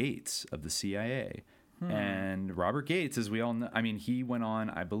Robert Gates of the CIA. And Robert Gates, as we all know, I mean, he went on,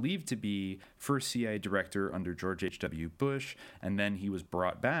 I believe, to be first CIA director under George H.W. Bush, and then he was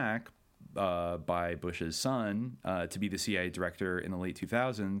brought back by Bush's son to be the CIA director in the late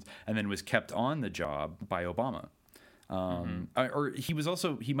 2000s, and then was kept on the job by Obama. Or he was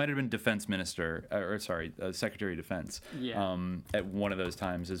also, he might have been defense minister, Secretary of Defense at one of those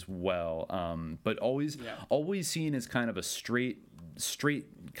times as well. But always seen as kind of a straight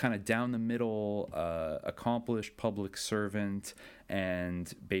kind of down the middle, accomplished public servant,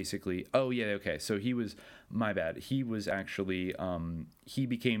 and basically, so he was, my bad, he was actually, he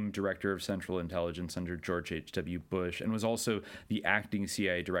became director of Central Intelligence under George H.W. Bush, and was also the acting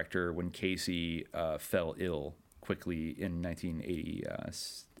CIA director when Casey fell ill quickly in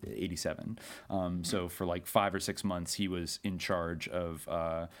 1987. So for like 5 or 6 months, he was in charge of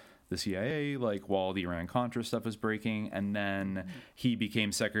the CIA, like while the Iran-Contra stuff was breaking, and then he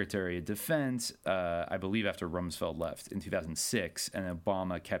became Secretary of Defense, I believe after Rumsfeld left in 2006, and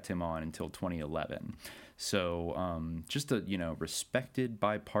Obama kept him on until 2011. So just a respected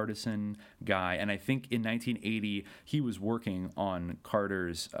bipartisan guy, and I think in 1980 he was working on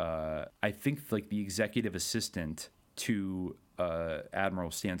Carter's, I think like the executive assistant to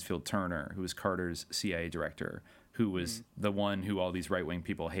Admiral Stansfield Turner, who was Carter's CIA director, who was the one who all these right-wing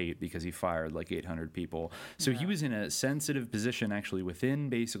people hate because he fired like 800 people. So he was in a sensitive position actually within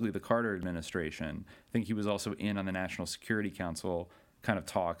basically the Carter administration. I think he was also in on the National Security Council kind of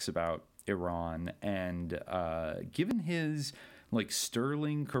talks about Iran, and given his like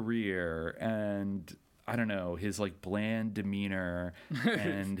sterling career and I don't know, his like bland demeanor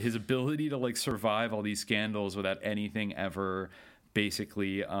and his ability to like survive all these scandals without anything ever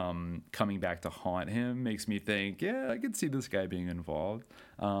basically coming back to haunt him makes me think, yeah, I could see this guy being involved.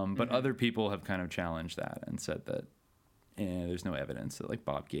 But other people have kind of challenged that and said that there's no evidence that like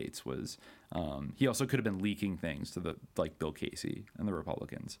Bob Gates was. He also could have been leaking things to the like Bill Casey and the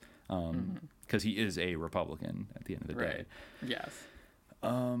Republicans because he is a Republican at the end of the day. Yes.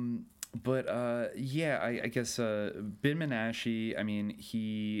 But I guess Ben Menashe, I mean,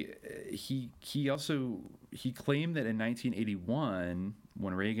 he claimed that in 1981,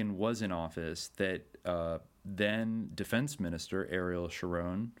 when Reagan was in office, that then Defense Minister Ariel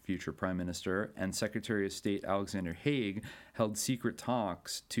Sharon, future Prime Minister, and Secretary of State Alexander Haig held secret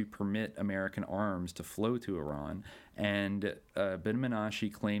talks to permit American arms to flow to Iran. And Ben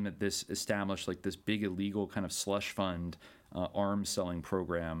Menashe claimed that this established like this big illegal kind of slush fund arms selling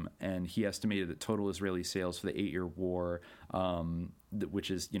program, and he estimated that total Israeli sales for the 8-year war,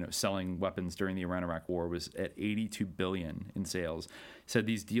 which is selling weapons during the Iran-Iraq War, was at $82 billion in sales. He said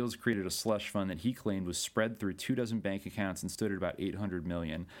these deals created a slush fund that he claimed was spread through 24 bank accounts and stood at about $800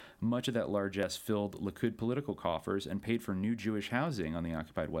 million. Much of that largesse filled Likud political coffers and paid for new Jewish housing on the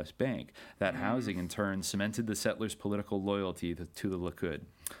occupied West Bank. That housing, in turn, cemented the settlers' political loyalty to the Likud.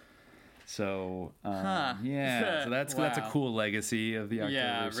 So, so that's a cool legacy of the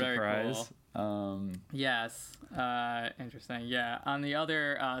October surprise. Cool. Yes. Interesting. Yeah. On the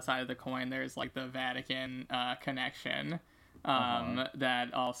other side of the coin, there's like the Vatican connection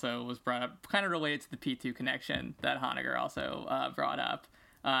that also was brought up, kind of related to the P2 connection that Honegger also brought up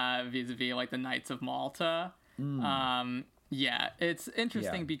vis-a-vis like the Knights of Malta. Yeah, it's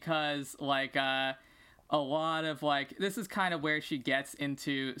interesting because like a lot of like, this is kind of where she gets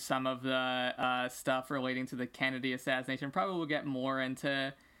into some of the stuff relating to the Kennedy assassination. Probably we'll get more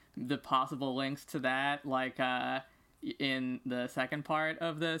into the possible links to that, like in the second part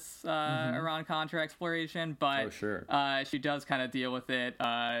of this Iran-Contra exploration. But she does kind of deal with it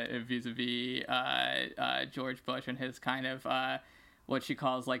vis-a-vis George Bush and his kind of what she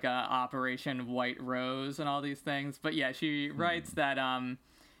calls like Operation White Rose and all these things. But yeah, she writes that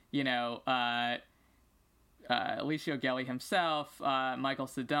Alicio Gelli himself, Michael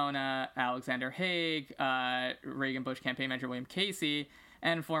Sedona, Alexander Haig, Reagan-Bush campaign manager William Casey,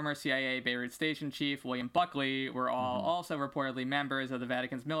 and former CIA Beirut Station Chief William Buckley were all also reportedly members of the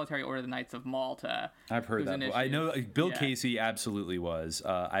Vatican's military order, the Knights of Malta. I've heard that. I know Bill Casey absolutely was.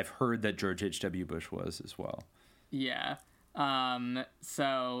 I've heard that George H.W. Bush was as well. Yeah.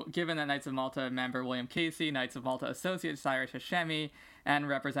 So, given that Knights of Malta member William Casey, Knights of Malta associate Cyrus Hashemi, and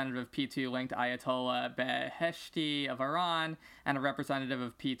representative P2 linked Ayatollah Beheshti of Iran, and a representative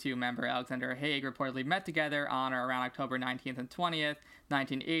of P2 member Alexander Haig reportedly met together on or around October 19th and 20th,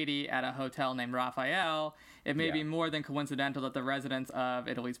 1980, at a hotel named Raphael, it may be more than coincidental that the residence of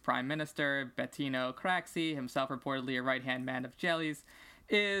Italy's Prime Minister, Bettino Craxi, himself reportedly a right-hand man of Gelli's,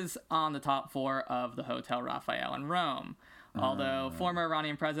 is on the top floor of the Hotel Raphael in Rome. Although former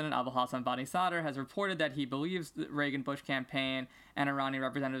Iranian President Abul Hassan Bani Sadr has reported that he believes the Reagan-Bush campaign and Iranian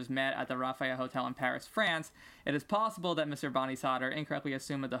representatives met at the Raphael Hotel in Paris, France, it is possible that Mr. Bani Sadr incorrectly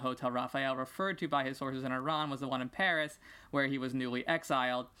assumed that the Hotel Raphael referred to by his sources in Iran was the one in Paris, where he was newly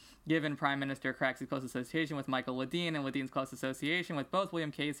exiled. Given Prime Minister Craxi's close association with Michael Ledeen and Ledeen's close association with both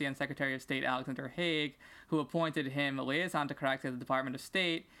William Casey and Secretary of State Alexander Haig, who appointed him liaison to Craxi at the Department of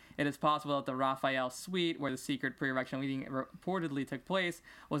State, it is possible that the Raphael suite, where the secret pre-election meeting reportedly took place,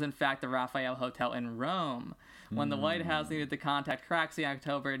 was in fact the Raphael Hotel in Rome. When the White House needed to contact Craxi in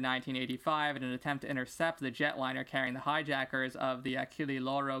October 1985 in an attempt to intercept the jetliner carrying the hijackers of the Achille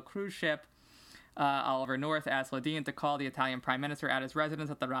Lauro cruise ship, Oliver North asked Ledeen to call the Italian Prime Minister at his residence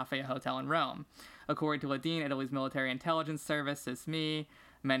at the Raphael Hotel in Rome. According to Ledeen, Italy's military intelligence service, SISMI,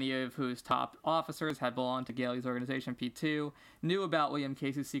 many of whose top officers had belonged to Gelli's organization P2, knew about William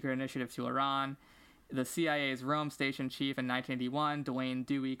Casey's secret initiative to Iran. The CIA's Rome station chief in 1981, Dwayne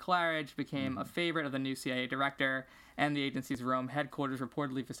Dewey Claridge, became a favorite of the new CIA director, and the agency's Rome headquarters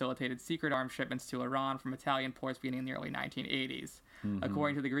reportedly facilitated secret arms shipments to Iran from Italian ports beginning in the early 1980s.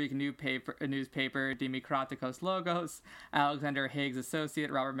 According to the Greek newspaper Dimikrotikos Logos, Alexander Haig's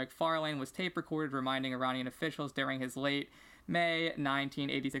associate Robert McFarlane was tape recorded reminding Iranian officials during his late May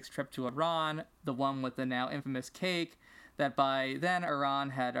 1986 trip to Iran, the one with the now infamous cake, that by then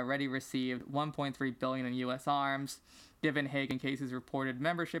Iran had already received $1.3 billion in U.S. arms. Given Haig and Casey's reported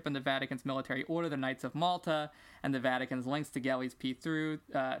membership in the Vatican's military order, the Knights of Malta, and the Vatican's links to Gelli's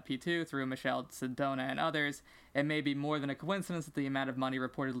P2 through Michel Sedona and others, it may be more than a coincidence that the amount of money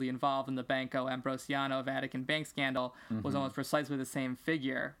reportedly involved in the Banco Ambrosiano Vatican bank scandal was almost precisely the same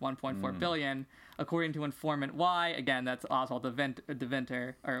figure, $1.4 billion. According to informant Y, again, that's Oswald De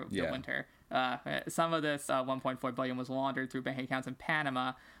Winter. Some of this $1.4 billion was laundered through bank accounts in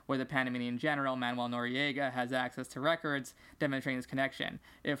Panama, where the Panamanian general Manuel Noriega has access to records demonstrating this connection.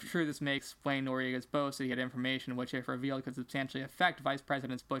 If true, this may explain Noriega's boast that he had information which, if revealed, could substantially affect Vice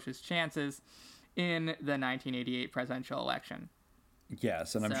President Bush's chances in the 1988 presidential election.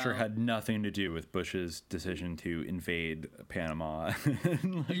 Yes, and I'm sure had nothing to do with Bush's decision to invade Panama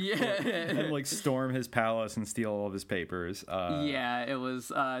and storm his palace and steal all of his papers. It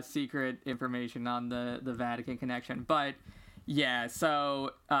was secret information on the Vatican connection. But yeah,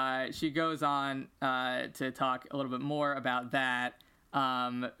 so she goes on to talk a little bit more about that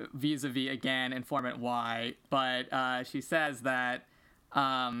vis-a-vis, again, informant Y. But she says that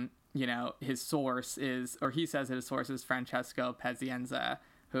his source is, or he says that his source is Francesco Pazienza,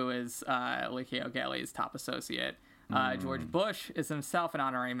 who is Licio Gelli's top associate. George Bush is himself an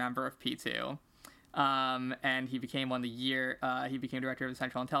honorary member of P2. And he became he became director of the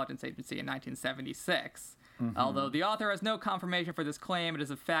Central Intelligence Agency in 1976. Although the author has no confirmation for this claim, it is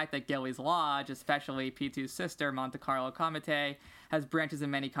a fact that Gelli's Lodge, especially P2's sister, Monte Carlo Comite, has branches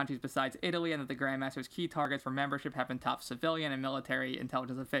in many countries besides Italy, and that the Grandmaster's key targets for membership have been top civilian and military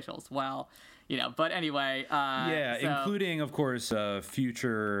intelligence officials. Well, but anyway. Including, of course,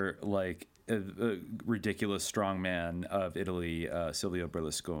 future, ridiculous strongman of Italy, Silvio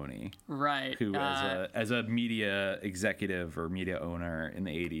Berlusconi, right? Who, as a media executive or media owner in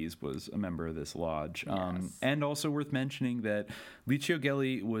the 80s, was a member of this lodge. Yes. And also worth mentioning that Licio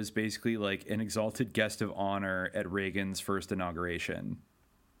Gelli was basically like an exalted guest of honor at Reagan's first inauguration.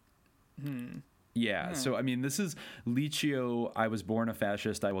 Yeah, so I mean, this is Licio, I was born a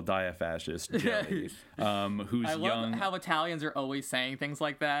fascist, I will die a fascist, Gelli, who's I young. love how Italians are always saying things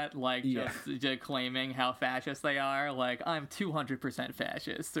like that, just claiming how fascist they are, like, I'm 200%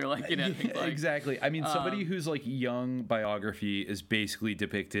 fascist, or things like. Exactly. I mean, somebody whose young biography is basically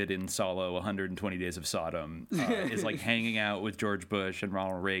depicted in Solo, 120 Days of Sodom, is hanging out with George Bush and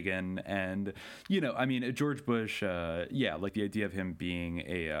Ronald Reagan, and George Bush, the idea of him being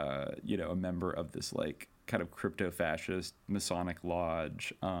a member of this kind of crypto-fascist Masonic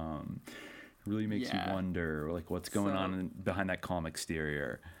lodge really makes you wonder what's going on behind that calm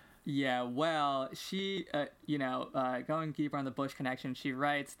exterior. Yeah, well, she going deeper on the Bush connection, she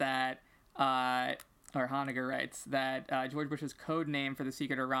writes that or Honegger writes that George Bush's code name for the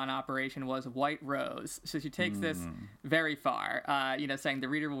secret Iran operation was White Rose. So she takes this very far, saying the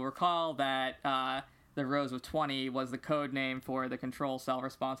reader will recall that the Rose of 20 was the code name for the control cell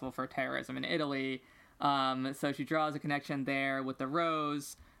responsible for terrorism in Italy. So she draws a connection there with the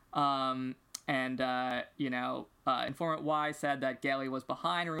Rose. Informant Y said that Gelli was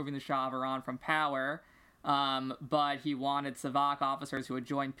behind removing the Shah of Iran from power, but he wanted Savak officers who had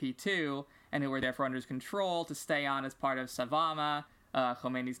joined P2 and who were therefore under his control to stay on as part of Savama,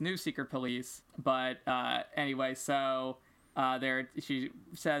 Khomeini's new secret police. But anyway, so... she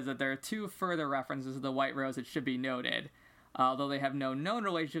says that there are two further references to the White Rose that should be noted. Although they have no known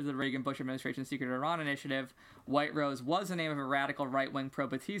relationship to the Reagan-Bush administration's secret Iran initiative, White Rose was the name of a radical right-wing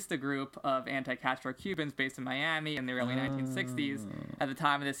pro-Batista group of anti-Castro Cubans based in Miami in the early 1960s at the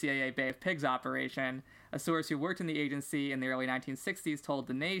time of the CIA Bay of Pigs operation. A source who worked in the agency in the early 1960s told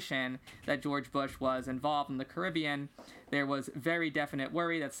The Nation that George Bush was involved in the Caribbean. There was very definite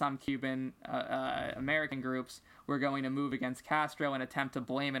worry that some Cuban American groups were going to move against Castro and attempt to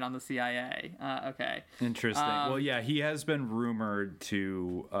blame it on the CIA. Okay. Interesting. Well, yeah, he has been rumored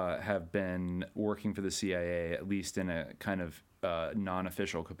to have been working for the CIA, at least in a kind of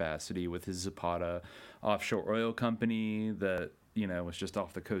non-official capacity, with his Zapata offshore oil company that was just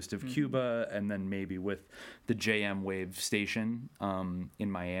off the coast of Cuba, and then maybe with the JM Wave station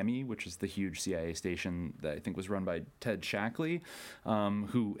in Miami, which is the huge CIA station that I think was run by Ted Shackley,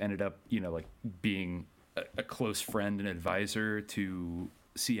 who ended up, being a close friend and advisor to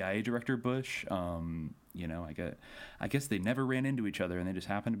CIA Director Bush. I guess they never ran into each other and they just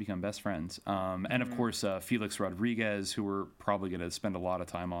happened to become best friends. And of course, Felix Rodriguez, who we're probably going to spend a lot of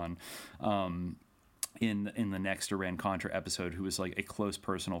time on in the next Iran-Contra episode, who was a close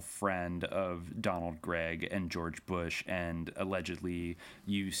personal friend of Donald Gregg and George Bush, and allegedly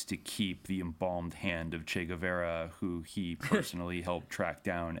used to keep the embalmed hand of Che Guevara, who he personally helped track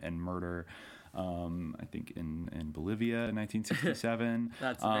down and murder. I think in Bolivia in 1967.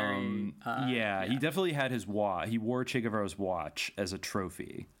 That's very... he definitely had his watch. He wore Che Guevara's watch as a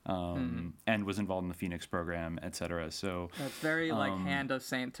trophy, and was involved in the Phoenix program, etc. So that's very Hand of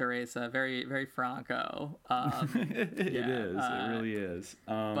Saint Teresa, very, very Franco. It is. It really is.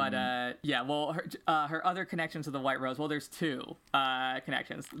 Her other connections to the White Rose. Well, there's two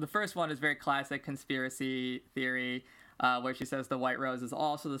connections. The first one is very classic conspiracy theory, where she says the White Rose is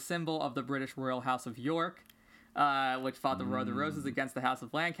also the symbol of the British Royal House of York, which fought the War of the Roses against the House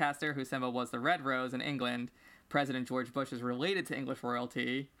of Lancaster, whose symbol was the Red Rose in England. President George Bush is related to English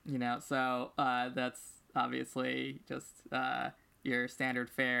royalty, so that's obviously just your standard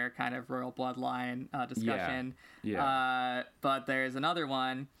fare kind of royal bloodline discussion. Yeah. But there's another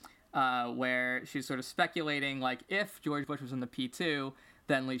one where she's sort of speculating, if George Bush was in the P2,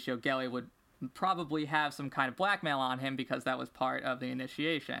 then Licio Gelli would probably have some kind of blackmail on him, because that was part of the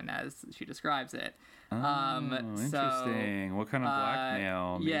initiation, as she describes it. Interesting. So, what kind of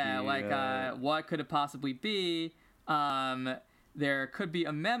blackmail? What could it possibly be? There could be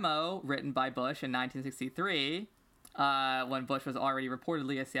a memo written by Bush in 1963, when Bush was already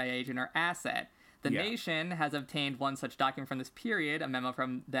reportedly a CIA agent or asset, The Nation has obtained one such document from this period, a memo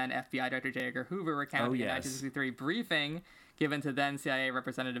from then FBI Director J. Edgar Hoover recounting the 1963 briefing given to then CIA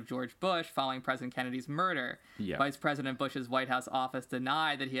Representative George Bush following President Kennedy's murder. Vice President Bush's White House office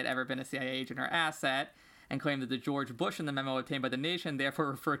denied that he had ever been a CIA agent or asset, and claimed that the George Bush in the memo obtained by the Nation therefore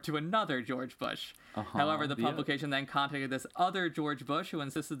referred to another George Bush. However, the publication then contacted this other George Bush, who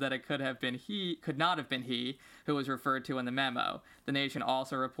insisted that it could not have been he who was referred to in the memo. The Nation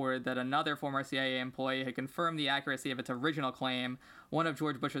also reported that another former CIA employee had confirmed the accuracy of its original claim. One of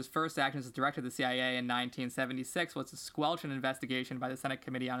George Bush's first actions as director of the CIA in 1976 was to squelch an investigation by the Senate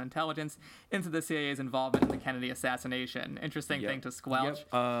Committee on Intelligence into the CIA's involvement in the Kennedy assassination. Interesting thing to squelch.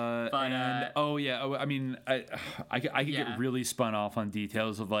 I mean, I could get really spun off on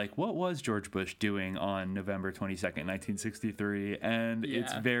details of like what was George Bush doing on November 22nd, 1963, and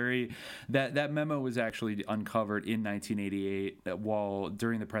it's very that memo was actually uncovered in 1988 while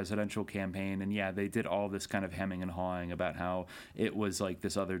during the presidential campaign, and they did all this kind of hemming and hawing about how it was like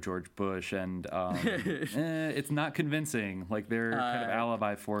this other George Bush, and it's not convincing. Like their kind of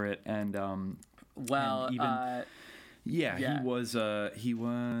alibi for it, and he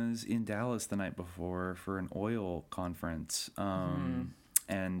was in Dallas the night before for an oil conference.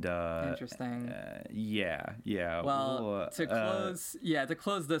 And interesting. Well, to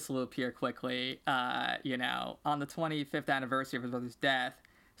close this loop here quickly, on the 25th anniversary of his brother's death,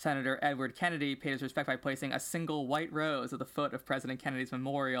 Senator Edward Kennedy paid his respect by placing a single white rose at the foot of President Kennedy's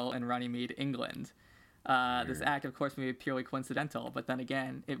memorial in Runnymede, England. This act, of course, may be purely coincidental, but then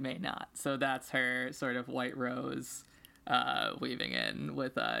again, it may not. So that's her sort of white rose weaving in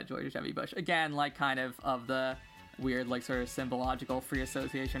with George W. Bush. Again, like kind of the weird, like sort of symbological free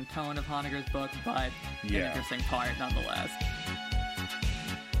association tone of Honegger's book, but an interesting part nonetheless.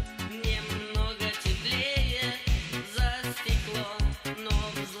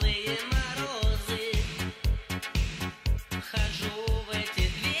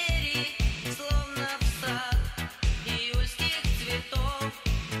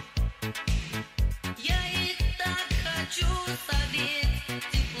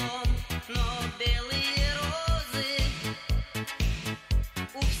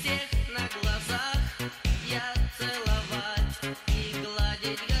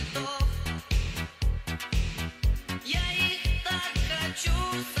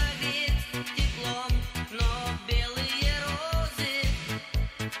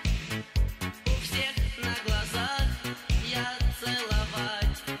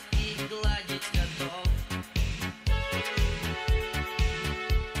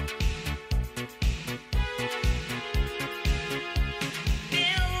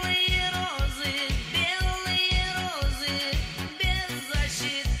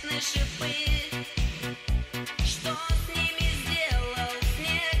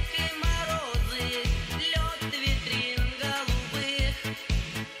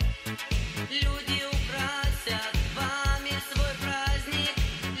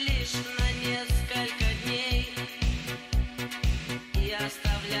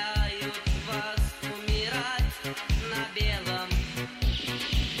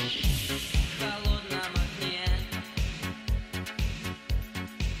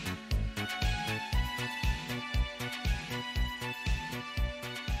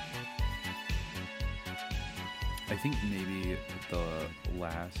 I think maybe the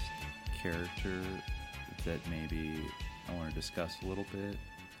last character that maybe I want to discuss a little bit,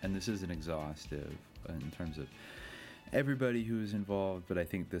 and this isn't exhaustive in terms of everybody who is involved, but I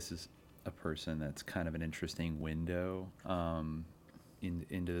think this is a person that's kind of an interesting window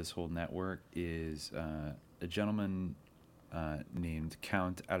into this whole network, is a gentleman named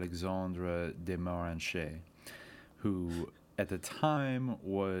Count Alexandre de Moranchet, who at the time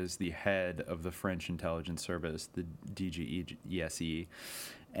was the head of the French intelligence service, the DGESE,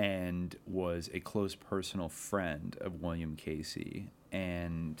 and was a close personal friend of William Casey.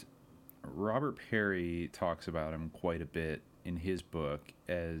 And Robert Perry talks about him quite a bit in his book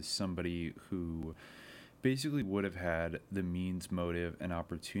as somebody who basically would have had the means, motive, and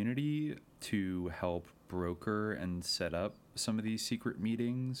opportunity to help broker and set up some of these secret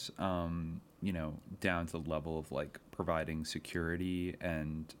meetings, down to the level of like providing security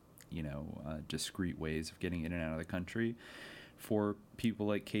and, discreet ways of getting in and out of the country for people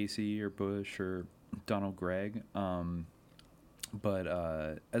like Casey or Bush or Donald Gregg. But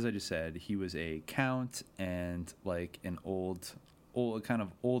as I just said, he was a count and like an old kind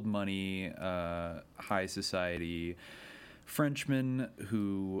of old money, high society Frenchman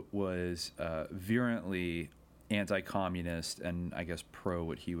who was virulently anti-communist and I guess pro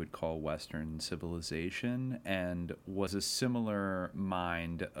what he would call Western civilization, and was a similar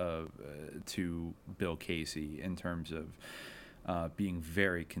mind to Bill Casey in terms of being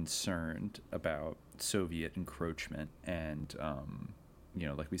very concerned about Soviet encroachment. And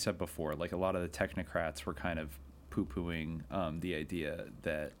like we said before, like a lot of the technocrats were kind of poo-pooing the idea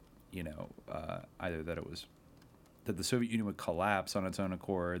that either that the Soviet Union would collapse on its own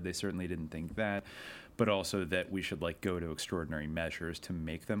accord. They certainly didn't think that, but also that we should go to extraordinary measures to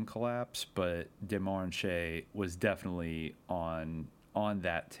make them collapse. But Desmarches was definitely on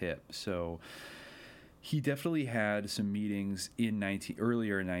that tip. So he definitely had some meetings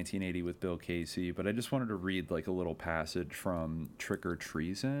earlier in 1980 with Bill Casey. But I just wanted to read a little passage from Trick or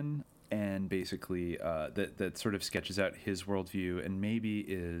Treason, and basically that sort of sketches out his worldview and maybe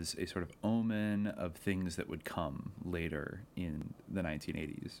is a sort of omen of things that would come later in the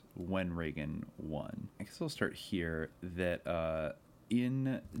 1980s when Reagan won. I guess I'll start here that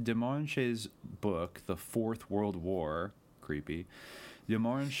in Desmarches' book, The Fourth World War, creepy,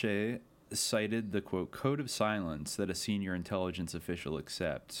 Desmarches cited the, quote, code of silence that a senior intelligence official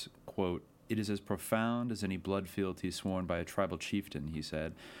accepts. Quote, "It is as profound as any blood fealty sworn by a tribal chieftain," he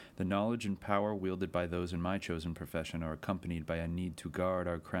said. "The knowledge and power wielded by those in my chosen profession are accompanied by a need to guard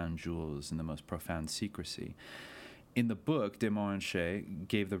our crown jewels in the most profound secrecy." In the book, Desmarches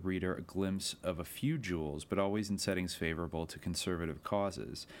gave the reader a glimpse of a few jewels, but always in settings favorable to conservative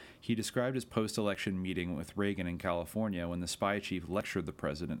causes. He described his post-election meeting with Reagan in California when the spy chief lectured the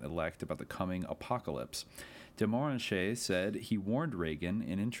president-elect about the coming apocalypse. Desmarches said he warned Reagan,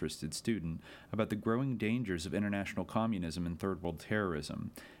 an interested student, about the growing dangers of international communism and third world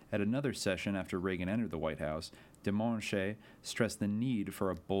terrorism. At another session after Reagan entered the White House, Desmarches stressed the need for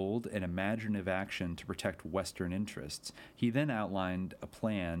a bold and imaginative action to protect Western interests. He then outlined a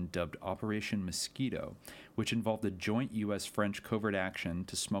plan dubbed Operation Mosquito, which involved a joint U.S.-French covert action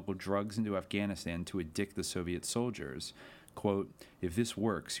to smuggle drugs into Afghanistan to addict the Soviet soldiers. Quote, "If this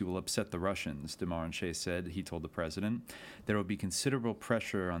works, you will upset the Russians," Desmarches said. He told the president, "There will be considerable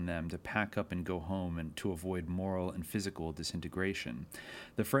pressure on them to pack up and go home and to avoid moral and physical disintegration."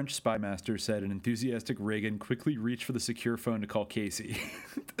 The French spy master said an enthusiastic Reagan quickly reached for the secure phone to call Casey.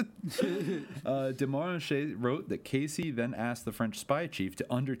 Desmarches wrote that Casey then asked the French spy chief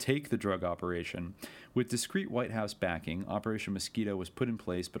to undertake the drug operation. With discreet White House backing, Operation Mosquito was put in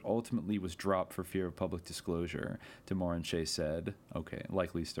place but ultimately was dropped for fear of public disclosure, Desmarches said. Okay,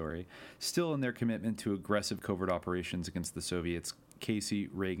 likely story. Still, in their commitment to aggressive covert operations against the Soviets, Casey,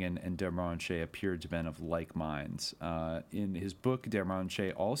 Reagan, and Desmarches appeared to be men of like minds. In his book,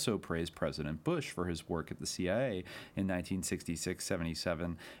 Desmarches also praised President Bush for his work at the CIA in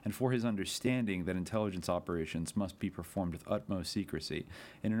 1966-77 and for his understanding that intelligence operations must be performed with utmost secrecy.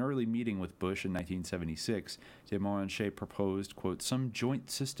 In an early meeting with Bush in 1976, Desmarches proposed, quote, "some joint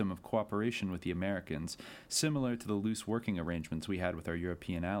system of cooperation with the Americans, similar to the loose working arrangements we had with our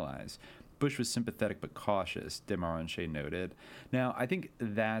European allies." Bush was sympathetic but cautious, Desmarches noted. Now, I think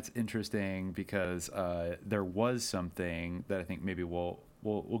that's interesting because there was something that I think maybe we'll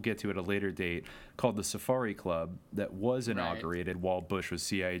get to at a later date called the Safari Club that was inaugurated while Bush was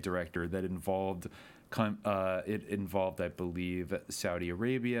CIA director that involved, I believe, Saudi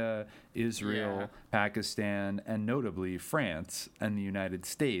Arabia, Israel, Pakistan, and notably France and the United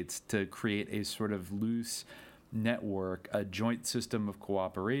States to create a sort of loose network, a joint system of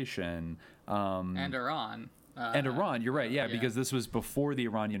cooperation. And Iran. And Iran, you're right, because this was before the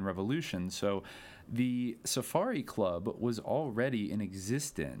Iranian Revolution. So the Safari Club was already in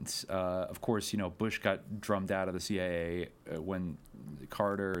existence. Of course, Bush got drummed out of the CIA when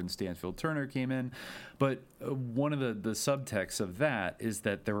Carter and Stansfield Turner came in. But one of the subtexts of that is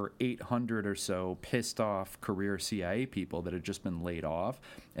that there were 800 or so pissed off career CIA people that had just been laid off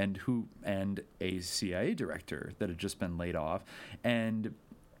and a CIA director that had just been laid off. And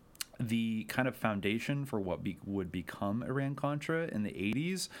the kind of foundation for what would become Iran-Contra in the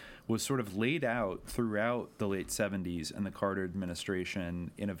 80s was sort of laid out throughout the late 70s and the Carter administration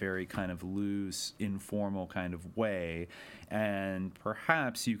in a very kind of loose, informal kind of way. And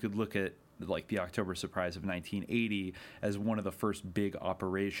perhaps you could look at the October Surprise of 1980 as one of the first big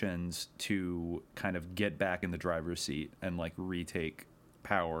operations to kind of get back in the driver's seat and retake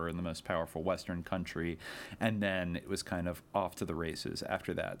power in the most powerful Western country, and then it was kind of off to the races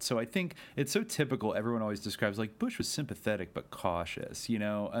after that. So I think it's so typical. Everyone always describes Bush was sympathetic but cautious,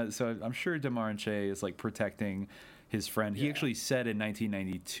 so I'm sure Desmarches is protecting his friend. He actually said in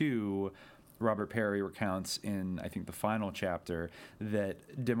 1992, Robert Perry recounts in, I think, the final chapter,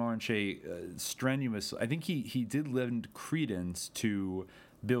 that Desmarches I think he did lend credence to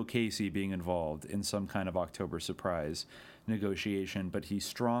Bill Casey being involved in some kind of October surprise negotiation, but he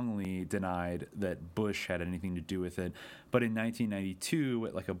strongly denied that Bush had anything to do with it. But in 1992,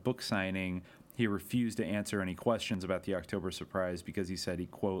 at like a book signing, he refused to answer any questions about the October surprise because he said he,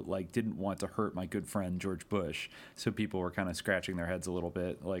 quote, like, didn't want to hurt my good friend George Bush. So people were kind of scratching their heads a little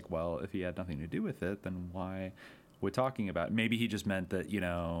bit, like, well, if he had nothing to do with it, then why we're talking about it? Maybe he just meant that, you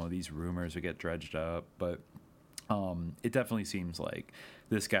know, these rumors would get dredged up, but it definitely seems like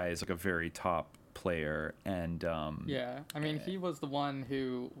this guy is like a very top player. And yeah, I mean, he was the one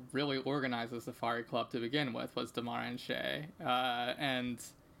who really organized the Safari Club to begin with, was Desmarais, and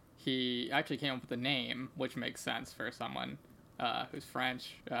he actually came up with the name, which makes sense for someone who's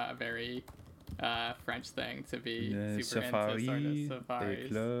French, very French thing to be super safari, into sort of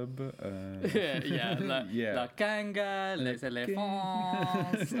safaris. Club, La Kanga, Les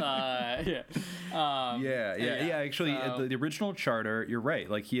Elephants. Actually, the original charter, you're right.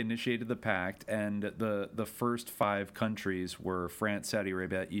 Like, he initiated the pact, and the first 5 countries were France, Saudi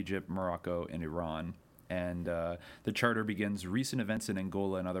Arabia, Egypt, Morocco, and Iran. And the charter begins, recent events in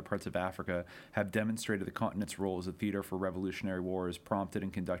Angola and other parts of Africa have demonstrated the continent's role as a theater for revolutionary wars prompted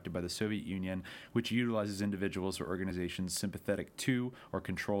and conducted by the Soviet Union, which utilizes individuals or organizations sympathetic to or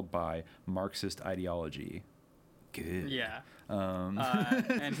controlled by Marxist ideology. Good. Yeah.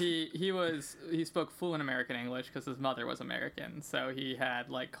 And he spoke fluent American English because his mother was American, so he had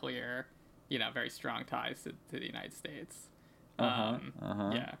like clear, very strong ties to the United States.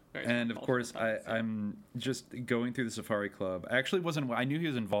 Yeah. And of course, I'm just going through the Safari Club. I actually I knew he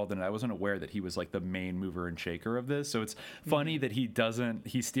was involved in it. I wasn't aware that he was like the main mover and shaker of this. So it's funny that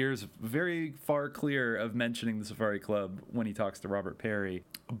he steers very far clear of mentioning the Safari Club when he talks to Robert Perry.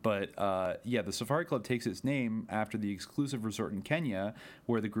 But the Safari Club takes its name after the exclusive resort in Kenya,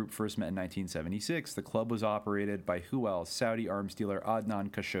 where the group first met in 1976. The club was operated by who else? Saudi arms dealer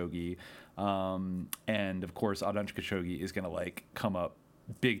Adnan Khashoggi. And of course, Adnan Khashoggi is going to come up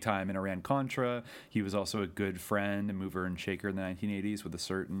big time in Iran-Contra. He was also a good friend and mover and shaker in the 1980s with a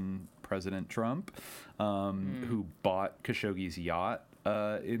certain President Trump, who bought Khashoggi's yacht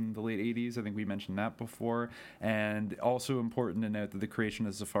in the late 80s. I think we mentioned that before. And also important to note that the creation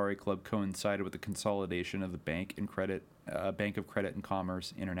of the Safari Club coincided with the consolidation of the Bank of Credit and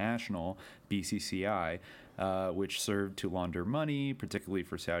Commerce International, BCCI, which served to launder money, particularly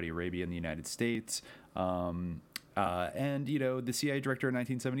for Saudi Arabia and the United States. And the CIA director in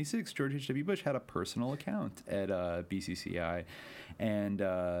 1976, George H.W. Bush, had a personal account at BCCI. And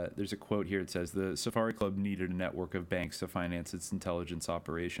there's a quote here. It says, the Safari Club needed a network of banks to finance its intelligence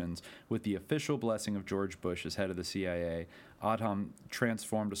operations. With the official blessing of George Bush as head of the CIA, Adham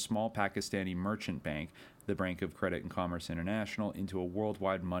transformed a small Pakistani merchant bank, the Bank of Credit and Commerce International, into a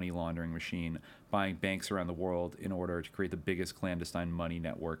worldwide money laundering machine, buying banks around the world in order to create the biggest clandestine money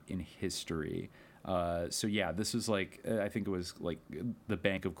network in history. This is I think it was the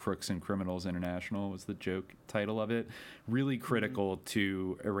Bank of Crooks and Criminals International was the joke title of it. Really critical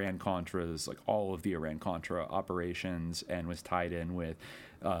to Iran-Contra's, all of the Iran-Contra operations, and was tied in with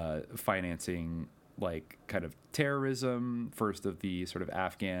financing kind of terrorism, first of the sort of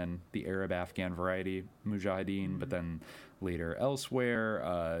the Arab Afghan variety, Mujahideen, but then later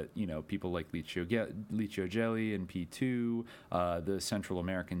elsewhere, people like Licio Gelli and P2, the Central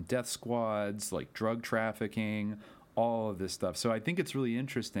American death squads, drug trafficking, all of this stuff. So I think it's really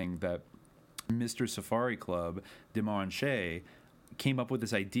interesting that Mr. Safari Club, Desmarais, came up with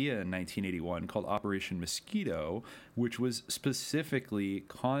this idea in 1981 called Operation Mosquito, which was specifically,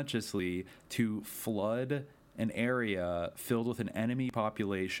 consciously, to flood an area filled with an enemy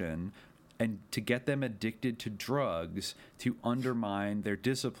population and to get them addicted to drugs to undermine their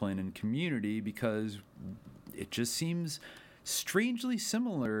discipline and community, because it just seems strangely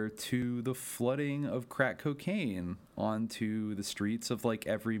similar to the flooding of crack cocaine onto the streets of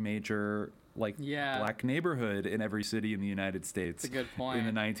every major black neighborhood in every city in the United States. That's a good point. In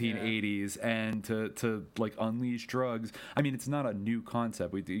the 1980s, and to unleash drugs. I mean, it's not a new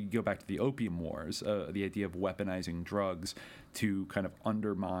concept. We go back to the Opium Wars, the idea of weaponizing drugs to kind of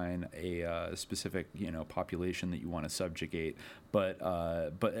undermine a specific population that you want to subjugate. But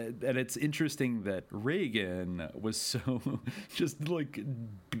it's interesting that Reagan was so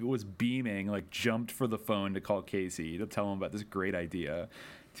was beaming, jumped for the phone to call Casey to tell him about this great idea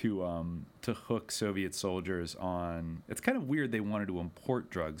to hook Soviet soldiers on. It's kind of weird they wanted to import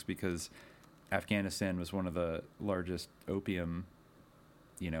drugs because Afghanistan was one of the largest opium,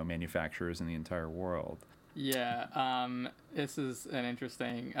 manufacturers in the entire world. Yeah, this is an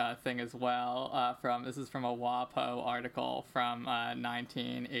interesting thing as well. This is from a WAPO article from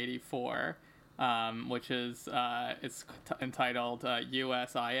 1984. which is entitled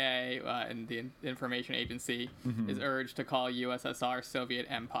USIA, and the information agency is urged to call USSR Soviet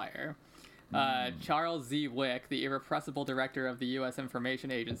Empire. Charles Z. Wick, the irrepressible director of the U.S.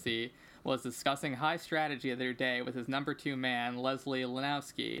 Information Agency, was discussing high strategy the other day with his number 2 man, Leslie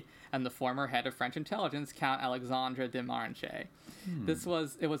Lanowski, and the former head of French intelligence, Count Alexandre de Marenchey.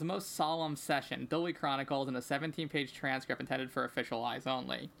 It was a most solemn session, duly chronicled in a 17-page transcript intended for official eyes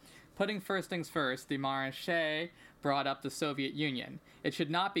only. Putting first things first, de Marenchey brought up the Soviet Union. It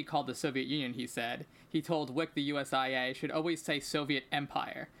should not be called the Soviet Union, he said. He told Wick the USIA should always say Soviet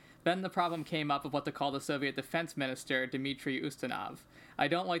Empire. Then the problem came up of what to call the Soviet defense minister, Dmitry Ustinov. I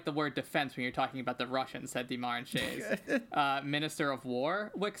don't like the word defense when you're talking about the Russians, said de Marenchey. Minister of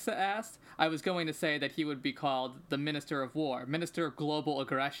War, Wick asked. I was going to say that he would be called the Minister of War, Minister of Global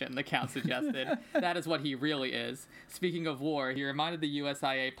Aggression, the Count suggested. That is what he really is. Speaking of war, he reminded the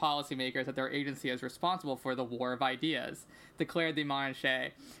USIA policymakers that their agency is responsible for the war of ideas. Declared de Marenchey,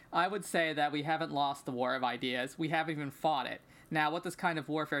 I would say that we haven't lost the war of ideas. We haven't even fought it. Now, what this kind of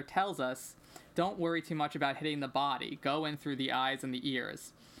warfare tells us, don't worry too much about hitting the body. Go in through the eyes and the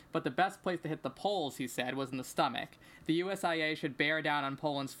ears. But the best place to hit the Poles, he said, was in the stomach. The USIA should bear down on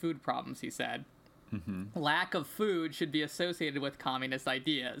Poland's food problems, he said. Lack of food should be associated with communist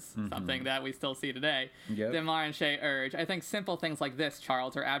ideas, something that we still see today. De Marenchey urged, I think simple things like this,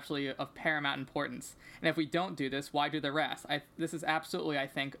 Charles, are absolutely of paramount importance. And if we don't do this, why do the rest? This is absolutely, I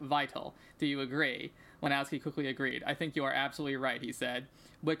think, vital. Do you agree? Lanowski quickly agreed. I think you are absolutely right, he said.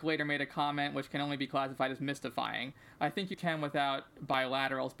 Wick later made a comment which can only be classified as mystifying. I think you can, without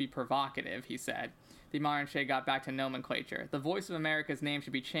bilaterals, be provocative, he said. De Marenchey got back to nomenclature. The Voice of America's name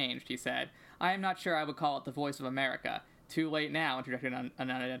should be changed, he said. I am not sure I would call it the Voice of America. Too late now, interjected an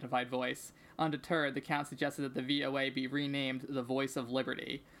unidentified voice. Undeterred, the Count suggested that the VOA be renamed the Voice of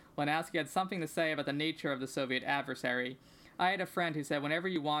Liberty. Lanowski had something to say about the nature of the Soviet adversary. I had a friend who said whenever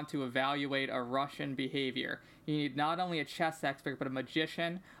you want to evaluate a Russian behavior, you need not only a chess expert, but a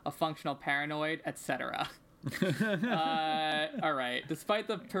magician, a functional paranoid, etc. All right. Despite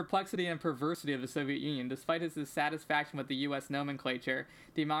the perplexity and perversity of the Soviet Union, despite his dissatisfaction with the U.S. nomenclature,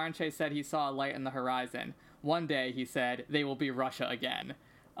 de Marenchey said he saw a light on the horizon. One day, he said, they will be Russia again.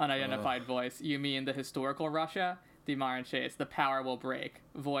 Unidentified voice. You mean the historical Russia? De Marenchey, the power will break.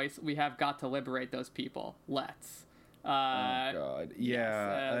 Voice, we have got to liberate those people. Let's. Oh God!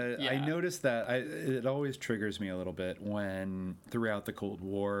 Yeah, yes, I noticed that. It always triggers me a little bit when, throughout the Cold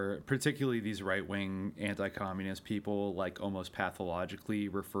War, particularly these right-wing anti-communist people, like almost pathologically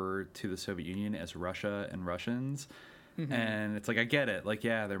refer to the Soviet Union as Russia and Russians. And it's like, I get it. Like,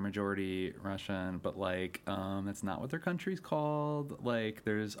 yeah, they're majority Russian, but like, that's not what their country's called. Like,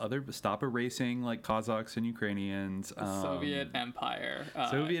 there's other, stop erasing like Kazakhs and Ukrainians. Soviet Empire.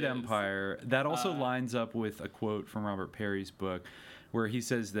 Soviet Empire. That also lines up with a quote from Robert Perry's book, where he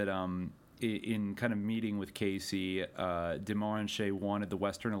says that in kind of meeting with Casey, de Marenchey wanted the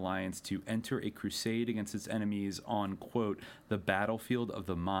Western Alliance to enter a crusade against its enemies on, quote, the battlefield of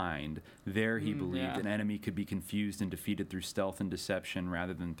the mind. There, he believed, an enemy could be confused and defeated through stealth and deception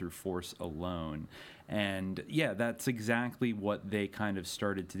rather than through force alone. And yeah, that's exactly what they kind of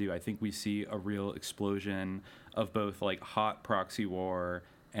started to do. I think we see a real explosion of both like hot proxy war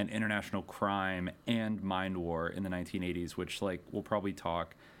and international crime and mind war in the 1980s, which like we'll probably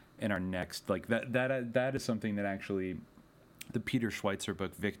talk in our next, like that is something that actually the Peter Schweitzer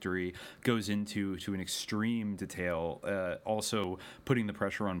book Victory goes into to an extreme detail, also putting the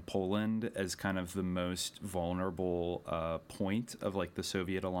pressure on Poland as kind of the most vulnerable point of like the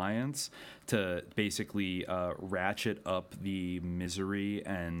Soviet alliance to basically ratchet up the misery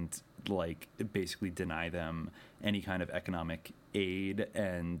and like basically deny them any kind of economic aid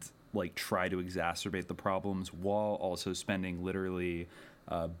and like try to exacerbate the problems while also spending literally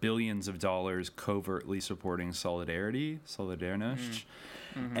billions of dollars covertly supporting Solidarność.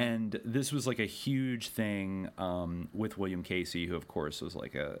 And this was like a huge thing with William Casey, who of course was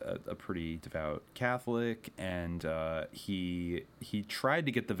like a pretty devout Catholic, and he tried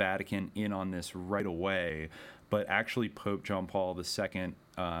to get the Vatican in on this right away, but actually Pope John Paul II,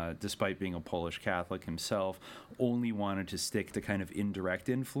 despite being a Polish Catholic himself, only wanted to stick to kind of indirect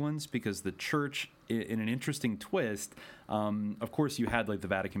influence because the church, in an interesting twist, of course you had like the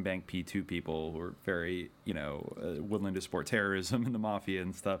Vatican Bank P2 people who were very, willing to support terrorism and the mafia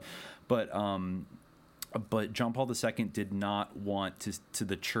and stuff, but John Paul II did not want to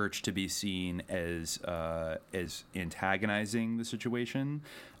the church to be seen as antagonizing the situation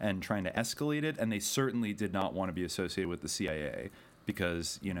and trying to escalate it, and they certainly did not want to be associated with the CIA.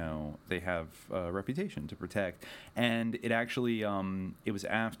 because, you know, they have a reputation to protect. And it actually, it was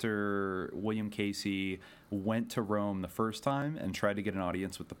after William Casey went to Rome the first time and tried to get an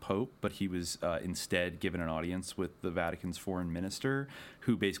audience with the Pope, but he was instead given an audience with the Vatican's foreign minister,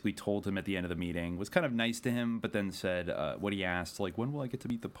 who basically told him at the end of the meeting, was kind of nice to him, but then said, what he asked, like, when will I get to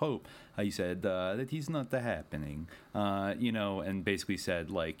meet the Pope? He said that he's not happening, you know, and basically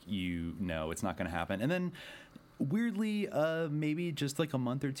said, like, you know, it's not going to happen. And then weirdly, maybe just like a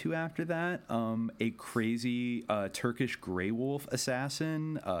month or two after that, a crazy Turkish Grey Wolf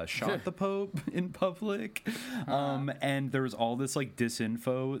assassin shot the Pope in public. And there was all this like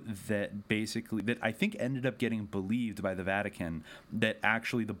disinfo that I think ended up getting believed by the Vatican, that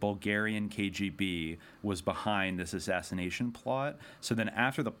actually the Bulgarian KGB was behind this assassination plot. So then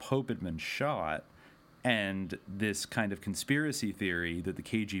after the Pope had been shot, and this kind of conspiracy theory that the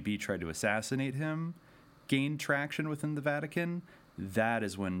KGB tried to assassinate him gained traction within the Vatican, that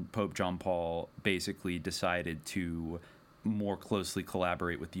is when Pope John Paul basically decided to more closely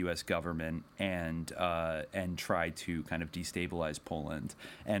collaborate with the U.S. government and try to kind of destabilize Poland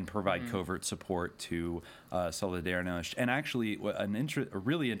and provide covert support to Solidarność. And actually, a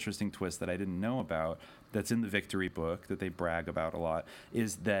really interesting twist that I didn't know about, that's in the Victory book that they brag about a lot,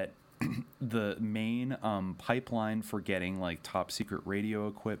 is that the main pipeline for getting like top secret radio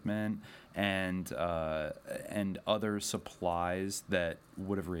equipment and other supplies that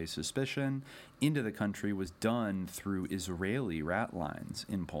would have raised suspicion into the country was done through Israeli rat lines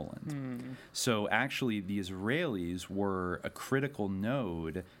in Poland. So actually the Israelis were a critical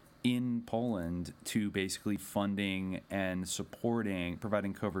node in Poland to basically funding and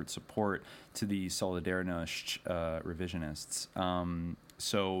providing covert support to the Solidarność revisionists.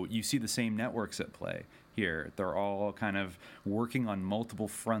 So you see the same networks at play here. They're all kind of working on multiple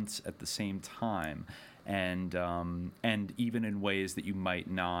fronts at the same time. And even in ways that you might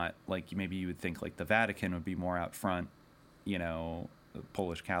not, like maybe you would think like the Vatican would be more out front, you know, the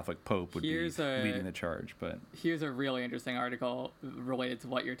Polish Catholic Pope would be leading the charge. But here's a really interesting article related to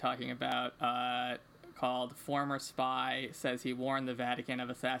what you're talking about, called "Former Spy Says He Warned the Vatican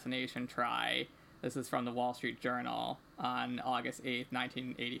of Assassination Try." This is from the Wall Street Journal on August 8th,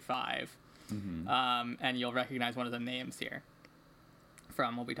 1985. And you'll recognize one of the names here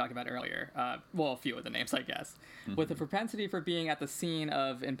from what we talked about earlier. Well, a few of the names, I guess. With a propensity for being at the scene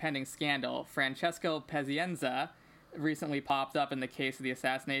of impending scandal, Francesco Pazienza recently popped up in the case of the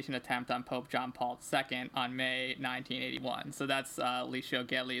assassination attempt on Pope John Paul II on May 1981. So that's Licio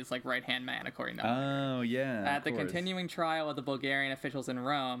Gelli's like right-hand man, according to Oh, yeah. At the continuing trial of the Bulgarian officials in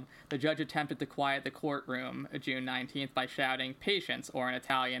Rome, the judge attempted to quiet the courtroom June 19th by shouting "Patience," or in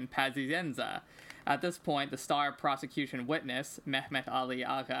Italian, "Pazienza." At this point, the star prosecution witness, Mehmet Ali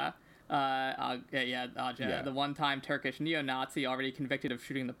Aga, the one-time Turkish neo-Nazi already convicted of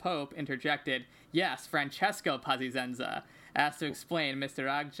shooting the Pope, interjected, "Yes, Francesco Pazienza." Asked to explain, Mr.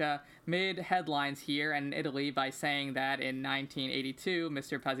 Agca made headlines here and in Italy by saying that in 1982,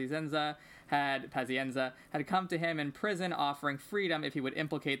 Mr. Pazienza had come to him in prison offering freedom if he would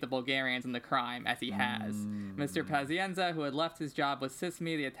implicate the Bulgarians in the crime, as he has. Mr. Pazienza, who had left his job with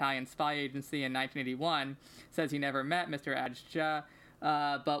SISMI, the Italian spy agency, in 1981, says he never met Mr. Agca,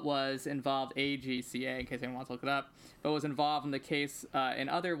 but was involved, AGCA, in case anyone wants to look it up, but was involved in the case in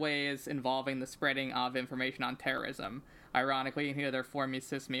other ways involving the spreading of information on terrorism. Ironically, neither their former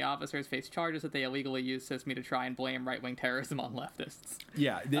SISMI officers face charges that they illegally used SISMI to try and blame right-wing terrorism on leftists.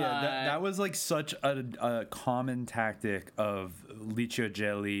 Yeah, that was like such a common tactic of Licio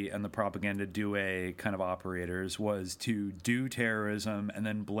Gelli and the Propaganda Due kind of operators, was to do terrorism and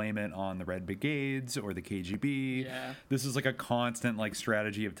then blame it on the Red Brigades or the KGB. Yeah. This is like a constant like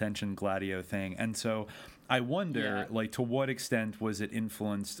strategy of tension Gladio thing. And so I wonder, like, to what extent was it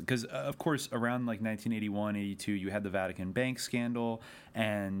influenced? Because, of course, around, like, 1981, 82, you had the Vatican Bank scandal,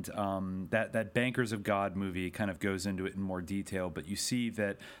 and that Bankers of God movie kind of goes into it in more detail, but you see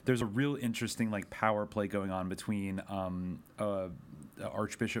that there's a real interesting, like, power play going on between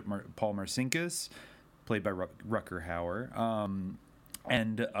Archbishop Paul Marcinkus, played by Rutger Hauer,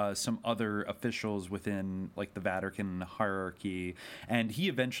 and some other officials within like the Vatican hierarchy, and he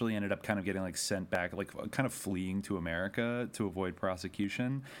eventually ended up kind of getting like sent back, like kind of fleeing to America to avoid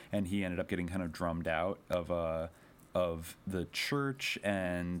prosecution, and he ended up getting kind of drummed out of the church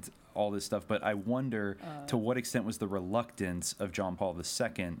and all this stuff. But I wonder to what extent was the reluctance of John Paul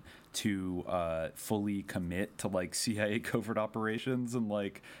II to fully commit to like CIA covert operations and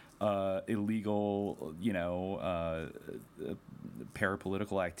like illegal,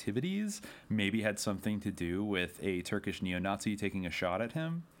 parapolitical activities, maybe had something to do with a Turkish neo-Nazi taking a shot at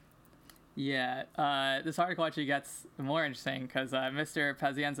him? Yeah, this article actually gets more interesting because Mr.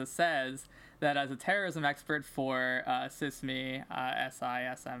 Pazienza says that as a terrorism expert for SISMI,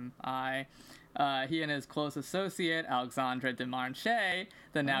 SISMI, he and his close associate, Alexandre de Marnche,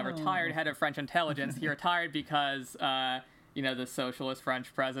 the now retired head of French intelligence, he retired because, the socialist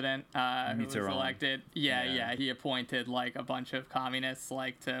French president who was elected, he appointed, like, a bunch of communists,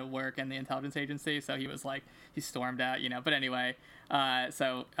 like, to work in the intelligence agency, so he was, like, he stormed out, but anyway...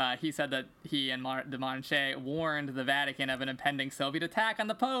 So he said that he and de Marnche warned the Vatican of an impending Soviet attack on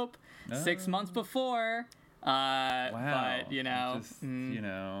the Pope 6 months before. Wow. But these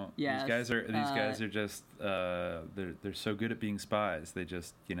guys are just they're so good at being spies. They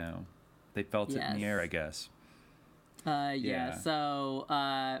just they felt it in the air, I guess. So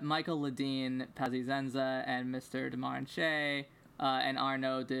Michael Ledeen Pazienza and Mr. de Marnche and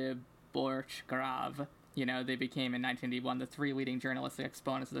Arnaud de Borchgrave. They became in 1981 the three leading journalistic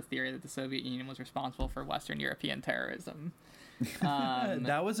exponents of the theory that the Soviet Union was responsible for Western European terrorism.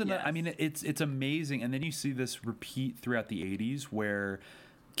 That was I mean, it's amazing. And then you see this repeat throughout the 80s where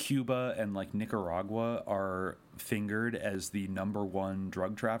Cuba and like Nicaragua are fingered as the number one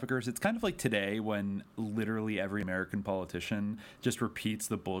drug traffickers. It's kind of like today when literally every American politician just repeats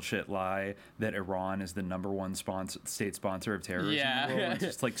the bullshit lie that Iran is the number one state sponsor of terrorism in the world. It's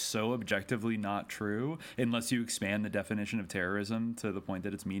just like so objectively not true unless you expand the definition of terrorism to the point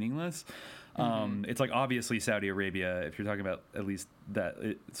that it's meaningless. It's like obviously Saudi Arabia, if you're talking about at least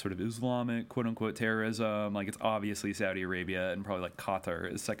that sort of Islamic quote unquote terrorism, like it's obviously Saudi Arabia, and probably like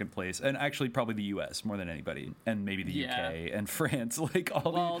Qatar is second place, and actually probably the US more than anybody, and maybe the UK and France, like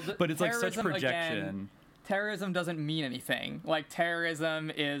all but it's like such projection. Again, terrorism doesn't mean anything. Like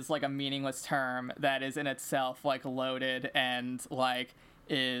terrorism is like a meaningless term that is in itself like loaded and like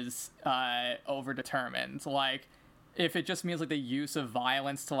is overdetermined. Like if it just means like the use of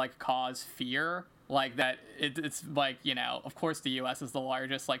violence to like cause fear, like that it's like, of course the US is the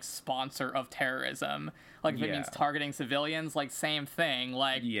largest like sponsor of terrorism. Like if it means targeting civilians, like same thing,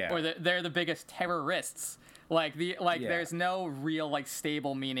 like or they're the biggest terrorists. Like there's no real like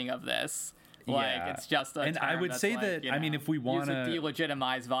stable meaning of this. Like it's just a and term I would say like, that I mean if we want to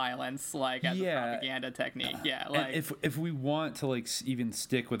delegitimize violence like as a propaganda technique, like and if we want to like even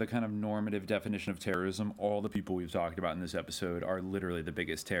stick with a kind of normative definition of terrorism, all the people we've talked about in this episode are literally the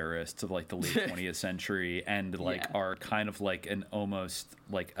biggest terrorists of like the late 20th century and like are kind of like an almost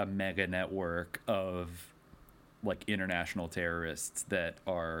like a mega network of like international terrorists that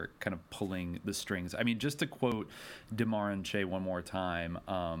are kind of pulling the strings. I mean, just to quote de Marnche one more time,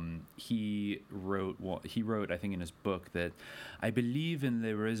 he wrote, I think in his book, that I believe in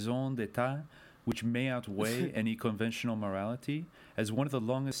the raison d'etat, which may outweigh any conventional morality. As one of the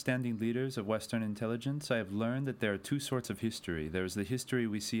longest-standing leaders of Western intelligence, I have learned that there are two sorts of history. There is the history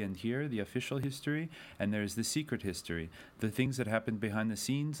we see and hear, the official history, and there is the secret history, the things that happen behind the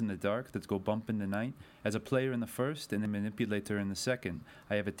scenes in the dark that go bump in the night. As a player in the first and a manipulator in the second,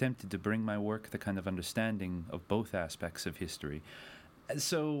 I have attempted to bring my work the kind of understanding of both aspects of history.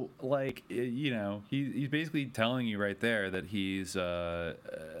 So, like, he's basically telling you right there that he's,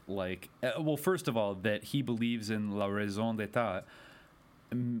 well, first of all, that he believes in la raison d'etat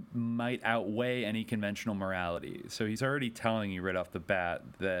might outweigh any conventional morality. So he's already telling you right off the bat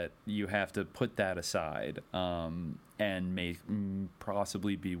that you have to put that aside and may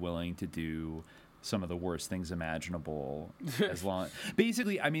possibly be willing to do some of the worst things imaginable as long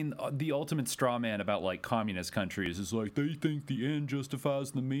basically I mean the ultimate straw man about like communist countries is like they think the end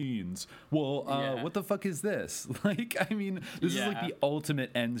justifies the means. Well what the fuck is this? Like I mean this is like the ultimate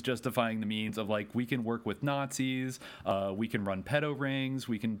ends justifying the means of like we can work with Nazis, we can run pedo rings,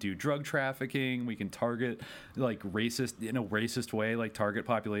 we can do drug trafficking, we can target like racist in a racist way, like target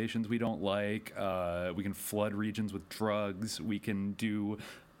populations we don't like, we can flood regions with drugs, we can do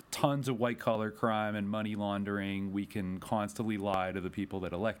tons of white-collar crime and money laundering. We can constantly lie to the people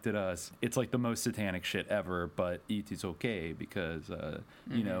that elected us. It's like the most satanic shit ever, but it is okay because,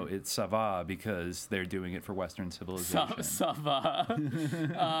 it's ça va because they're doing it for Western civilization. Ça va.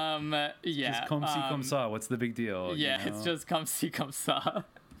 Just comme ci, comme ça. What's the big deal? It's just comme ci, comme ça.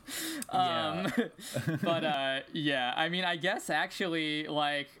 But I mean I guess actually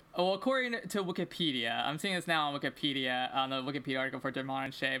like according to Wikipedia, I'm seeing this now on Wikipedia, on the Wikipedia article for de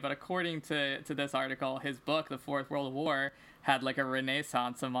Marnche, but according to this article, his book, The Fourth World War, had like a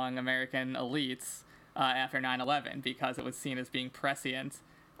renaissance among American elites after 9/11 because it was seen as being prescient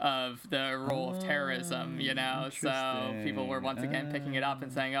of the role of terrorism, so people were once again picking it up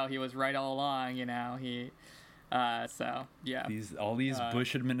and saying, oh, he was right all along, So yeah, all these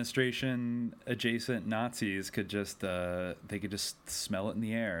Bush administration adjacent Nazis could just they could just smell it in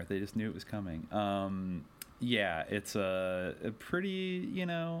the air. They just knew it was coming. Yeah, it's a pretty,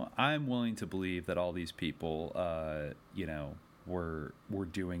 I'm willing to believe that all these people, were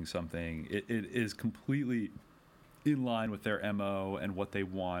doing something. It is completely in line with their MO and what they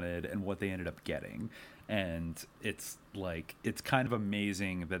wanted and what they ended up getting. And it's kind of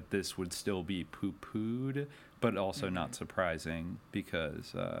amazing that this would still be poo-pooed, but also not surprising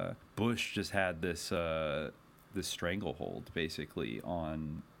because Bush just had this stranglehold basically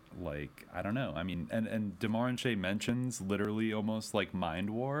on, I don't know. I mean, and Demarche mentions literally almost like mind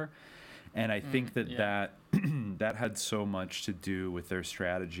war. And I think that that had so much to do with their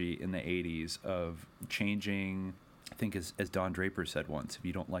strategy in the 80s of changing, I think as Don Draper said once, if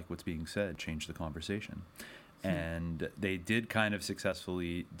you don't like what's being said, change the conversation. And they did kind of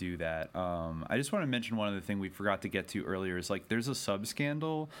successfully do that. I just want to mention one other thing we forgot to get to earlier is there's a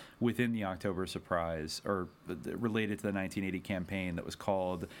sub-scandal within the October Surprise or related to the 1980 campaign that was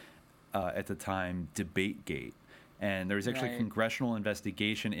called, at the time, DebateGate. And there was actually a congressional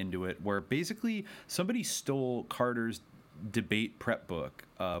investigation into it where basically somebody stole Carter's debate prep book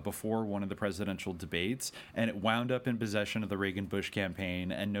before one of the presidential debates, and it wound up in possession of the Reagan-Bush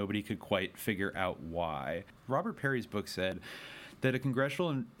campaign, and nobody could quite figure out why. Robert Perry's book said that a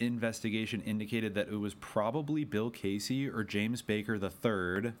congressional investigation indicated that it was probably Bill Casey or James Baker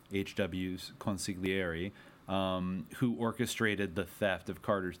III, H.W.'s consigliere, who orchestrated the theft of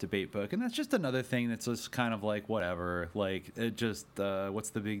Carter's debate book. And that's just another thing that's just kind of whatever, it just,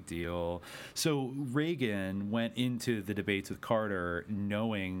 what's the big deal? So Reagan went into the debates with Carter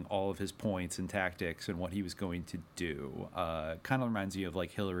knowing all of his points and tactics and what he was going to do. Kind of reminds you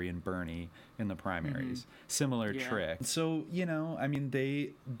of Hillary and Bernie in the primaries. Similar trick. So, I mean,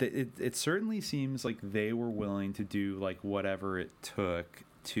 it certainly seems like they were willing to do whatever it took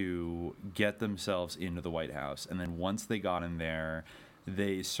to get themselves into the White House. And then once they got in there,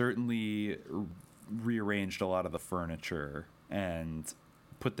 they certainly rearranged a lot of the furniture and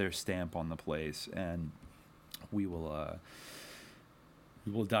put their stamp on the place. And we will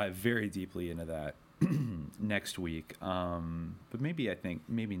dive very deeply into that next week. But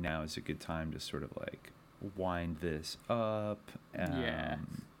maybe now is a good time to sort of wind this up.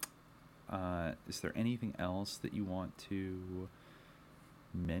 Is there anything else that you want to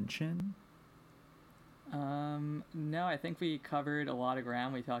mention? No, I think we covered a lot of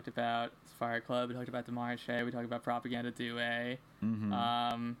ground. We talked about Fire Club, we talked about Demarche, we talked about Propaganda Due. I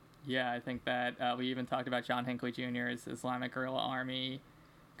think that we even talked about John Hinckley Jr.'s Islamic Guerrilla Army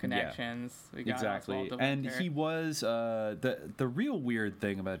connections. We got exactly. And he was the real weird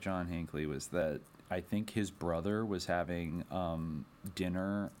thing about John Hinckley was that I think his brother was having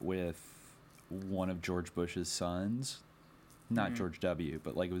dinner with one of George Bush's sons. Not George W.,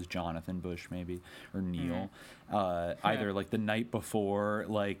 but it was Jonathan Bush maybe, or Neil, either the night before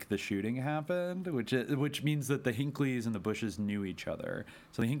the shooting happened, which means that the Hinckleys and the Bushes knew each other.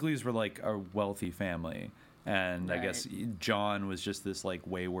 So the Hinckleys were a wealthy family, and I guess John was just this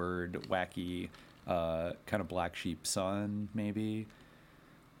wayward, wacky, kind of black sheep son maybe.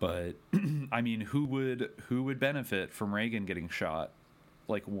 But I mean, who would benefit from Reagan getting shot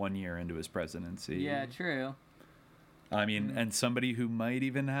 1 year into his presidency? Yeah, true. I mean, and somebody who might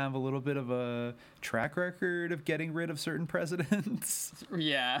even have a little bit of a track record of getting rid of certain presidents.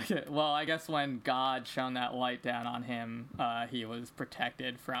 Yeah, well, I guess when God shone that light down on him, he was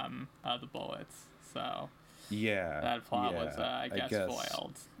protected from the bullets. So that plot was, I guess,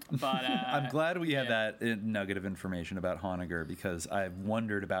 foiled. But I'm glad we had that nugget of information about Honegger because I've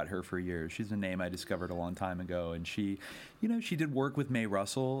wondered about her for years. She's a name I discovered a long time ago, and she did work with Mae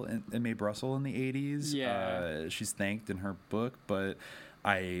Brussell in the 80s. Yeah. She's thanked in her book, but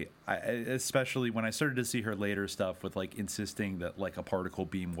I especially when I started to see her later stuff with insisting that a particle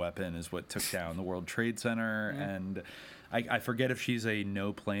beam weapon is what took down the World Trade Center, and I forget if she's a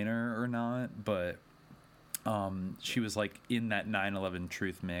no-planer or not, but she was in that 9/11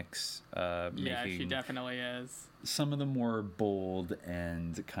 truth mix. She definitely is. Some of the more bold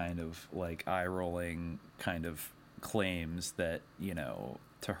and kind of eye-rolling kind of claims that,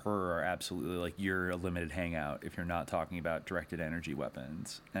 to her are absolutely you're a limited hangout if you're not talking about directed energy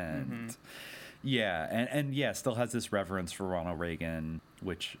weapons. And still has this reverence for Ronald Reagan,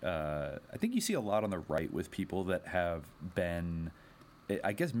 which I think you see a lot on the right with people that have been...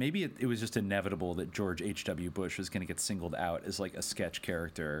 I guess maybe it was just inevitable that George H.W. Bush was going to get singled out as a sketch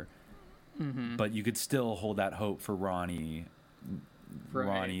character. But you could still hold that hope for Ronnie,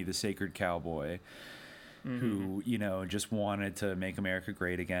 the sacred cowboy. who, just wanted to make America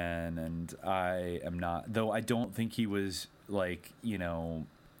great again. And I am not, though I don't think he was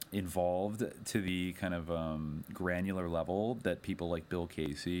involved to the kind of granular level that people like Bill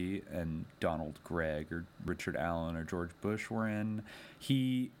Casey and Donald Gregg or Richard Allen or George Bush were in.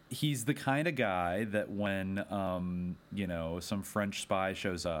 He's the kind of guy that when some French spy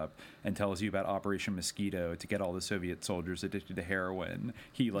shows up and tells you about Operation Mosquito to get all the Soviet soldiers addicted to heroin,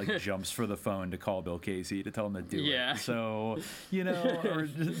 he jumps for the phone to call Bill Casey to tell him to do it. So or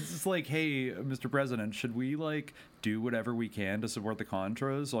just like, hey, Mr. President, should we do whatever we can to support the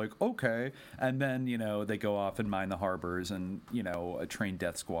Contras? Okay. And then they go off and mine the harbors and train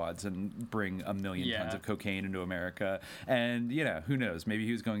death squads and bring 1 million tons of cocaine into America. And who knows? Maybe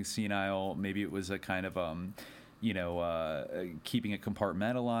he was going senile. Maybe it was a kind of keeping it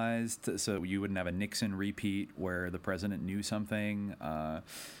compartmentalized so you wouldn't have a Nixon repeat where the president knew something.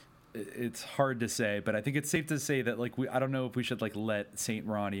 It's hard to say, but I think it's safe to say that I don't know if we should let Saint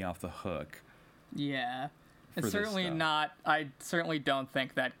Ronnie off the hook. Yeah. It's certainly not. I certainly don't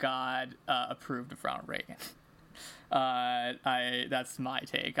think that God approved of Ronald Reagan. That's my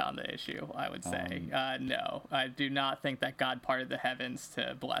take on the issue. I would say no. I do not think that God parted the heavens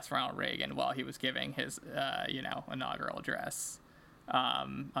to bless Ronald Reagan while he was giving his inaugural address.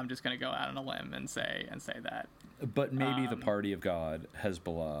 I'm just going to go out on a limb and say that. But maybe the party of God,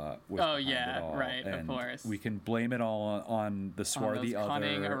 Hezbollah, was behind it all, right, and of course. We can blame it all on the swarthy on those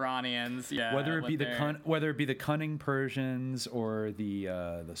cunning Iranians, whether it be the cunning Persians or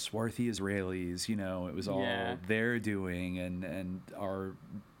the swarthy Israelis. It was all their doing, and our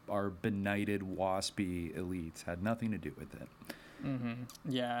benighted waspy elites had nothing to do with it. Mm-hmm.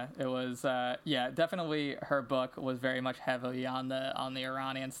 Yeah, it was. Definitely, her book was very much heavily on the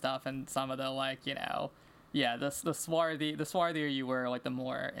Iranian stuff and some of the the swarthier you were, the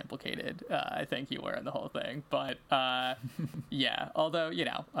more implicated I think you were in the whole thing. But although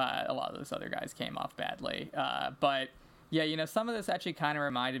a lot of those other guys came off badly. But some of this actually kind of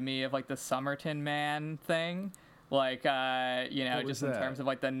reminded me of the Somerton Man thing. Just in terms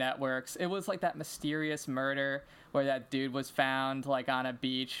of the networks, it was that mysterious murder where that dude was found on a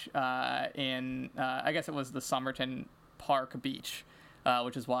beach in I guess it was the Somerton Park Beach,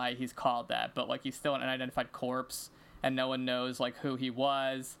 which is why he's called that. But he's still an unidentified corpse, and no one knows who he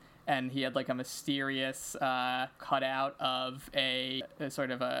was. And he had a mysterious cutout of a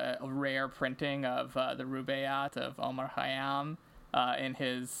sort of a rare printing of the Rubaiyat of Omar Khayyam in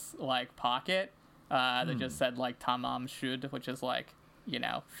his pocket. That just said Tamam Shud, which is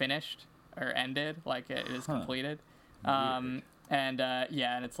finished or ended, it is completed. And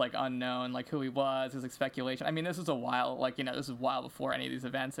it's unknown who he was. There's speculation. I mean, this was a while this was a while before any of these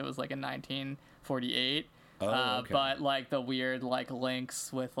events. It was in 1948. Okay. But the weird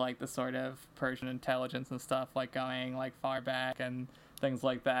links with the sort of Persian intelligence and stuff going far back and things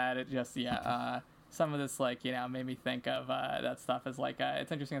like that. It just some of this made me think of that stuff as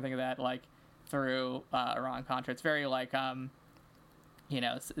it's interesting to think of that through Iran-Contra. It's very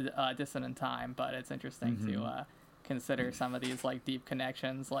distant in time, but it's interesting to consider some of these deep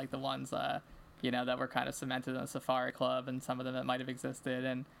connections, the ones that were kind of cemented in the Safari Club, and some of them that might have existed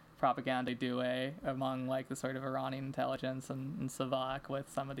in Propaganda Due among the sort of Iranian intelligence and Savak with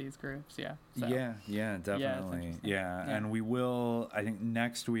some of these groups. Definitely. And we will, I think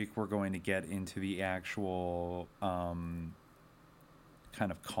next week we're going to get into the actual kind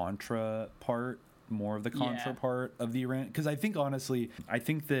of Contra part, more of the Contra part of the Iran, because I think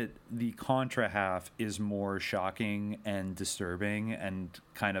that the Contra half is more shocking and disturbing and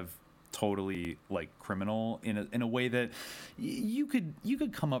kind of totally criminal in a way that you could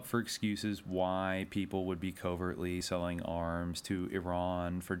come up for excuses why people would be covertly selling arms to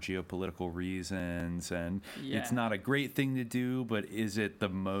Iran for geopolitical reasons, and it's not a great thing to do, but is it the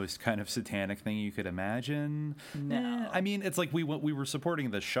most kind of satanic thing you could imagine? No. I mean, it's we were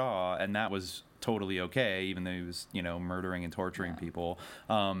supporting the Shah, and that was totally okay, even though he was murdering and torturing people.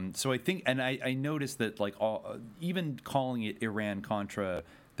 So I think, and I noticed that even calling it Iran Contra,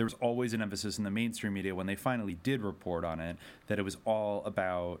 there was always an emphasis in the mainstream media when they finally did report on it that it was all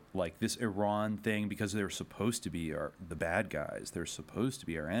about this Iran thing because they're supposed to be the bad guys. They're supposed to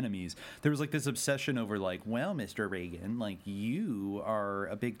be our enemies. There was this obsession over well, Mr. Reagan, you are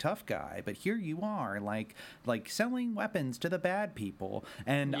a big tough guy, but here you are selling weapons to the bad people.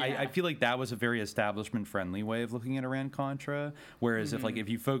 And I feel that was a very establishment friendly way of looking at Iran Contra. Whereas if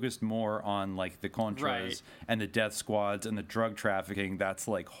you focused more on the Contras and the death squads and the drug trafficking, that's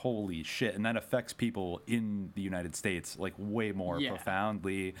holy shit. And that affects people in the United States like way more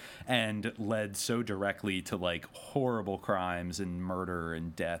profoundly, and led so directly to like horrible crimes and murder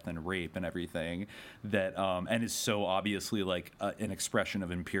and death and rape and everything that and is so obviously like an expression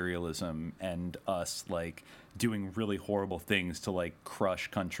of imperialism and us like doing really horrible things to like crush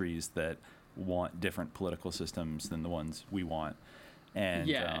countries that want different political systems than the ones we want. And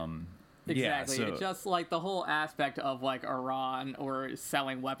exactly. So, it's just like the whole aspect of like Iran or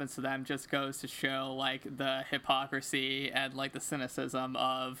selling weapons to them just goes to show like the hypocrisy and like the cynicism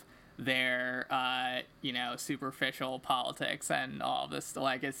of their superficial politics and all this.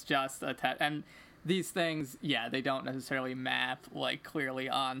 Like it's just and these things, they don't necessarily map like clearly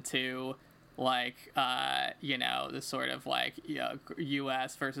onto like the sort of like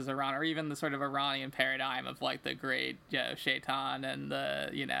U.S. versus Iran, or even the sort of Iranian paradigm of like the great Shaitan and the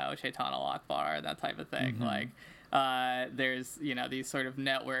Shaitan al-Akbar, that type of thing. Like there's these sort of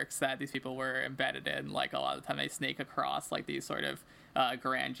networks that these people were embedded in. Like a lot of the time they snake across like these sort of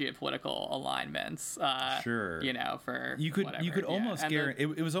grand geopolitical alignments. Sure. For you could almost guarantee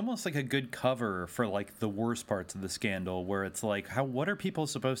it was almost like a good cover for like the worst parts of the scandal, where it's like, what are people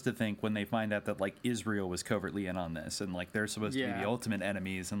supposed to think when they find out that like Israel was covertly in on this, and like they're supposed to be the ultimate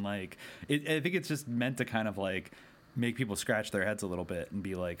enemies, and like I think it's just meant to kind of like make people scratch their heads a little bit and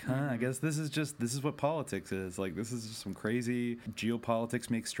be like, I guess this is what politics is. Like, this is just some crazy geopolitics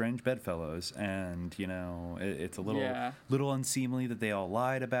makes strange bedfellows. And, it's a little unseemly that they all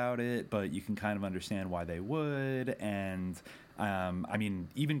lied about it, but you can kind of understand why they would. And, I mean,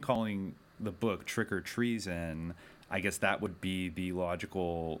 even calling the book Trick or Treason, I guess that would be the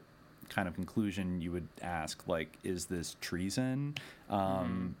logical kind of conclusion you would ask, like, is this treason?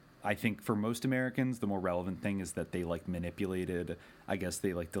 I think for most Americans, the more relevant thing is that they like manipulated, I guess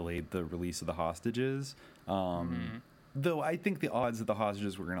they like delayed the release of the hostages. Though I think the odds that the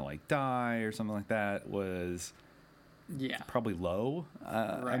hostages were going to like die or something like that was probably low.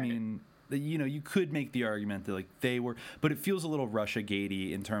 I mean, you could make the argument that like they were, but it feels a little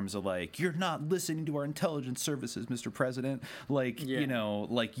Russia-gatey in terms of like, you're not listening to our intelligence services, Mr. President. Like,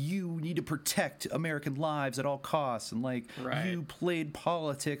 like you need to protect American lives at all costs. And like you played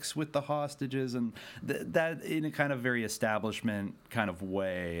politics with the hostages, and that in a kind of very establishment kind of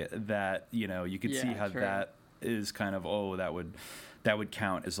way that, you could see how that is kind of, that would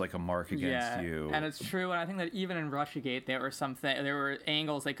count as like a mark against you. And it's true. And I think that even in Russiagate, there were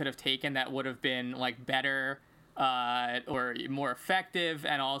angles they could have taken that would have been like better or more effective,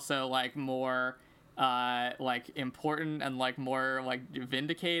 and also like more like important and like more like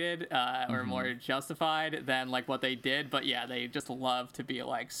vindicated or more justified than like what they did. But they just love to be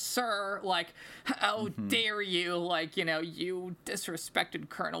like, sir, like how dare you, like you disrespected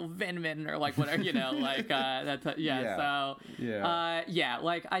Colonel Vindman or like whatever, like that's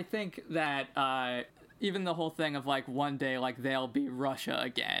like I think that even the whole thing of like one day like they'll be Russia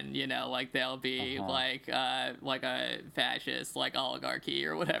again, like they'll be like a fascist like oligarchy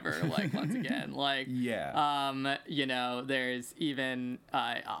or whatever, like once again, like there's even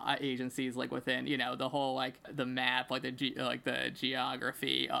agencies like within the whole like the map, like the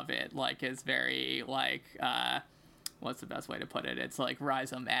geography of it like is very like what's the best way to put it? It's like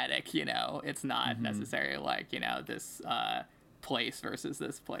rhizomatic, it's not necessarily like this place versus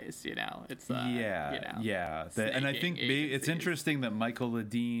this place, it's and I think it's interesting that Michael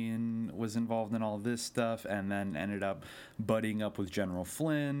Ledeen was involved in all this stuff, and then ended up butting up with General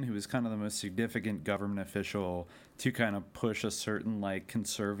Flynn, who was kind of the most significant government official to kind of push a certain like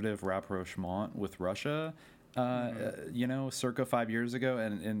conservative rapprochement with Russia circa 5 years ago,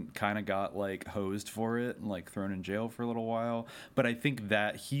 and kind of got like hosed for it and like thrown in jail for a little while. But I think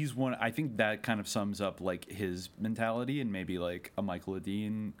that I think that kind of sums up like his mentality, and maybe like a Michael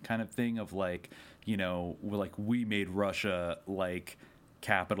Ledeen kind of thing of like, we made Russia like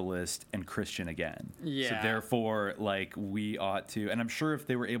capitalist and Christian again. So therefore, like, we ought to, and I'm sure if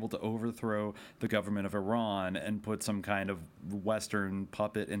they were able to overthrow the government of Iran and put some kind of Western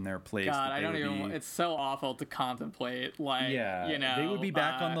puppet in their place, it's so awful to contemplate, like, they would be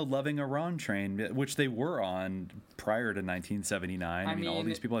back on the loving Iran train, which they were on prior to 1979. I mean, all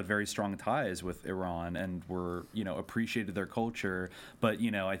these people had very strong ties with Iran and were, appreciated their culture. But,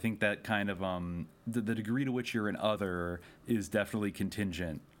 I think that kind of, the degree to which you're an other is definitely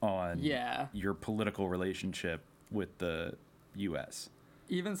contingent on your political relationship with the U.S.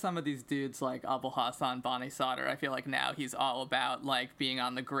 Even some of these dudes like Abul Hassan Bani Sadr, I feel like now he's all about like being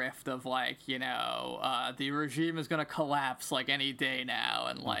on the grift of like, the regime is going to collapse like any day now,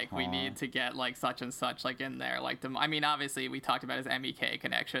 and like we need to get like such and such like in there. Like, obviously we talked about his MEK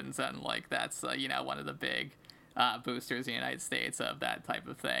connections, and like that's, one of the big boosters in the United States of that type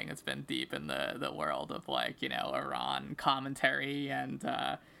of thing. It's been deep in the world of like, you know, Iran commentary and,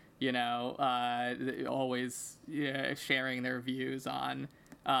 you know, always sharing their views on,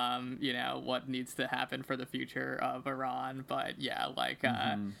 you know, what needs to happen for the future of Iran. But yeah, like,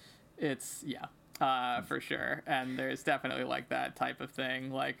 it's, for sure. And there's definitely like that type of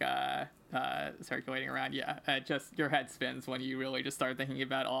thing, like, circulating around. Just your head spins when you really just start thinking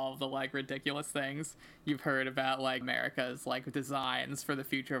about all of the like ridiculous things you've heard about like America's like designs for the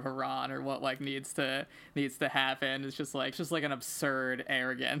future of Iran or what like needs to happen. It's just like an absurd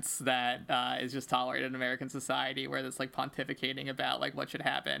arrogance that is just tolerated in American society, where it's like pontificating about like what should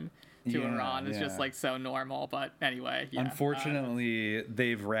happen to Iran is just like so normal. But anyway, unfortunately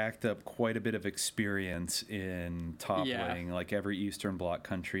they've racked up quite a bit of experience in toppling like every Eastern Bloc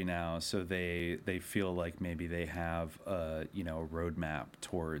country now, so they feel like maybe they have a roadmap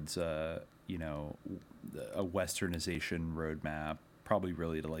towards a westernization roadmap, probably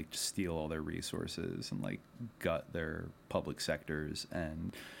really to like steal all their resources and like gut their public sectors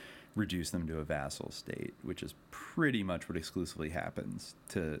and reduce them to a vassal state, which is pretty much what exclusively happens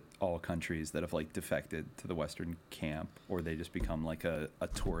to all countries that have like defected to the Western camp, or they just become like a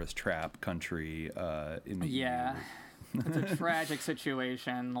tourist trap country in the EU. It's a tragic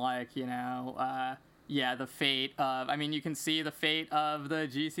situation. Like, the fate of, you can see the fate of the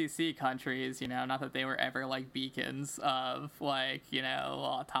GCC countries, not that they were ever like beacons of like,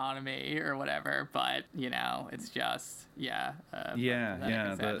 autonomy or whatever, but, it's just, the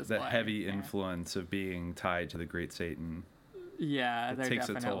heavy influence of being tied to the Great Satan. Yeah, they're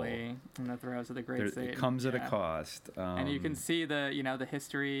definitely in the throes of the Great Satan. It comes at a cost, and you can see the the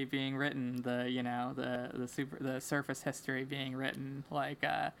history being written, the surface history being written, like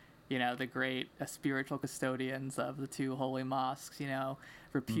the great spiritual custodians of the two holy mosques,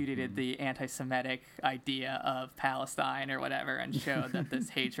 repudiated the anti-Semitic idea of Palestine or whatever, and showed that this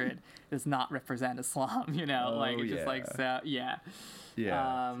hatred does not represent Islam.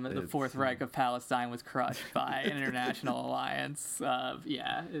 The Fourth Reich of Palestine was crushed by an international alliance.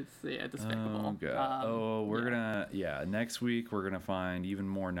 It's despicable. Oh God. We're gonna next week we're gonna find even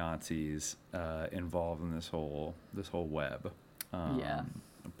more Nazis involved in this whole web.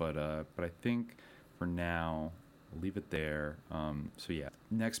 But I think for now we'll leave it there.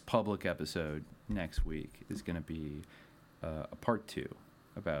 Next public episode next week is gonna be a part 2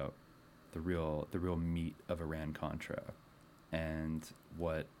 about the real meat of Iran-Contra. And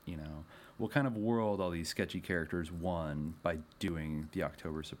what kind of world all these sketchy characters won by doing the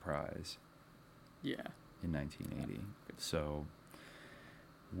October Surprise. In 1980. So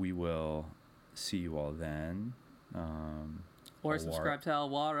we will see you all then. Or subscribe to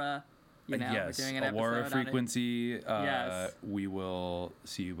Awara. Yes, we're doing an Awara Frequency. Yes. We will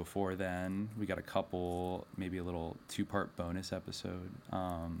see you before then. We got a couple, maybe a little 2-part bonus episode.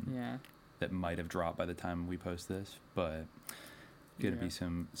 That might have dropped by the time we post this, but gonna be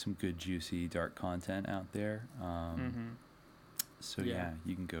some good juicy dark content out there.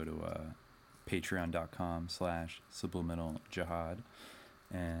 You can go to patreon.com/subliminaljihad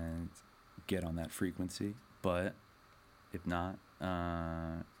and get on that frequency. But if not,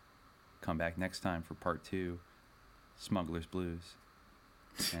 come back next time for part 2, Smuggler's Blues.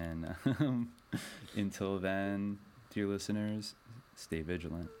 And until then, dear listeners, stay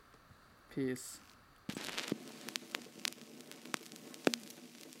vigilant. Peace.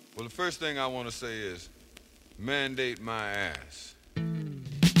 Well, the first thing I want to say is mandate my ass.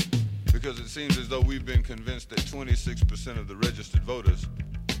 Because it seems as though we've been convinced that 26% of the registered voters,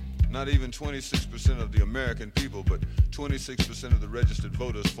 not even 26% of the American people, but 26% of the registered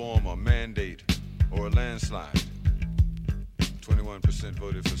voters form a mandate or a landslide. 21%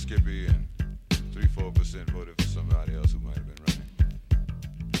 voted for Skippy and 3-4% voted for somebody else who might have been running.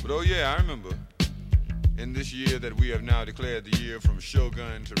 But I remember in this year that we have now declared the year from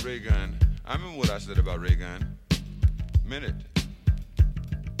Shogun to Reagan, I remember what I said about Reagan. Meant it.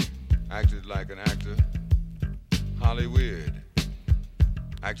 Acted like an actor. Hollywood.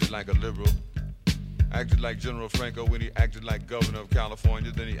 Acted like a liberal. Acted like General Franco when he acted like governor of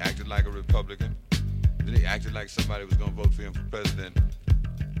California. Then he acted like a Republican. Then he acted like somebody was going to vote for him for president.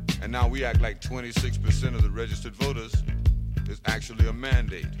 And now we act like 26% of the registered voters is actually a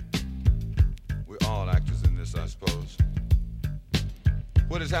mandate. We're all actors in this, I suppose.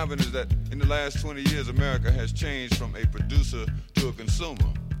 What has happened is that in the last 20 years, America has changed from a producer to a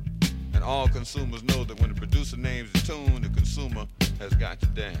consumer. And all consumers know that when the producer names the tune, the consumer has got to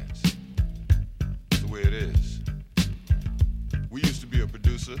dance. That's the way it is. We used to be a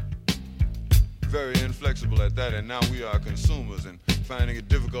producer, very inflexible at that, and now we are consumers and finding it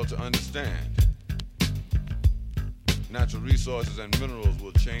difficult to understand. natural resources and minerals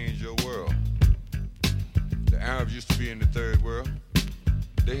will change your world. The Arabs used to be in the third world.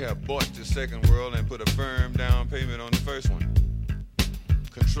 They have bought the second world and put a firm down payment on the first one.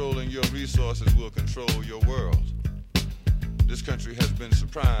 Controlling your resources will control your world. This country has been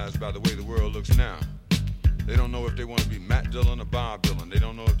surprised by the way the world looks now. They don't know if they want to be Matt Dillon or Bob Dylan. They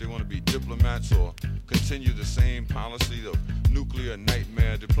don't know if they want to be diplomats or continue the same policy of nuclear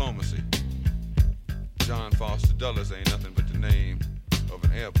nightmare diplomacy. John Foster Dulles ain't nothing but the name of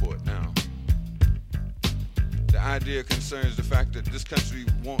an airport now. The idea concerns the fact that this country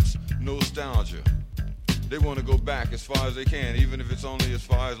wants nostalgia. They want to go back as far as they can, even if it's only as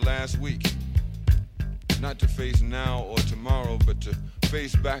far as last week. Not to face now or tomorrow, but to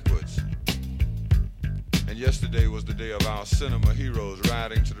face backwards. And yesterday was the day of our cinema heroes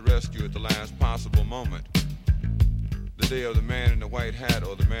riding to the rescue at the last possible moment. The day of the man in the white hat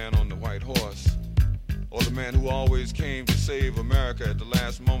or the man on the white horse. Or the man who always came to save America at the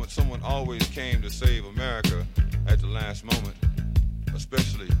last moment. Someone always came to save America at the last moment,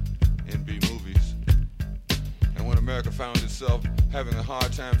 especially in B-movies. And when America found itself having a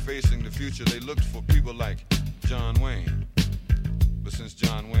hard time facing the future, they looked for people like John Wayne. But since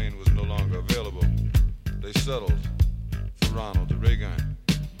John Wayne was no longer available, they settled for Ronald Reagan.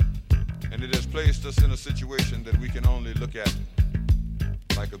 And it has placed us in a situation that we can only look at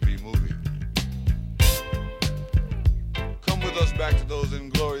like a B-movie. Come with us back to those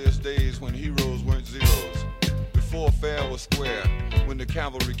inglorious days when heroes weren't zeros, before fair was square, when the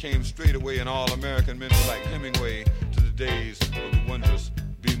cavalry came straight away and all American men were like Hemingway, to the days of the wondrous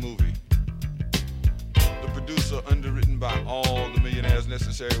B-movie. The producer, underwritten by all the millionaires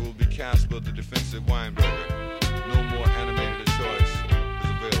necessary, will be Casper the Defensive Weinberger. No more animated a choice is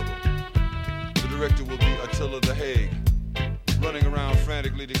available. The director will be Attila the Hague, running around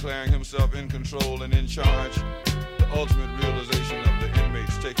frantically declaring himself in control and in charge. The ultimate realization of the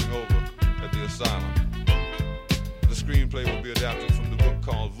inmates taking over at the asylum. The screenplay will be adapted from the book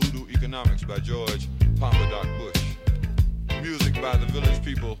called Voodoo Economics by George Papa Doc Bush. Music by the village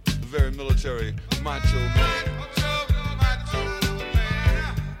people, the very military Macho Man.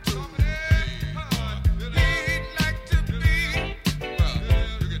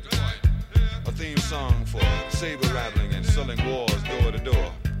 A theme song for saber rattling and selling wars door to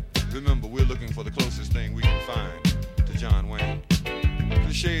door. Remember, we're looking for the closest thing we can find to John Wayne.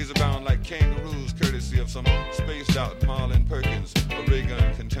 Cliches abound like kangaroos, courtesy of some spaced out Marlon Perkins, a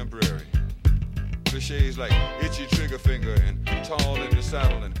Reagan contemporary. Cliches like itchy trigger finger and tall in the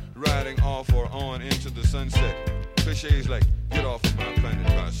saddle and riding off or on into the sunset. Cliches like get off of my planet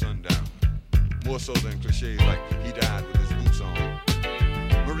by sundown. More so than cliches like he died with his boots on.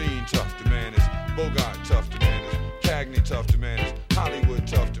 Marine tough, the man is Bogart tough, the man is Cagney tough, the man is Hollywood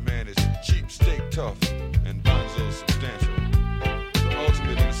tough, the man is cheap steak tough, and Bonzo substantial. The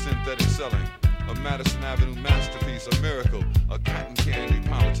ultimate in synthetic selling, a Madison Avenue masterpiece, a miracle, a cotton candy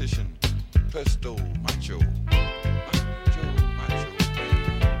politician, pesto macho, macho,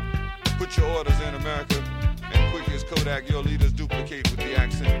 man. Put your orders in, America, and quick as Kodak, your leaders duplicate with the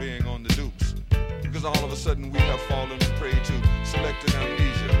accent being on the dupes. Because all of a sudden we have fallen prey to selective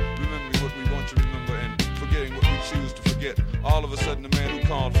amnesia, remembering what we want to remember and forgetting what we choose to forget. All of a sudden the man who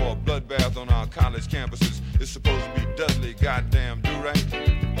called for a bloodbath on our college campuses is supposed to be Dudley goddamn Do-Right.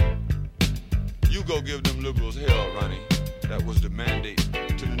 You go give them liberals hell, Ronnie. That was the mandate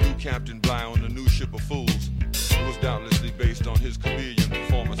to the new Captain Bligh on the new ship of fools. It was doubtlessly based on his chameleon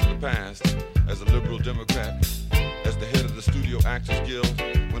performance of the past as a liberal Democrat, as the head of the Studio Actors Guild.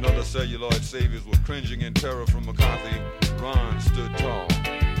 When other celluloid saviors were cringing in terror from McCarthy, Ron stood tall.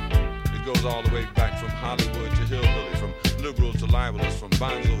 It goes all the way back from Hollywood to Hillbilly, from liberal to libelous, from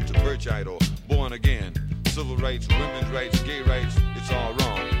Bonzo to Birchite or Born Again. Civil rights, women's rights, gay rights, it's all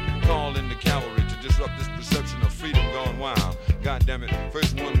wrong. Call in the cavalry to disrupt this perception of freedom gone wild. God damn it,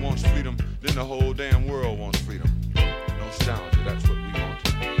 first one wants freedom, then the whole damn world wants freedom. Nostalgia, that's what we want.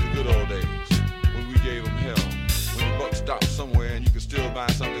 The good old days, when we gave them hell. When the buck stopped somewhere and you could still buy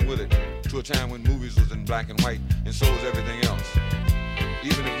something with it. To a time when movies was in black and white, and so was everything else.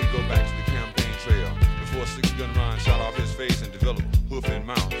 Even if we go back to the campaign trail, before 6-gun Ron shot off his face and developed hoof and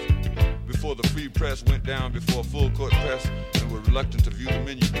mouth. Before the free press went down before full court press and were reluctant to view the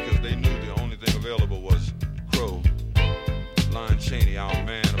menu because they knew the only thing available was Crow. Lon Chaney, our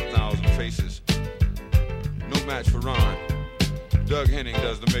man of 1,000 faces. No match for Ron. Doug Henning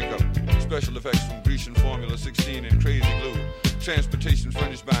does the makeup. Special effects from Grecian Formula 16 and Crazy Glue. Transportation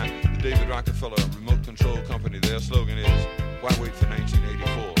furnished by the David Rockefeller Remote Control Company. Their slogan is, why wait for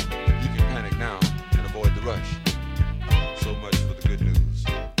 1984? You can panic now and avoid the rush. So much for the good news.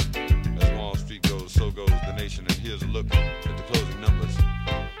 As Wall Street goes, so goes the nation. And here's a look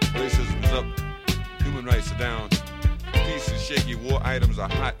shaky. War items are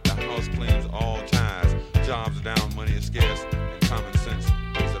hot. The house claims all ties. Jobs are down, money is scarce, and common sense is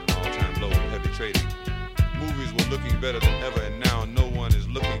at an all-time low in heavy trading. Movies were looking better than ever, and now no one is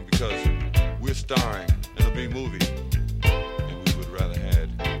looking because we're starring in a big movie. And we would rather had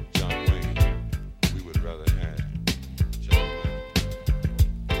John Wayne. We would rather had John Wayne.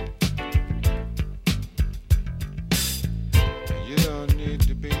 And you don't need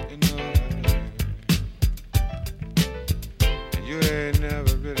to be in no hurry. And you ain't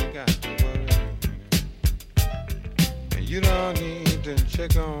never really got to worry. And you don't need to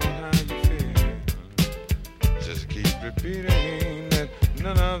check on how you feel. Just keep repeating that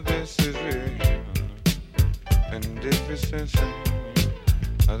none of this is real. And if you're sensing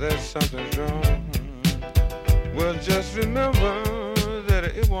that something's wrong, well, just remember that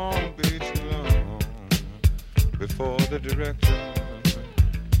it won't be too long before the director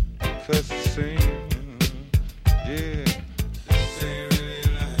cuts the scene. Yeah.